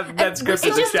 that script It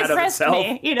is a just shadow of depressed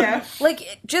itself. me,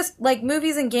 like, just like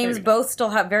movies and games both still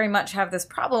very much have this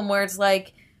problem where it's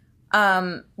like,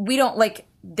 we don't like,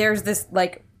 there's this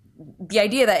like the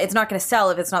idea that it's not going to sell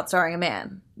if it's not starring a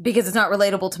man because it's not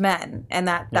relatable to men, and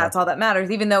that's all that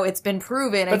matters, even though it's been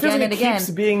proven But again and it again. keeps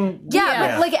being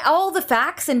Yeah, but like all the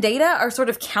facts and data are sort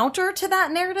of counter to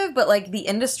that narrative, but like the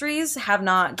industries have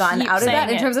not gotten Keep out of that saying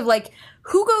in it. terms of like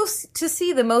who goes to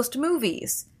see the most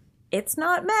movies. It's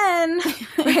not men,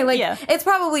 right? Like Yeah. it's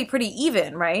probably pretty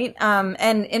even, right?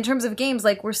 And in terms of games,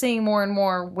 like we're seeing more and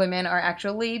more women are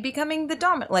actually becoming the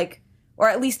dominant, like, or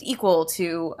at least equal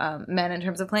to men in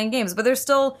terms of playing games, but they're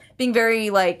still being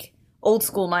very like old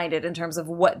school minded in terms of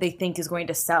what they think is going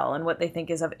to sell and what they think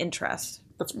is of interest.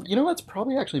 That's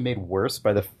probably actually made worse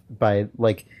by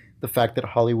the fact that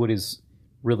Hollywood is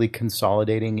really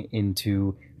consolidating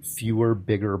into fewer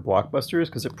bigger blockbusters,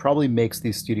 because it probably makes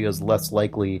these studios less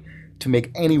likely to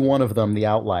make any one of them the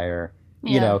outlier.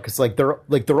 You Yeah. know, because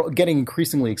they're getting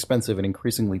increasingly expensive and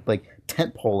increasingly like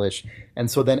tentpole-ish, and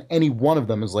so then any one of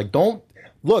them is like, don't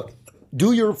look.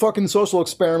 Do your fucking social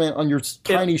experiment on your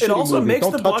tiny shitty It also movie. makes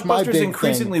Don't the touch my blockbusters big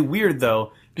increasingly thing. weird,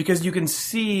 though, because you can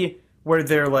see where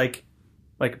they're like,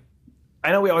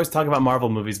 I know we always talk about Marvel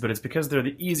movies, but it's because they're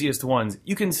the easiest ones.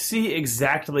 You can see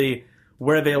exactly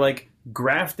where they like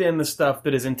graft in the stuff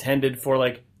that is intended for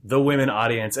like the women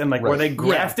audience, and like where they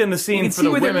graft in the scene can for see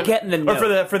the where they're women getting the or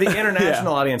note. for the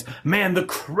international audience. Man, the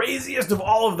craziest of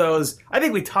all of those. I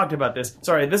think we talked about this.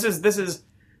 Sorry, this is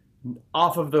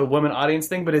off of the women audience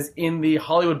thing, but is in the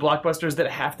Hollywood blockbusters that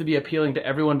have to be appealing to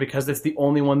everyone because it's the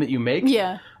only one that you make.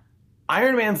 Yeah.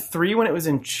 Iron Man 3, when it was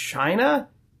in China,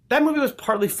 that movie was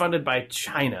partly funded by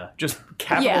China, just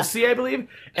capital Yeah. C, I believe.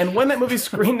 And when that movie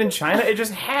screened in China, it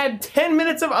just had 10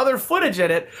 minutes of other footage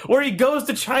in it where he goes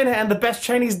to China and the best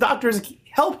Chinese doctors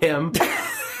help him.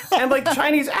 And like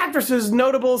Chinese actresses,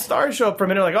 notable stars show up from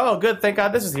it. They're like, oh, good, thank God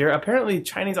this is here. Apparently,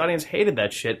 Chinese audience hated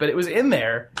that shit, but it was in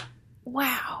there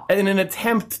Wow. in an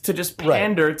attempt to just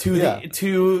pander to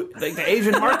the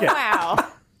Asian market.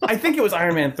 Wow. I think it was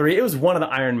Iron Man 3. It was one of the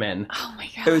Iron Men. Oh my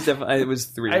god. It was definitely. It was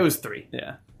 3. It was 3.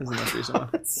 Yeah. This is the most recent one.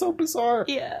 It's so bizarre.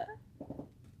 Yeah.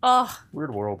 Oh,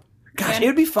 Weird world. Gosh, it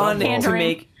would be fun to Pandering.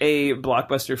 make a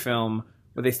blockbuster film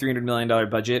with a $300 million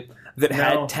budget that No.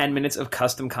 had 10 minutes of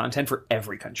custom content for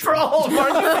every country. For all of our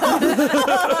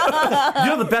You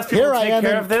know the best people Here to I take am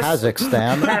care in of this?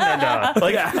 Kazakhstan. Canada.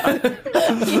 Like,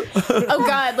 oh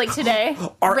god! Like today,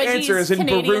 Our Reggie's answer is in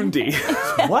Canadian.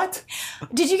 Burundi. what?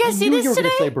 Did you guys see Knew this you were today?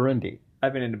 going to say Burundi.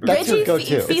 I've been into Burundi. That's your Reggie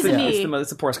go-to. Fils-Aimé. It's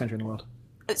the poorest country in the world.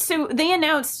 So they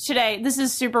announced today. This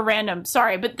is super random.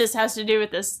 Sorry, but this has to do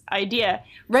with this idea.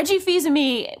 Reggie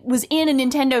Fils-Aimé was in a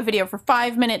Nintendo video for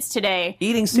 5 minutes today,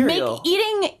 Eating cereal.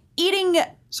 eating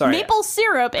Sorry. maple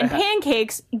syrup and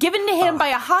pancakes given to him by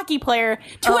a hockey player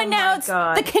to Oh my announce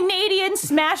God. the Canadian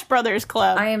Smash Brothers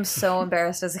Club. I am so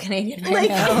embarrassed as a Canadian right like,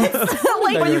 now.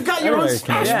 like, But you've got your own Everybody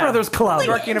Smash can. Brothers Club.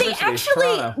 York they University,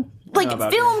 actually Toronto. like Know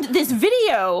about filmed this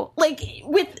video like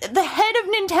with the head of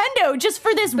Nintendo just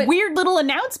for this weird little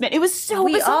announcement. It was so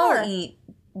we bizarre. all eat.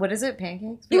 What is it?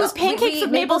 Pancakes? It was We pancakes eat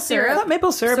with maple I syrup. thought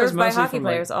maple syrup was Served by mostly hockey from,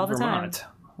 players like, all the time. Vermont.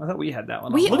 I thought we had that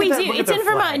one. We Look at that- do. look at It's their in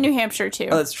Vermont flag. and New Hampshire too.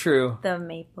 Oh, that's true. The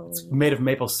maple. Made of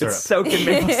maple syrup. Soaked in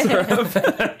maple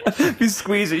syrup. If you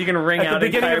squeeze it, you can wring At out the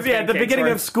beginning, of, entire at the pancakes beginning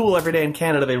worth. of school every day in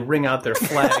Canada, they wring out their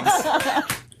flags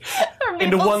Or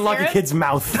into maple one lucky syrup. kid's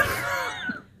mouth.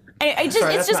 It's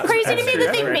That's just not crazy to me accurate,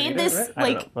 that they right? made this I don't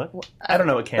like. know. What? I don't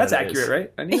know what Canada That's accurate, is.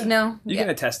 right? Anita? No. You Yeah. can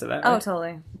attest to that. Oh, Right?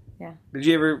 totally. Did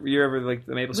you ever like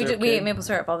the maple We syrup? did. We kid? ate maple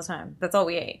syrup all the time. That's all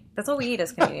we ate. That's all we eat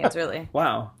as Canadians, really.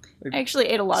 Wow. I actually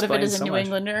ate a lot of it Explains as a so New much.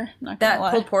 Englander. Not That gonna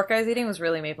lie. pulled pork I was eating was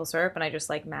really maple syrup, and I just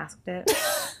like masked it.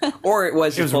 Or it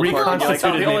was was just pulled pork, and you're like,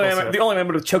 reconstituted the only maple way syrup. the only way I'm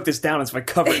going to choke this down is if I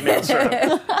cover it in maple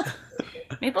syrup.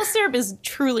 Maple syrup is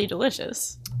truly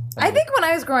delicious. I think when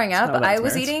I was growing up, not without I its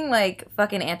was merits. eating like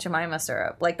fucking Aunt Jemima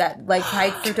syrup, like that, like high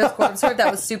fructose corn syrup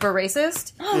that was super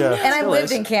racist. Yeah. And I Still lived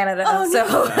is. in Canada,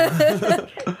 so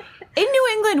In New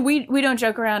England, we don't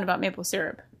joke around about maple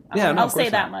syrup. Yeah, no, I'll of say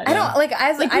course that not. much. I don't like.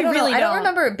 I we don't really know. I don't don't.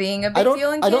 remember it being a big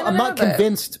deal in Canada. I'm not but-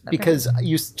 convinced because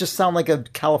you just sound like a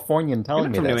Californian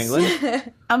telling me From New this.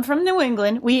 England. I'm from New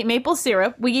England. We eat maple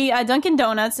syrup. We eat Dunkin'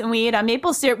 Donuts, and we eat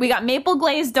maple syrup. We got maple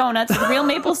glazed donuts with real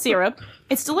maple syrup.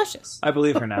 It's delicious. I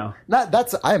believe her now.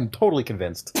 I am totally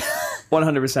convinced.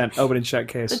 100% open and shut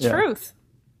case. The truth.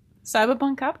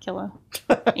 Cyberpunk Cop Killer.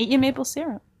 Eat your maple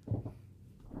syrup.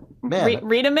 Man,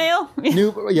 Read a mail?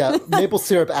 Maple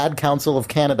Syrup Ad Council of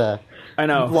Canada I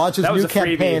know. launches that was new a freebie.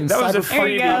 campaign. That was a Cyberpunk- There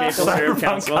you freebie go. Maple Syrup Cyberpunk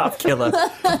Council. Cop Killer.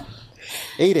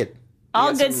 Ate it, All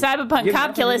got good some- Cyberpunk you have Cop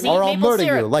nothing Killers to eat or I'll maple murder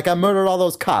syrup. you like I murdered all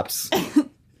those cops.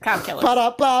 Cop Killers.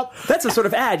 Ba-da-ba. That's the sort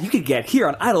of ad you could get here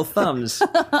on Idle Thumbs.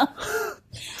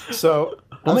 So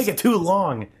Don't make it too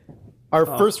long. our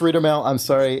first reader mail. I'm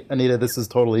sorry, Anita. This is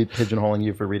totally pigeonholing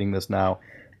you for reading this now,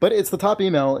 but it's the top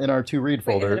email in our to read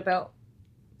Wait, folder. is it about?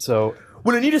 So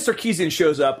When Anita Sarkeesian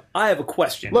shows up, I have a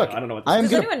question. look, I don't know what this I'm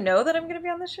Does gonna. anyone know that I'm going to be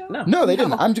on this show? No, they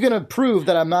didn't. I'm going to prove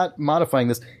that I'm not modifying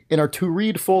this. In our to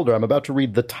read folder, I'm about to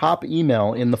read the top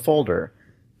email in the folder.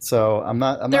 So I'm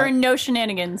not. There are no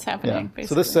shenanigans happening, yeah. basically.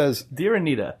 So this says. Dear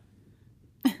Anita.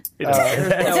 no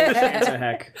chance in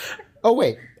heck. Oh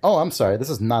wait. Oh, I'm sorry. This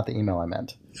is not the email I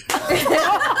meant.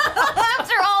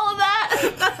 After all of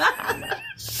that,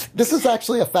 This is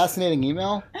actually a fascinating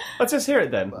email. Let's just hear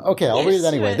it then. Okay, I'll read it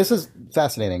anyway. should. This is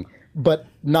fascinating, but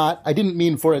not. I didn't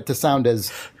mean for it to sound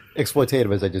as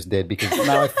exploitative as I just did, because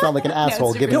now I sound like an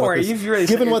asshole. Given Don't what worry, this, you've really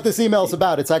given said- what this email is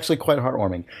about, it's actually quite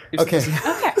heartwarming. Okay.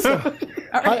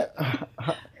 okay.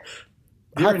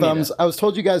 Hi, Thumbs. I was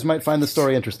told you guys might find this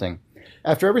story interesting.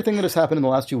 After everything that has happened in the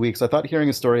last few weeks, I thought hearing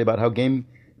a story about how game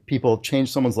people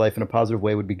change someone's life in a positive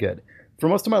way would be good. For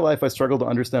most of my life, I struggled to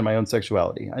understand my own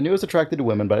sexuality. I knew I was attracted to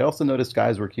women, but I also noticed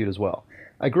guys were cute as well.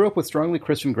 I grew up with strongly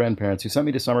Christian grandparents who sent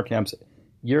me to summer camps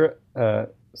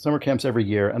every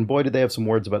year, and boy, did they have some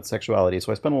words about sexuality,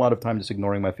 so I spent a lot of time just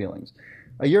ignoring my feelings.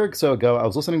 A year or so ago, I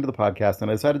was listening to the podcast, and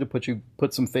I decided to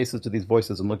put some faces to these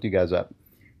voices and looked you guys up.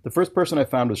 The first person I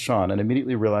found was Sean, and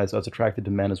immediately realized I was attracted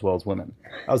to men as well as women.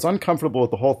 I was uncomfortable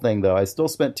with the whole thing, though. I still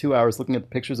spent 2 hours looking at the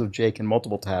pictures of Jake in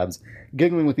multiple tabs,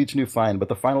 giggling with each new find, but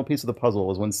the final piece of the puzzle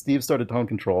was when Steve started Tone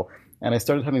Control, and I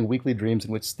started having weekly dreams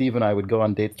in which Steve and I would go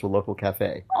on dates to a local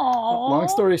cafe. Aww. Long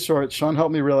story short, Sean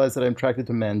helped me realize that I'm attracted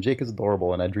to men. Jake is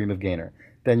adorable, and I dream of Gaynor.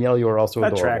 Danielle, you are also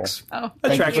That adorable. tracks. Oh, That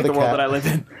Thank tracks you with for the the world cat. that I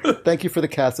live in. Thank you for the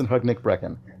cast and hug Nick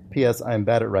Brecken. P.S. I am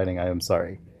bad at writing. I am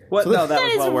sorry. What? So No, that that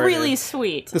was is well worded. really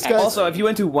sweet. This guy's- Also, if you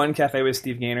went to one cafe with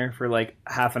Steve Gaynor for like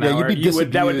half an Yeah, hour, you'd be you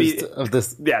would, that would be disabused of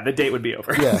this. yeah, the date would be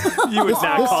over. Yeah. You would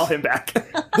not call him back.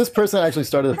 This person actually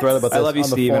started a thread about this I love you, on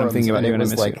the Steve, and I'm forums, thinking about and you it and I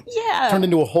was miss like you. Yeah. turned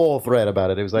into a whole thread about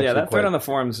it. It was actually Yeah, that quite, thread on the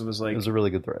forums was like, it was a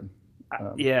really good thread.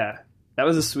 yeah, that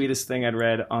was the sweetest thing I'd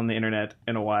read on the internet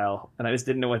in a while, and I just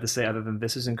didn't know what to say other than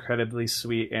this is incredibly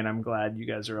sweet, and I'm glad you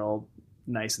guys are all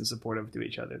nice and supportive to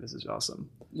each other. This is awesome.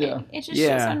 Yeah. It just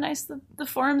Yeah. shows how nice the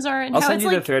forums are and I'll how send it's you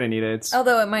like the thread, Anita. It's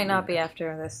Although it might not be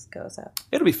after this goes up.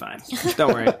 it'll be fine.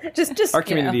 Don't worry. Just Our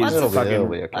you know, community lots is It'll of- be, fucking it'll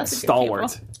be okay. lots of good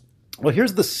stalwart. people. Well,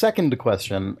 here's the second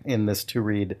question in this to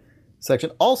read section.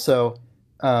 Also,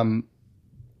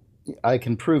 I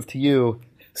can prove to you.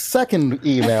 Second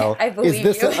email I believe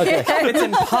is this. you. Okay. It's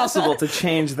impossible to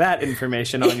change that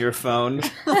information on your phone.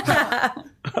 I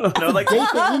don't know, like Date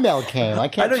the email came. I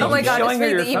can't. I don't Oh my You're god, showing just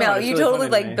her read the your phone. email. It's You really totally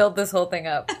funny to me. built this whole thing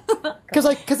up.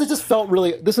 Because it just felt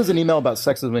really. This is an email about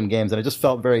sexism in games, and it just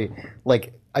felt very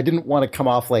like I didn't want to come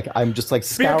off like I'm just like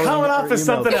You're scouring. coming our off as emails.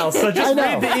 something else, so I just know.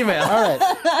 read the email. All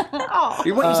right. what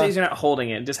you say is you're not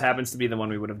holding it. It just happens to be the one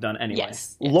we would have done anyway.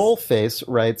 Yes. Lolface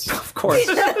writes, Of course.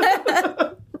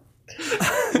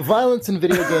 violence in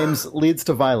video games leads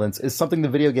to violence is something the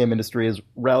video game industry has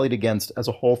rallied against as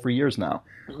a whole for years now.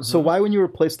 So why, when you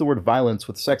replace the word violence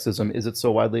with sexism, is it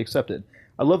so widely accepted?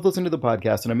 I love listening to the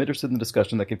podcast, and I'm interested in the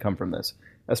discussion that could come from this,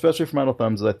 especially from Idle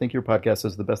Thumbs, as I think your podcast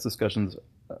has the best discussions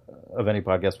of any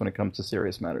podcast when it comes to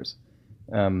serious matters.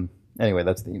 Anyway,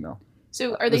 that's the email.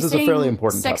 So are they This is a saying fairly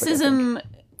important topic, I sexism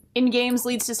in games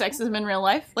leads to sexism in real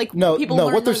life? Like people no.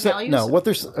 learn What they're those saying, values? no, what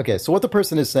they're okay. So what the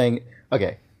person is saying.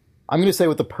 Okay, I'm going to say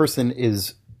what the person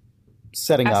is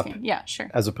setting up, Asking. Yeah, sure.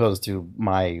 as opposed to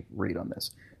my read on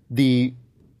this. The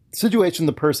situation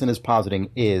the person is positing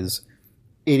is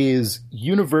it is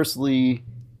universally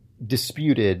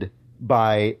disputed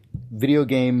by video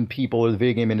game people or the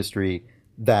video game industry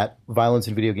that violence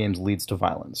in video games leads to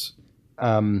violence.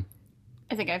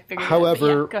 I think I figured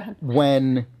However, it out. But yeah, go ahead.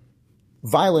 when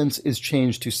violence is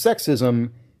changed to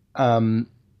sexism,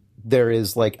 there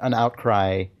is like an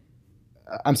outcry.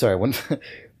 I'm sorry, when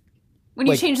When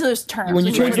you like, change those terms. when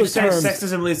you change When you those say terms-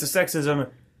 sexism leads to sexism,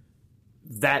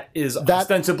 that is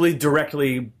ostensibly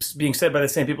directly being said by the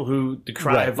same people who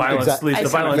decry Right, violence exactly. leads I to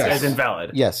see what violence you're as saying.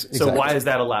 invalid. Yes, So exactly. why is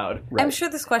that allowed? Right. I'm sure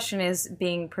this question is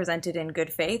being presented in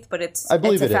good faith, but it's I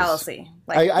believe it's a it is. fallacy.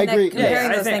 I agree. Comparing Yeah,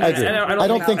 I those think- things I agree. is- I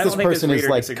don't think this this person is reader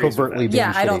like disagrees with covertly that. being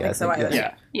Yeah, I don't shitty, think so either.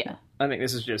 yes. Yeah. I think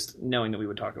this is just knowing that we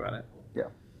would talk about it. Yeah.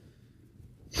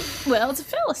 Well, it's a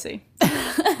fallacy.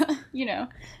 You know.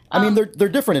 I mean, they're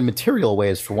different in material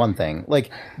ways, for one thing. Like,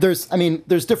 there's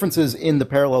differences in the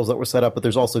parallels that were set up, but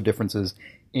there's also differences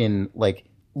in, like,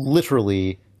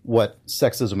 literally what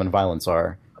sexism and violence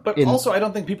are. But also, I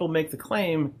don't think people make the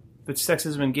claim that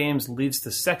sexism in games leads to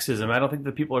sexism. I don't think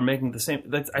that people are making the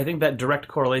same. I think that direct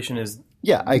correlation is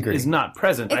I agree. not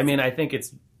present. I mean, I think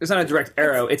it's not a direct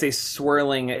arrow. It's a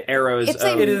swirling arrows. It's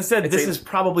a- of, it is instead. it's This a- is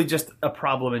probably just a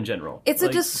problem in general. It's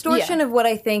Like, a distortion Yeah. of what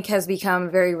I think has become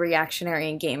very reactionary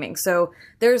in gaming. So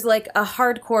there's like a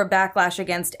hardcore backlash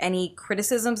against any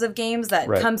criticisms of games that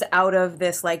Right. comes out of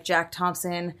this like Jack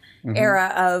Thompson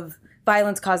era of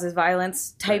violence causes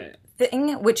violence type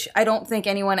thing, which I don't think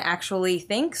anyone actually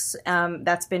thinks.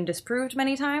 That's been disproved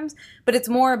many times. But it's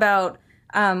more about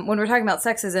when we're talking about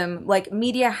sexism, like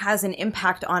media has an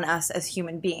impact on us as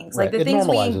human beings, like Right. the It things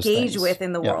we normalizes engage things. with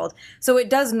in the Yeah. world. So it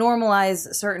does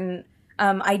normalize certain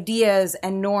ideas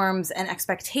and norms and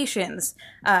expectations.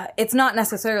 It's not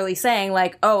necessarily saying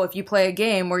like, oh, if you play a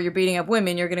game where you're beating up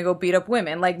women, you're going to go beat up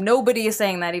women. Like nobody is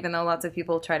saying that, even though lots of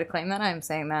people try to claim that I'm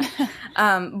saying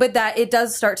that. But that it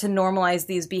does start to normalize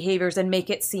these behaviors and make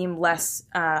it seem less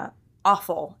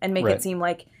awful and make Right. it seem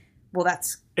like, well,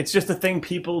 that's it's just a thing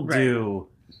people do.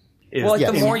 Is Well, like,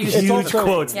 the in more you- huge it's also-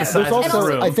 quotes, Yeah. the There's size of the also,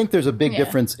 room. I think there's a big Yeah.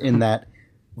 difference in that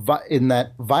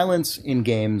violence in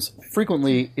games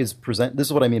frequently is present. This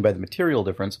is what I mean by the material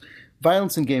difference.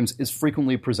 Violence in games is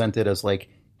frequently presented as like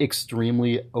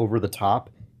extremely over the top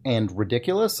and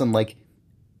ridiculous, and like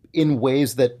in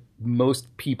ways that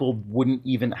most people wouldn't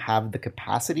even have the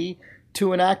capacity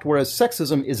to enact. Whereas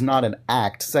sexism is not an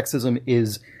act. Sexism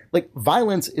is like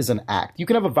violence is an act. You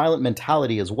can have a violent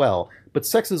mentality as well, but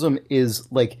sexism is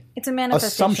like It's a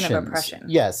manifestation of assumptions. oppression.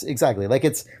 Yes, exactly. Like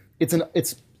it's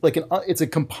a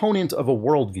component of a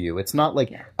worldview. It's not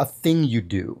like a thing you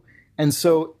do. And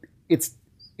so it's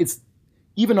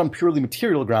even on purely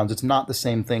material grounds, it's not the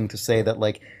same thing to say that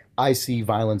like I see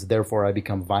violence, therefore I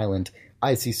become violent.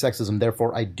 I see sexism,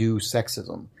 therefore I do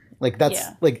sexism. Like that's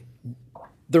like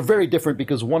they're very different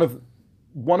because one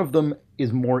of them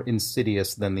is more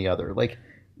insidious than the other. Like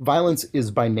violence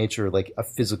is by nature like a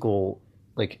physical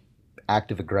like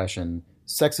act of aggression.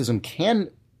 Sexism can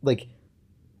like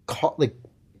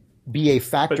be a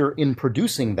factor in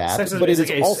producing that, Sexism but it is is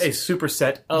like also a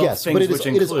superset of yes, things but it which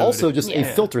is include. also just a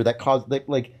filter that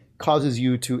causes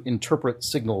you to interpret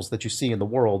signals that you see in the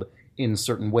world in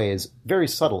certain ways very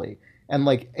subtly. And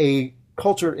like a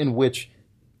culture in which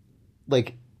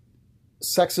like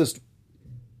sexist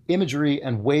imagery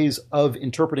and ways of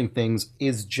interpreting things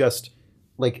is just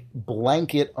like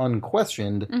blanket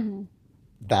unquestioned,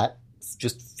 that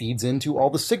just feeds into all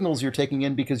the signals you're taking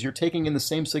in because you're taking in the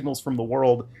same signals from the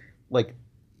world. Like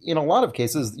in a lot of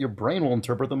cases, your brain will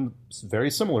interpret them very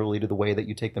similarly to the way that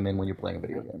you take them in when you're playing a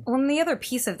video game. Well, and the other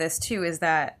piece of this too is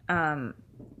that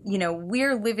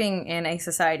we're living in a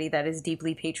society that is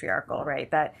deeply patriarchal, right?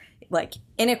 That like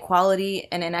inequality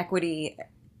and inequity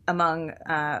among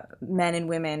men and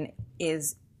women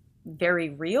is very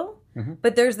real.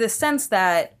 But there's this sense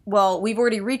that, well, we've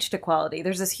already reached equality.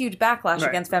 There's this huge backlash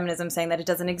against feminism saying that it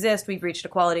doesn't exist, we've reached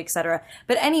equality, etc.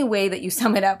 But any way that you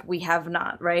sum it up, we have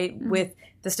not, right? With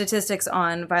the statistics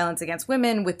on violence against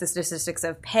women, with the statistics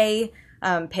of pay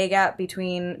gap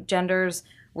between genders,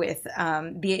 with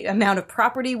the amount of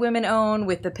property women own,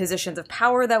 with the positions of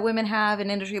power that women have in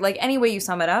industry, like any way you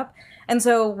sum it up. And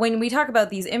so when we talk about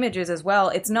these images as well,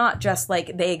 it's not just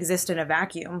like they exist in a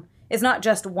vacuum. It's not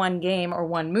just one game or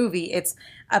one movie. It's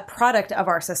a product of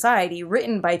our society,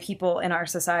 written by people in our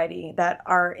society that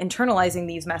are internalizing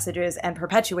these messages and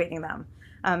perpetuating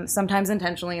them, sometimes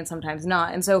intentionally and sometimes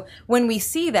not. And so when we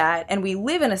see that and we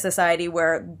live in a society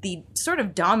where the sort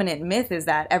of dominant myth is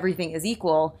that everything is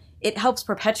equal, it helps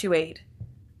perpetuate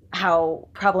how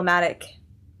problematic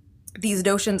these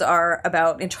notions are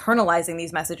about internalizing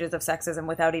these messages of sexism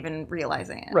without even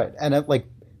realizing it. Right. And like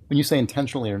when you say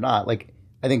intentionally or not, like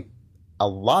I think a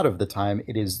lot of the time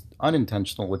it is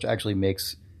unintentional, which actually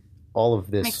makes all of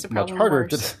this much harder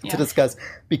to discuss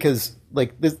because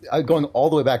like this, going all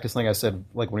the way back to something I said,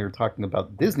 like when we were talking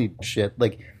about Disney shit,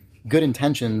 like good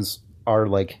intentions are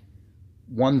like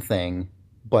one thing,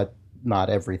 but not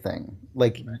everything.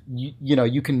 Like,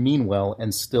 you can mean well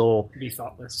and still be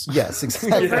thoughtless. Yes,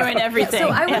 exactly. Ruin everything. So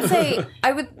I would say,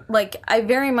 I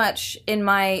very much, in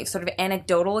my sort of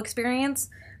anecdotal experience,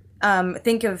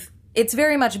 think of it's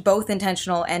very much both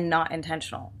intentional and not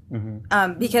intentional.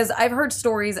 Because I've heard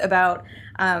stories about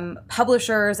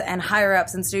publishers and higher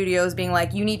ups in studios being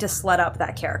like, you need to slut up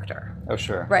that character. Oh,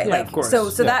 sure. Right. Yeah, like, of course.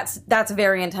 So Yeah. that's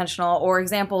very intentional. Or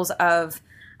examples of,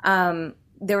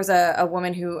 there was a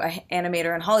woman an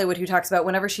animator in Hollywood who talks about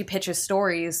whenever she pitches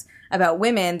stories about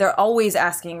women, they're always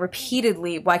asking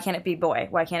repeatedly, why can't it be boy?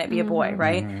 Why can't it be a boy?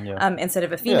 Right. Instead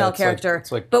of a female it's character.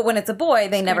 But when it's a boy,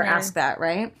 they never ask that.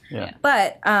 Right. Yeah.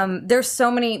 But there's so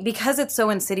many, because it's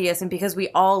so insidious and because we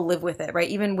all live with it, right?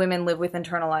 Even women live with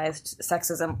internalized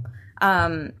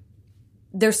sexism.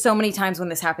 There's so many times when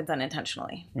this happens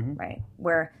unintentionally, right?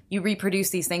 Where you reproduce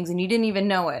these things and you didn't even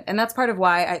know it. And that's part of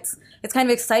why it's kind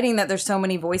of exciting that there's so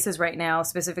many voices right now,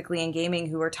 specifically in gaming,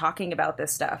 who are talking about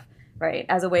this stuff, right?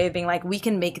 As a way of being like, we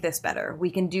can make this better. We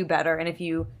can do better. And if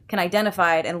you can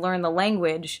identify it and learn the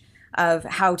language of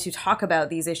how to talk about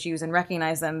these issues and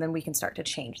recognize them, then we can start to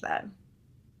change that.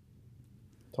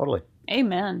 Totally.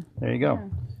 Amen. There you go.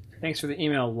 Thanks for the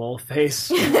email, lol face.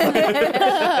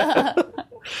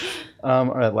 All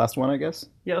right, last one, I guess.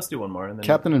 Yeah, let's do one more. And then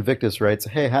Captain Invictus writes,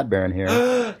 "Hey, Hat Baron here.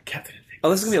 Captain Invictus. Oh,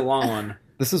 this is gonna be a long one.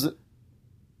 This is,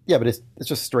 yeah, but it's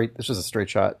just straight. It's just a straight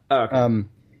shot. Oh, okay.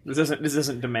 This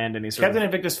doesn't demand any sort Captain of...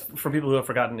 Invictus, for people who have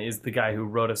forgotten, is the guy who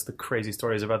wrote us the crazy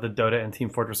stories about the Dota and Team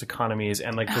Fortress economies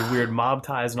and like the weird mob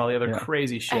ties and all the other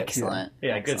crazy shit. Excellent.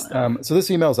 Yeah, good stuff. So this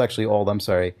email is actually old. I'm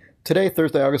sorry. Today,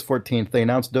 Thursday, August 14th, they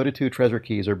announced Dota 2 treasure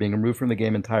keys are being removed from the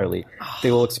game entirely. They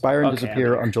will expire and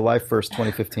disappear on July 1st,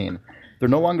 2015. They're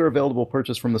no longer available to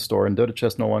purchase from the store, and Dota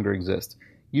chests no longer exist.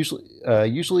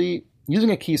 Usually, using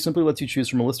a key simply lets you choose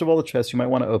from a list of all the chests you might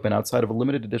want to open outside of a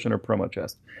limited edition or promo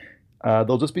chest.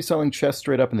 They'll just be selling chests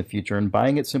straight up in the future, and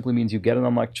buying it simply means you get an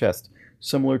unlocked chest.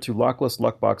 similar to lockless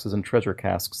luck boxes and treasure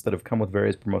casks that have come with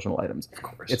various promotional items. Of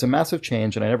course. It's a massive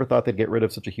change, and I never thought they'd get rid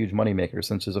of such a huge moneymaker,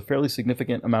 since there's a fairly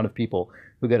significant amount of people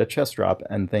who get a chest drop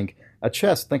and think, a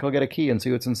chest, think I'll get a key and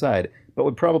see what's inside, but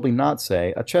would probably not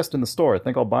say, a chest in the store,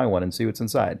 think I'll buy one and see what's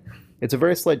inside. It's a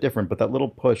very slight difference, but that little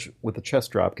push with the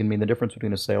chest drop can mean the difference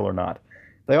between a sale or not.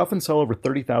 They often sell over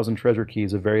 30,000 treasure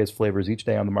keys of various flavors each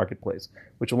day on the marketplace,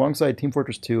 which alongside Team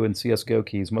Fortress 2 and CSGO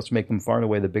keys must make them far and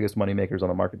away the biggest moneymakers on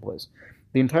the marketplace.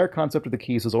 The entire concept of the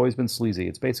keys has always been sleazy.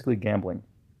 It's basically gambling.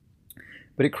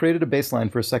 But it created a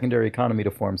baseline for a secondary economy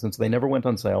to form, since they never went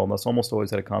on sale and thus almost always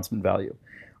had a constant value.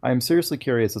 I am seriously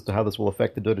curious as to how this will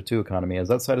affect the Dota 2 economy, as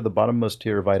outside of the bottommost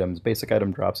tier of items, basic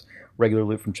item drops, regular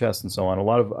loot from chests, and so on, a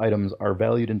lot of items are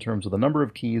valued in terms of the number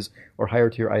of keys or higher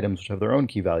tier items which have their own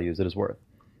key values it is worth.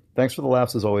 Thanks for the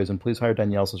laughs as always, and please hire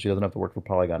Danielle so she doesn't have to work for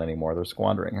Polygon anymore. They're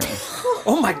squandering her.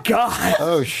 Oh my god!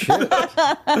 Oh, shit.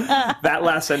 That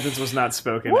last sentence was not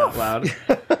spoken out loud.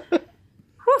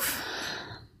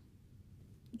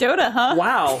 Dota, huh?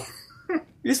 Wow. You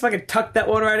just fucking tucked that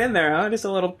one right in there, huh? Just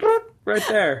a little right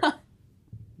there.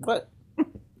 What? What's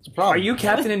the problem? Are you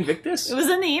Captain Invictus? It was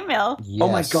in the email. Yes. Oh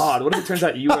my god, what if it turns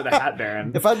out you are the Hat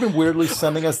Baron? If I'd been weirdly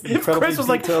sending us incredibly Chris was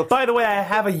like, detailed... by the way, I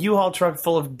have a U-Haul truck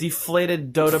full of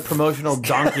deflated Dota promotional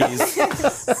donkeys.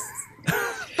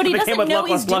 But he They came doesn't with know luck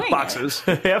he's luck doing boxes.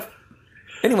 Yep.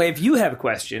 Anyway, if you have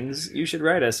questions, you should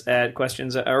write us at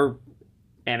questions or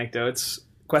anecdotes,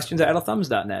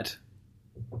 questions@idlethumbs.net.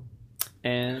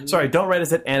 And Sorry, don't write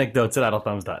us at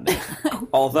anecdotes@idlethumbs.net.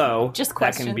 although Just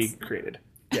that can be questions. created.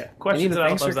 Yeah, questions Anita, at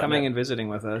thanks for idlethumbs.net. coming and visiting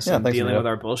with us Yeah, and thanks, dealing Anita. with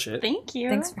our bullshit. it. Thank you.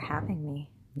 Thanks for having me.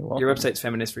 You're welcome. Your website's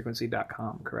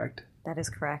feministfrequency.com, correct? That is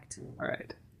correct. All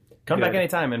right. Come Good. back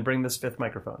anytime and bring this fifth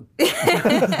microphone. Yeah,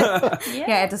 I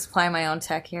had to supply my own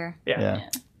tech here. Yeah.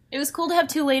 It was cool to have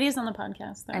two ladies on the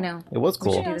podcast, though. I know. It was We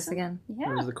cool. should do this again. It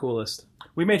Yeah. was the coolest.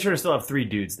 We made sure to still have 3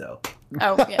 dudes, though.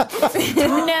 Oh, yeah.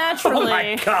 Naturally. Oh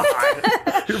my god.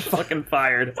 You're fucking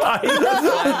fired. All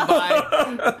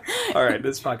right,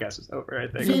 this podcast is over, I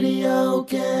think. Video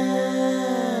games.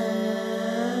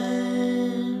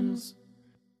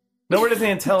 No, we're Disney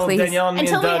until Please. Danielle and me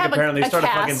Until and we Doug have apparently a start a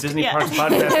fucking cast, Disney yeah. Parks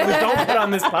podcast. We don't put it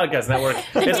on this podcast network.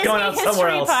 It's Disney going out somewhere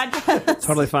History else. Podcast.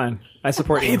 Totally fine. I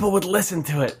support you. People would listen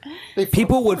to it.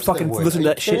 People would Of course they fucking would. listen to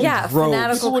Are you that shit kidding? Yeah, in droves.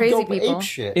 fanatical People would crazy go people. ape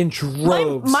shit. In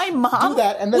droves. My mom Do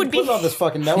that and then would put be. it on this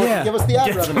fucking network Yeah. and give us the ad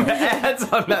Get revenue. the ads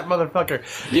on that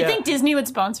motherfucker. You think Disney would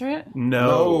sponsor it?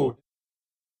 No.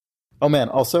 Oh man!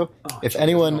 Also, if Jesus,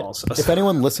 anyone, also. if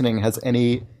anyone listening has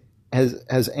any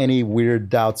weird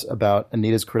doubts about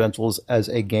Anita's credentials as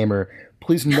a gamer,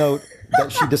 please note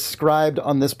that she described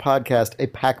on this podcast a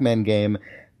Pac-Man game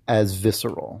as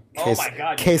visceral. Oh my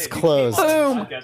god. you Case did. You came closed. on this podcast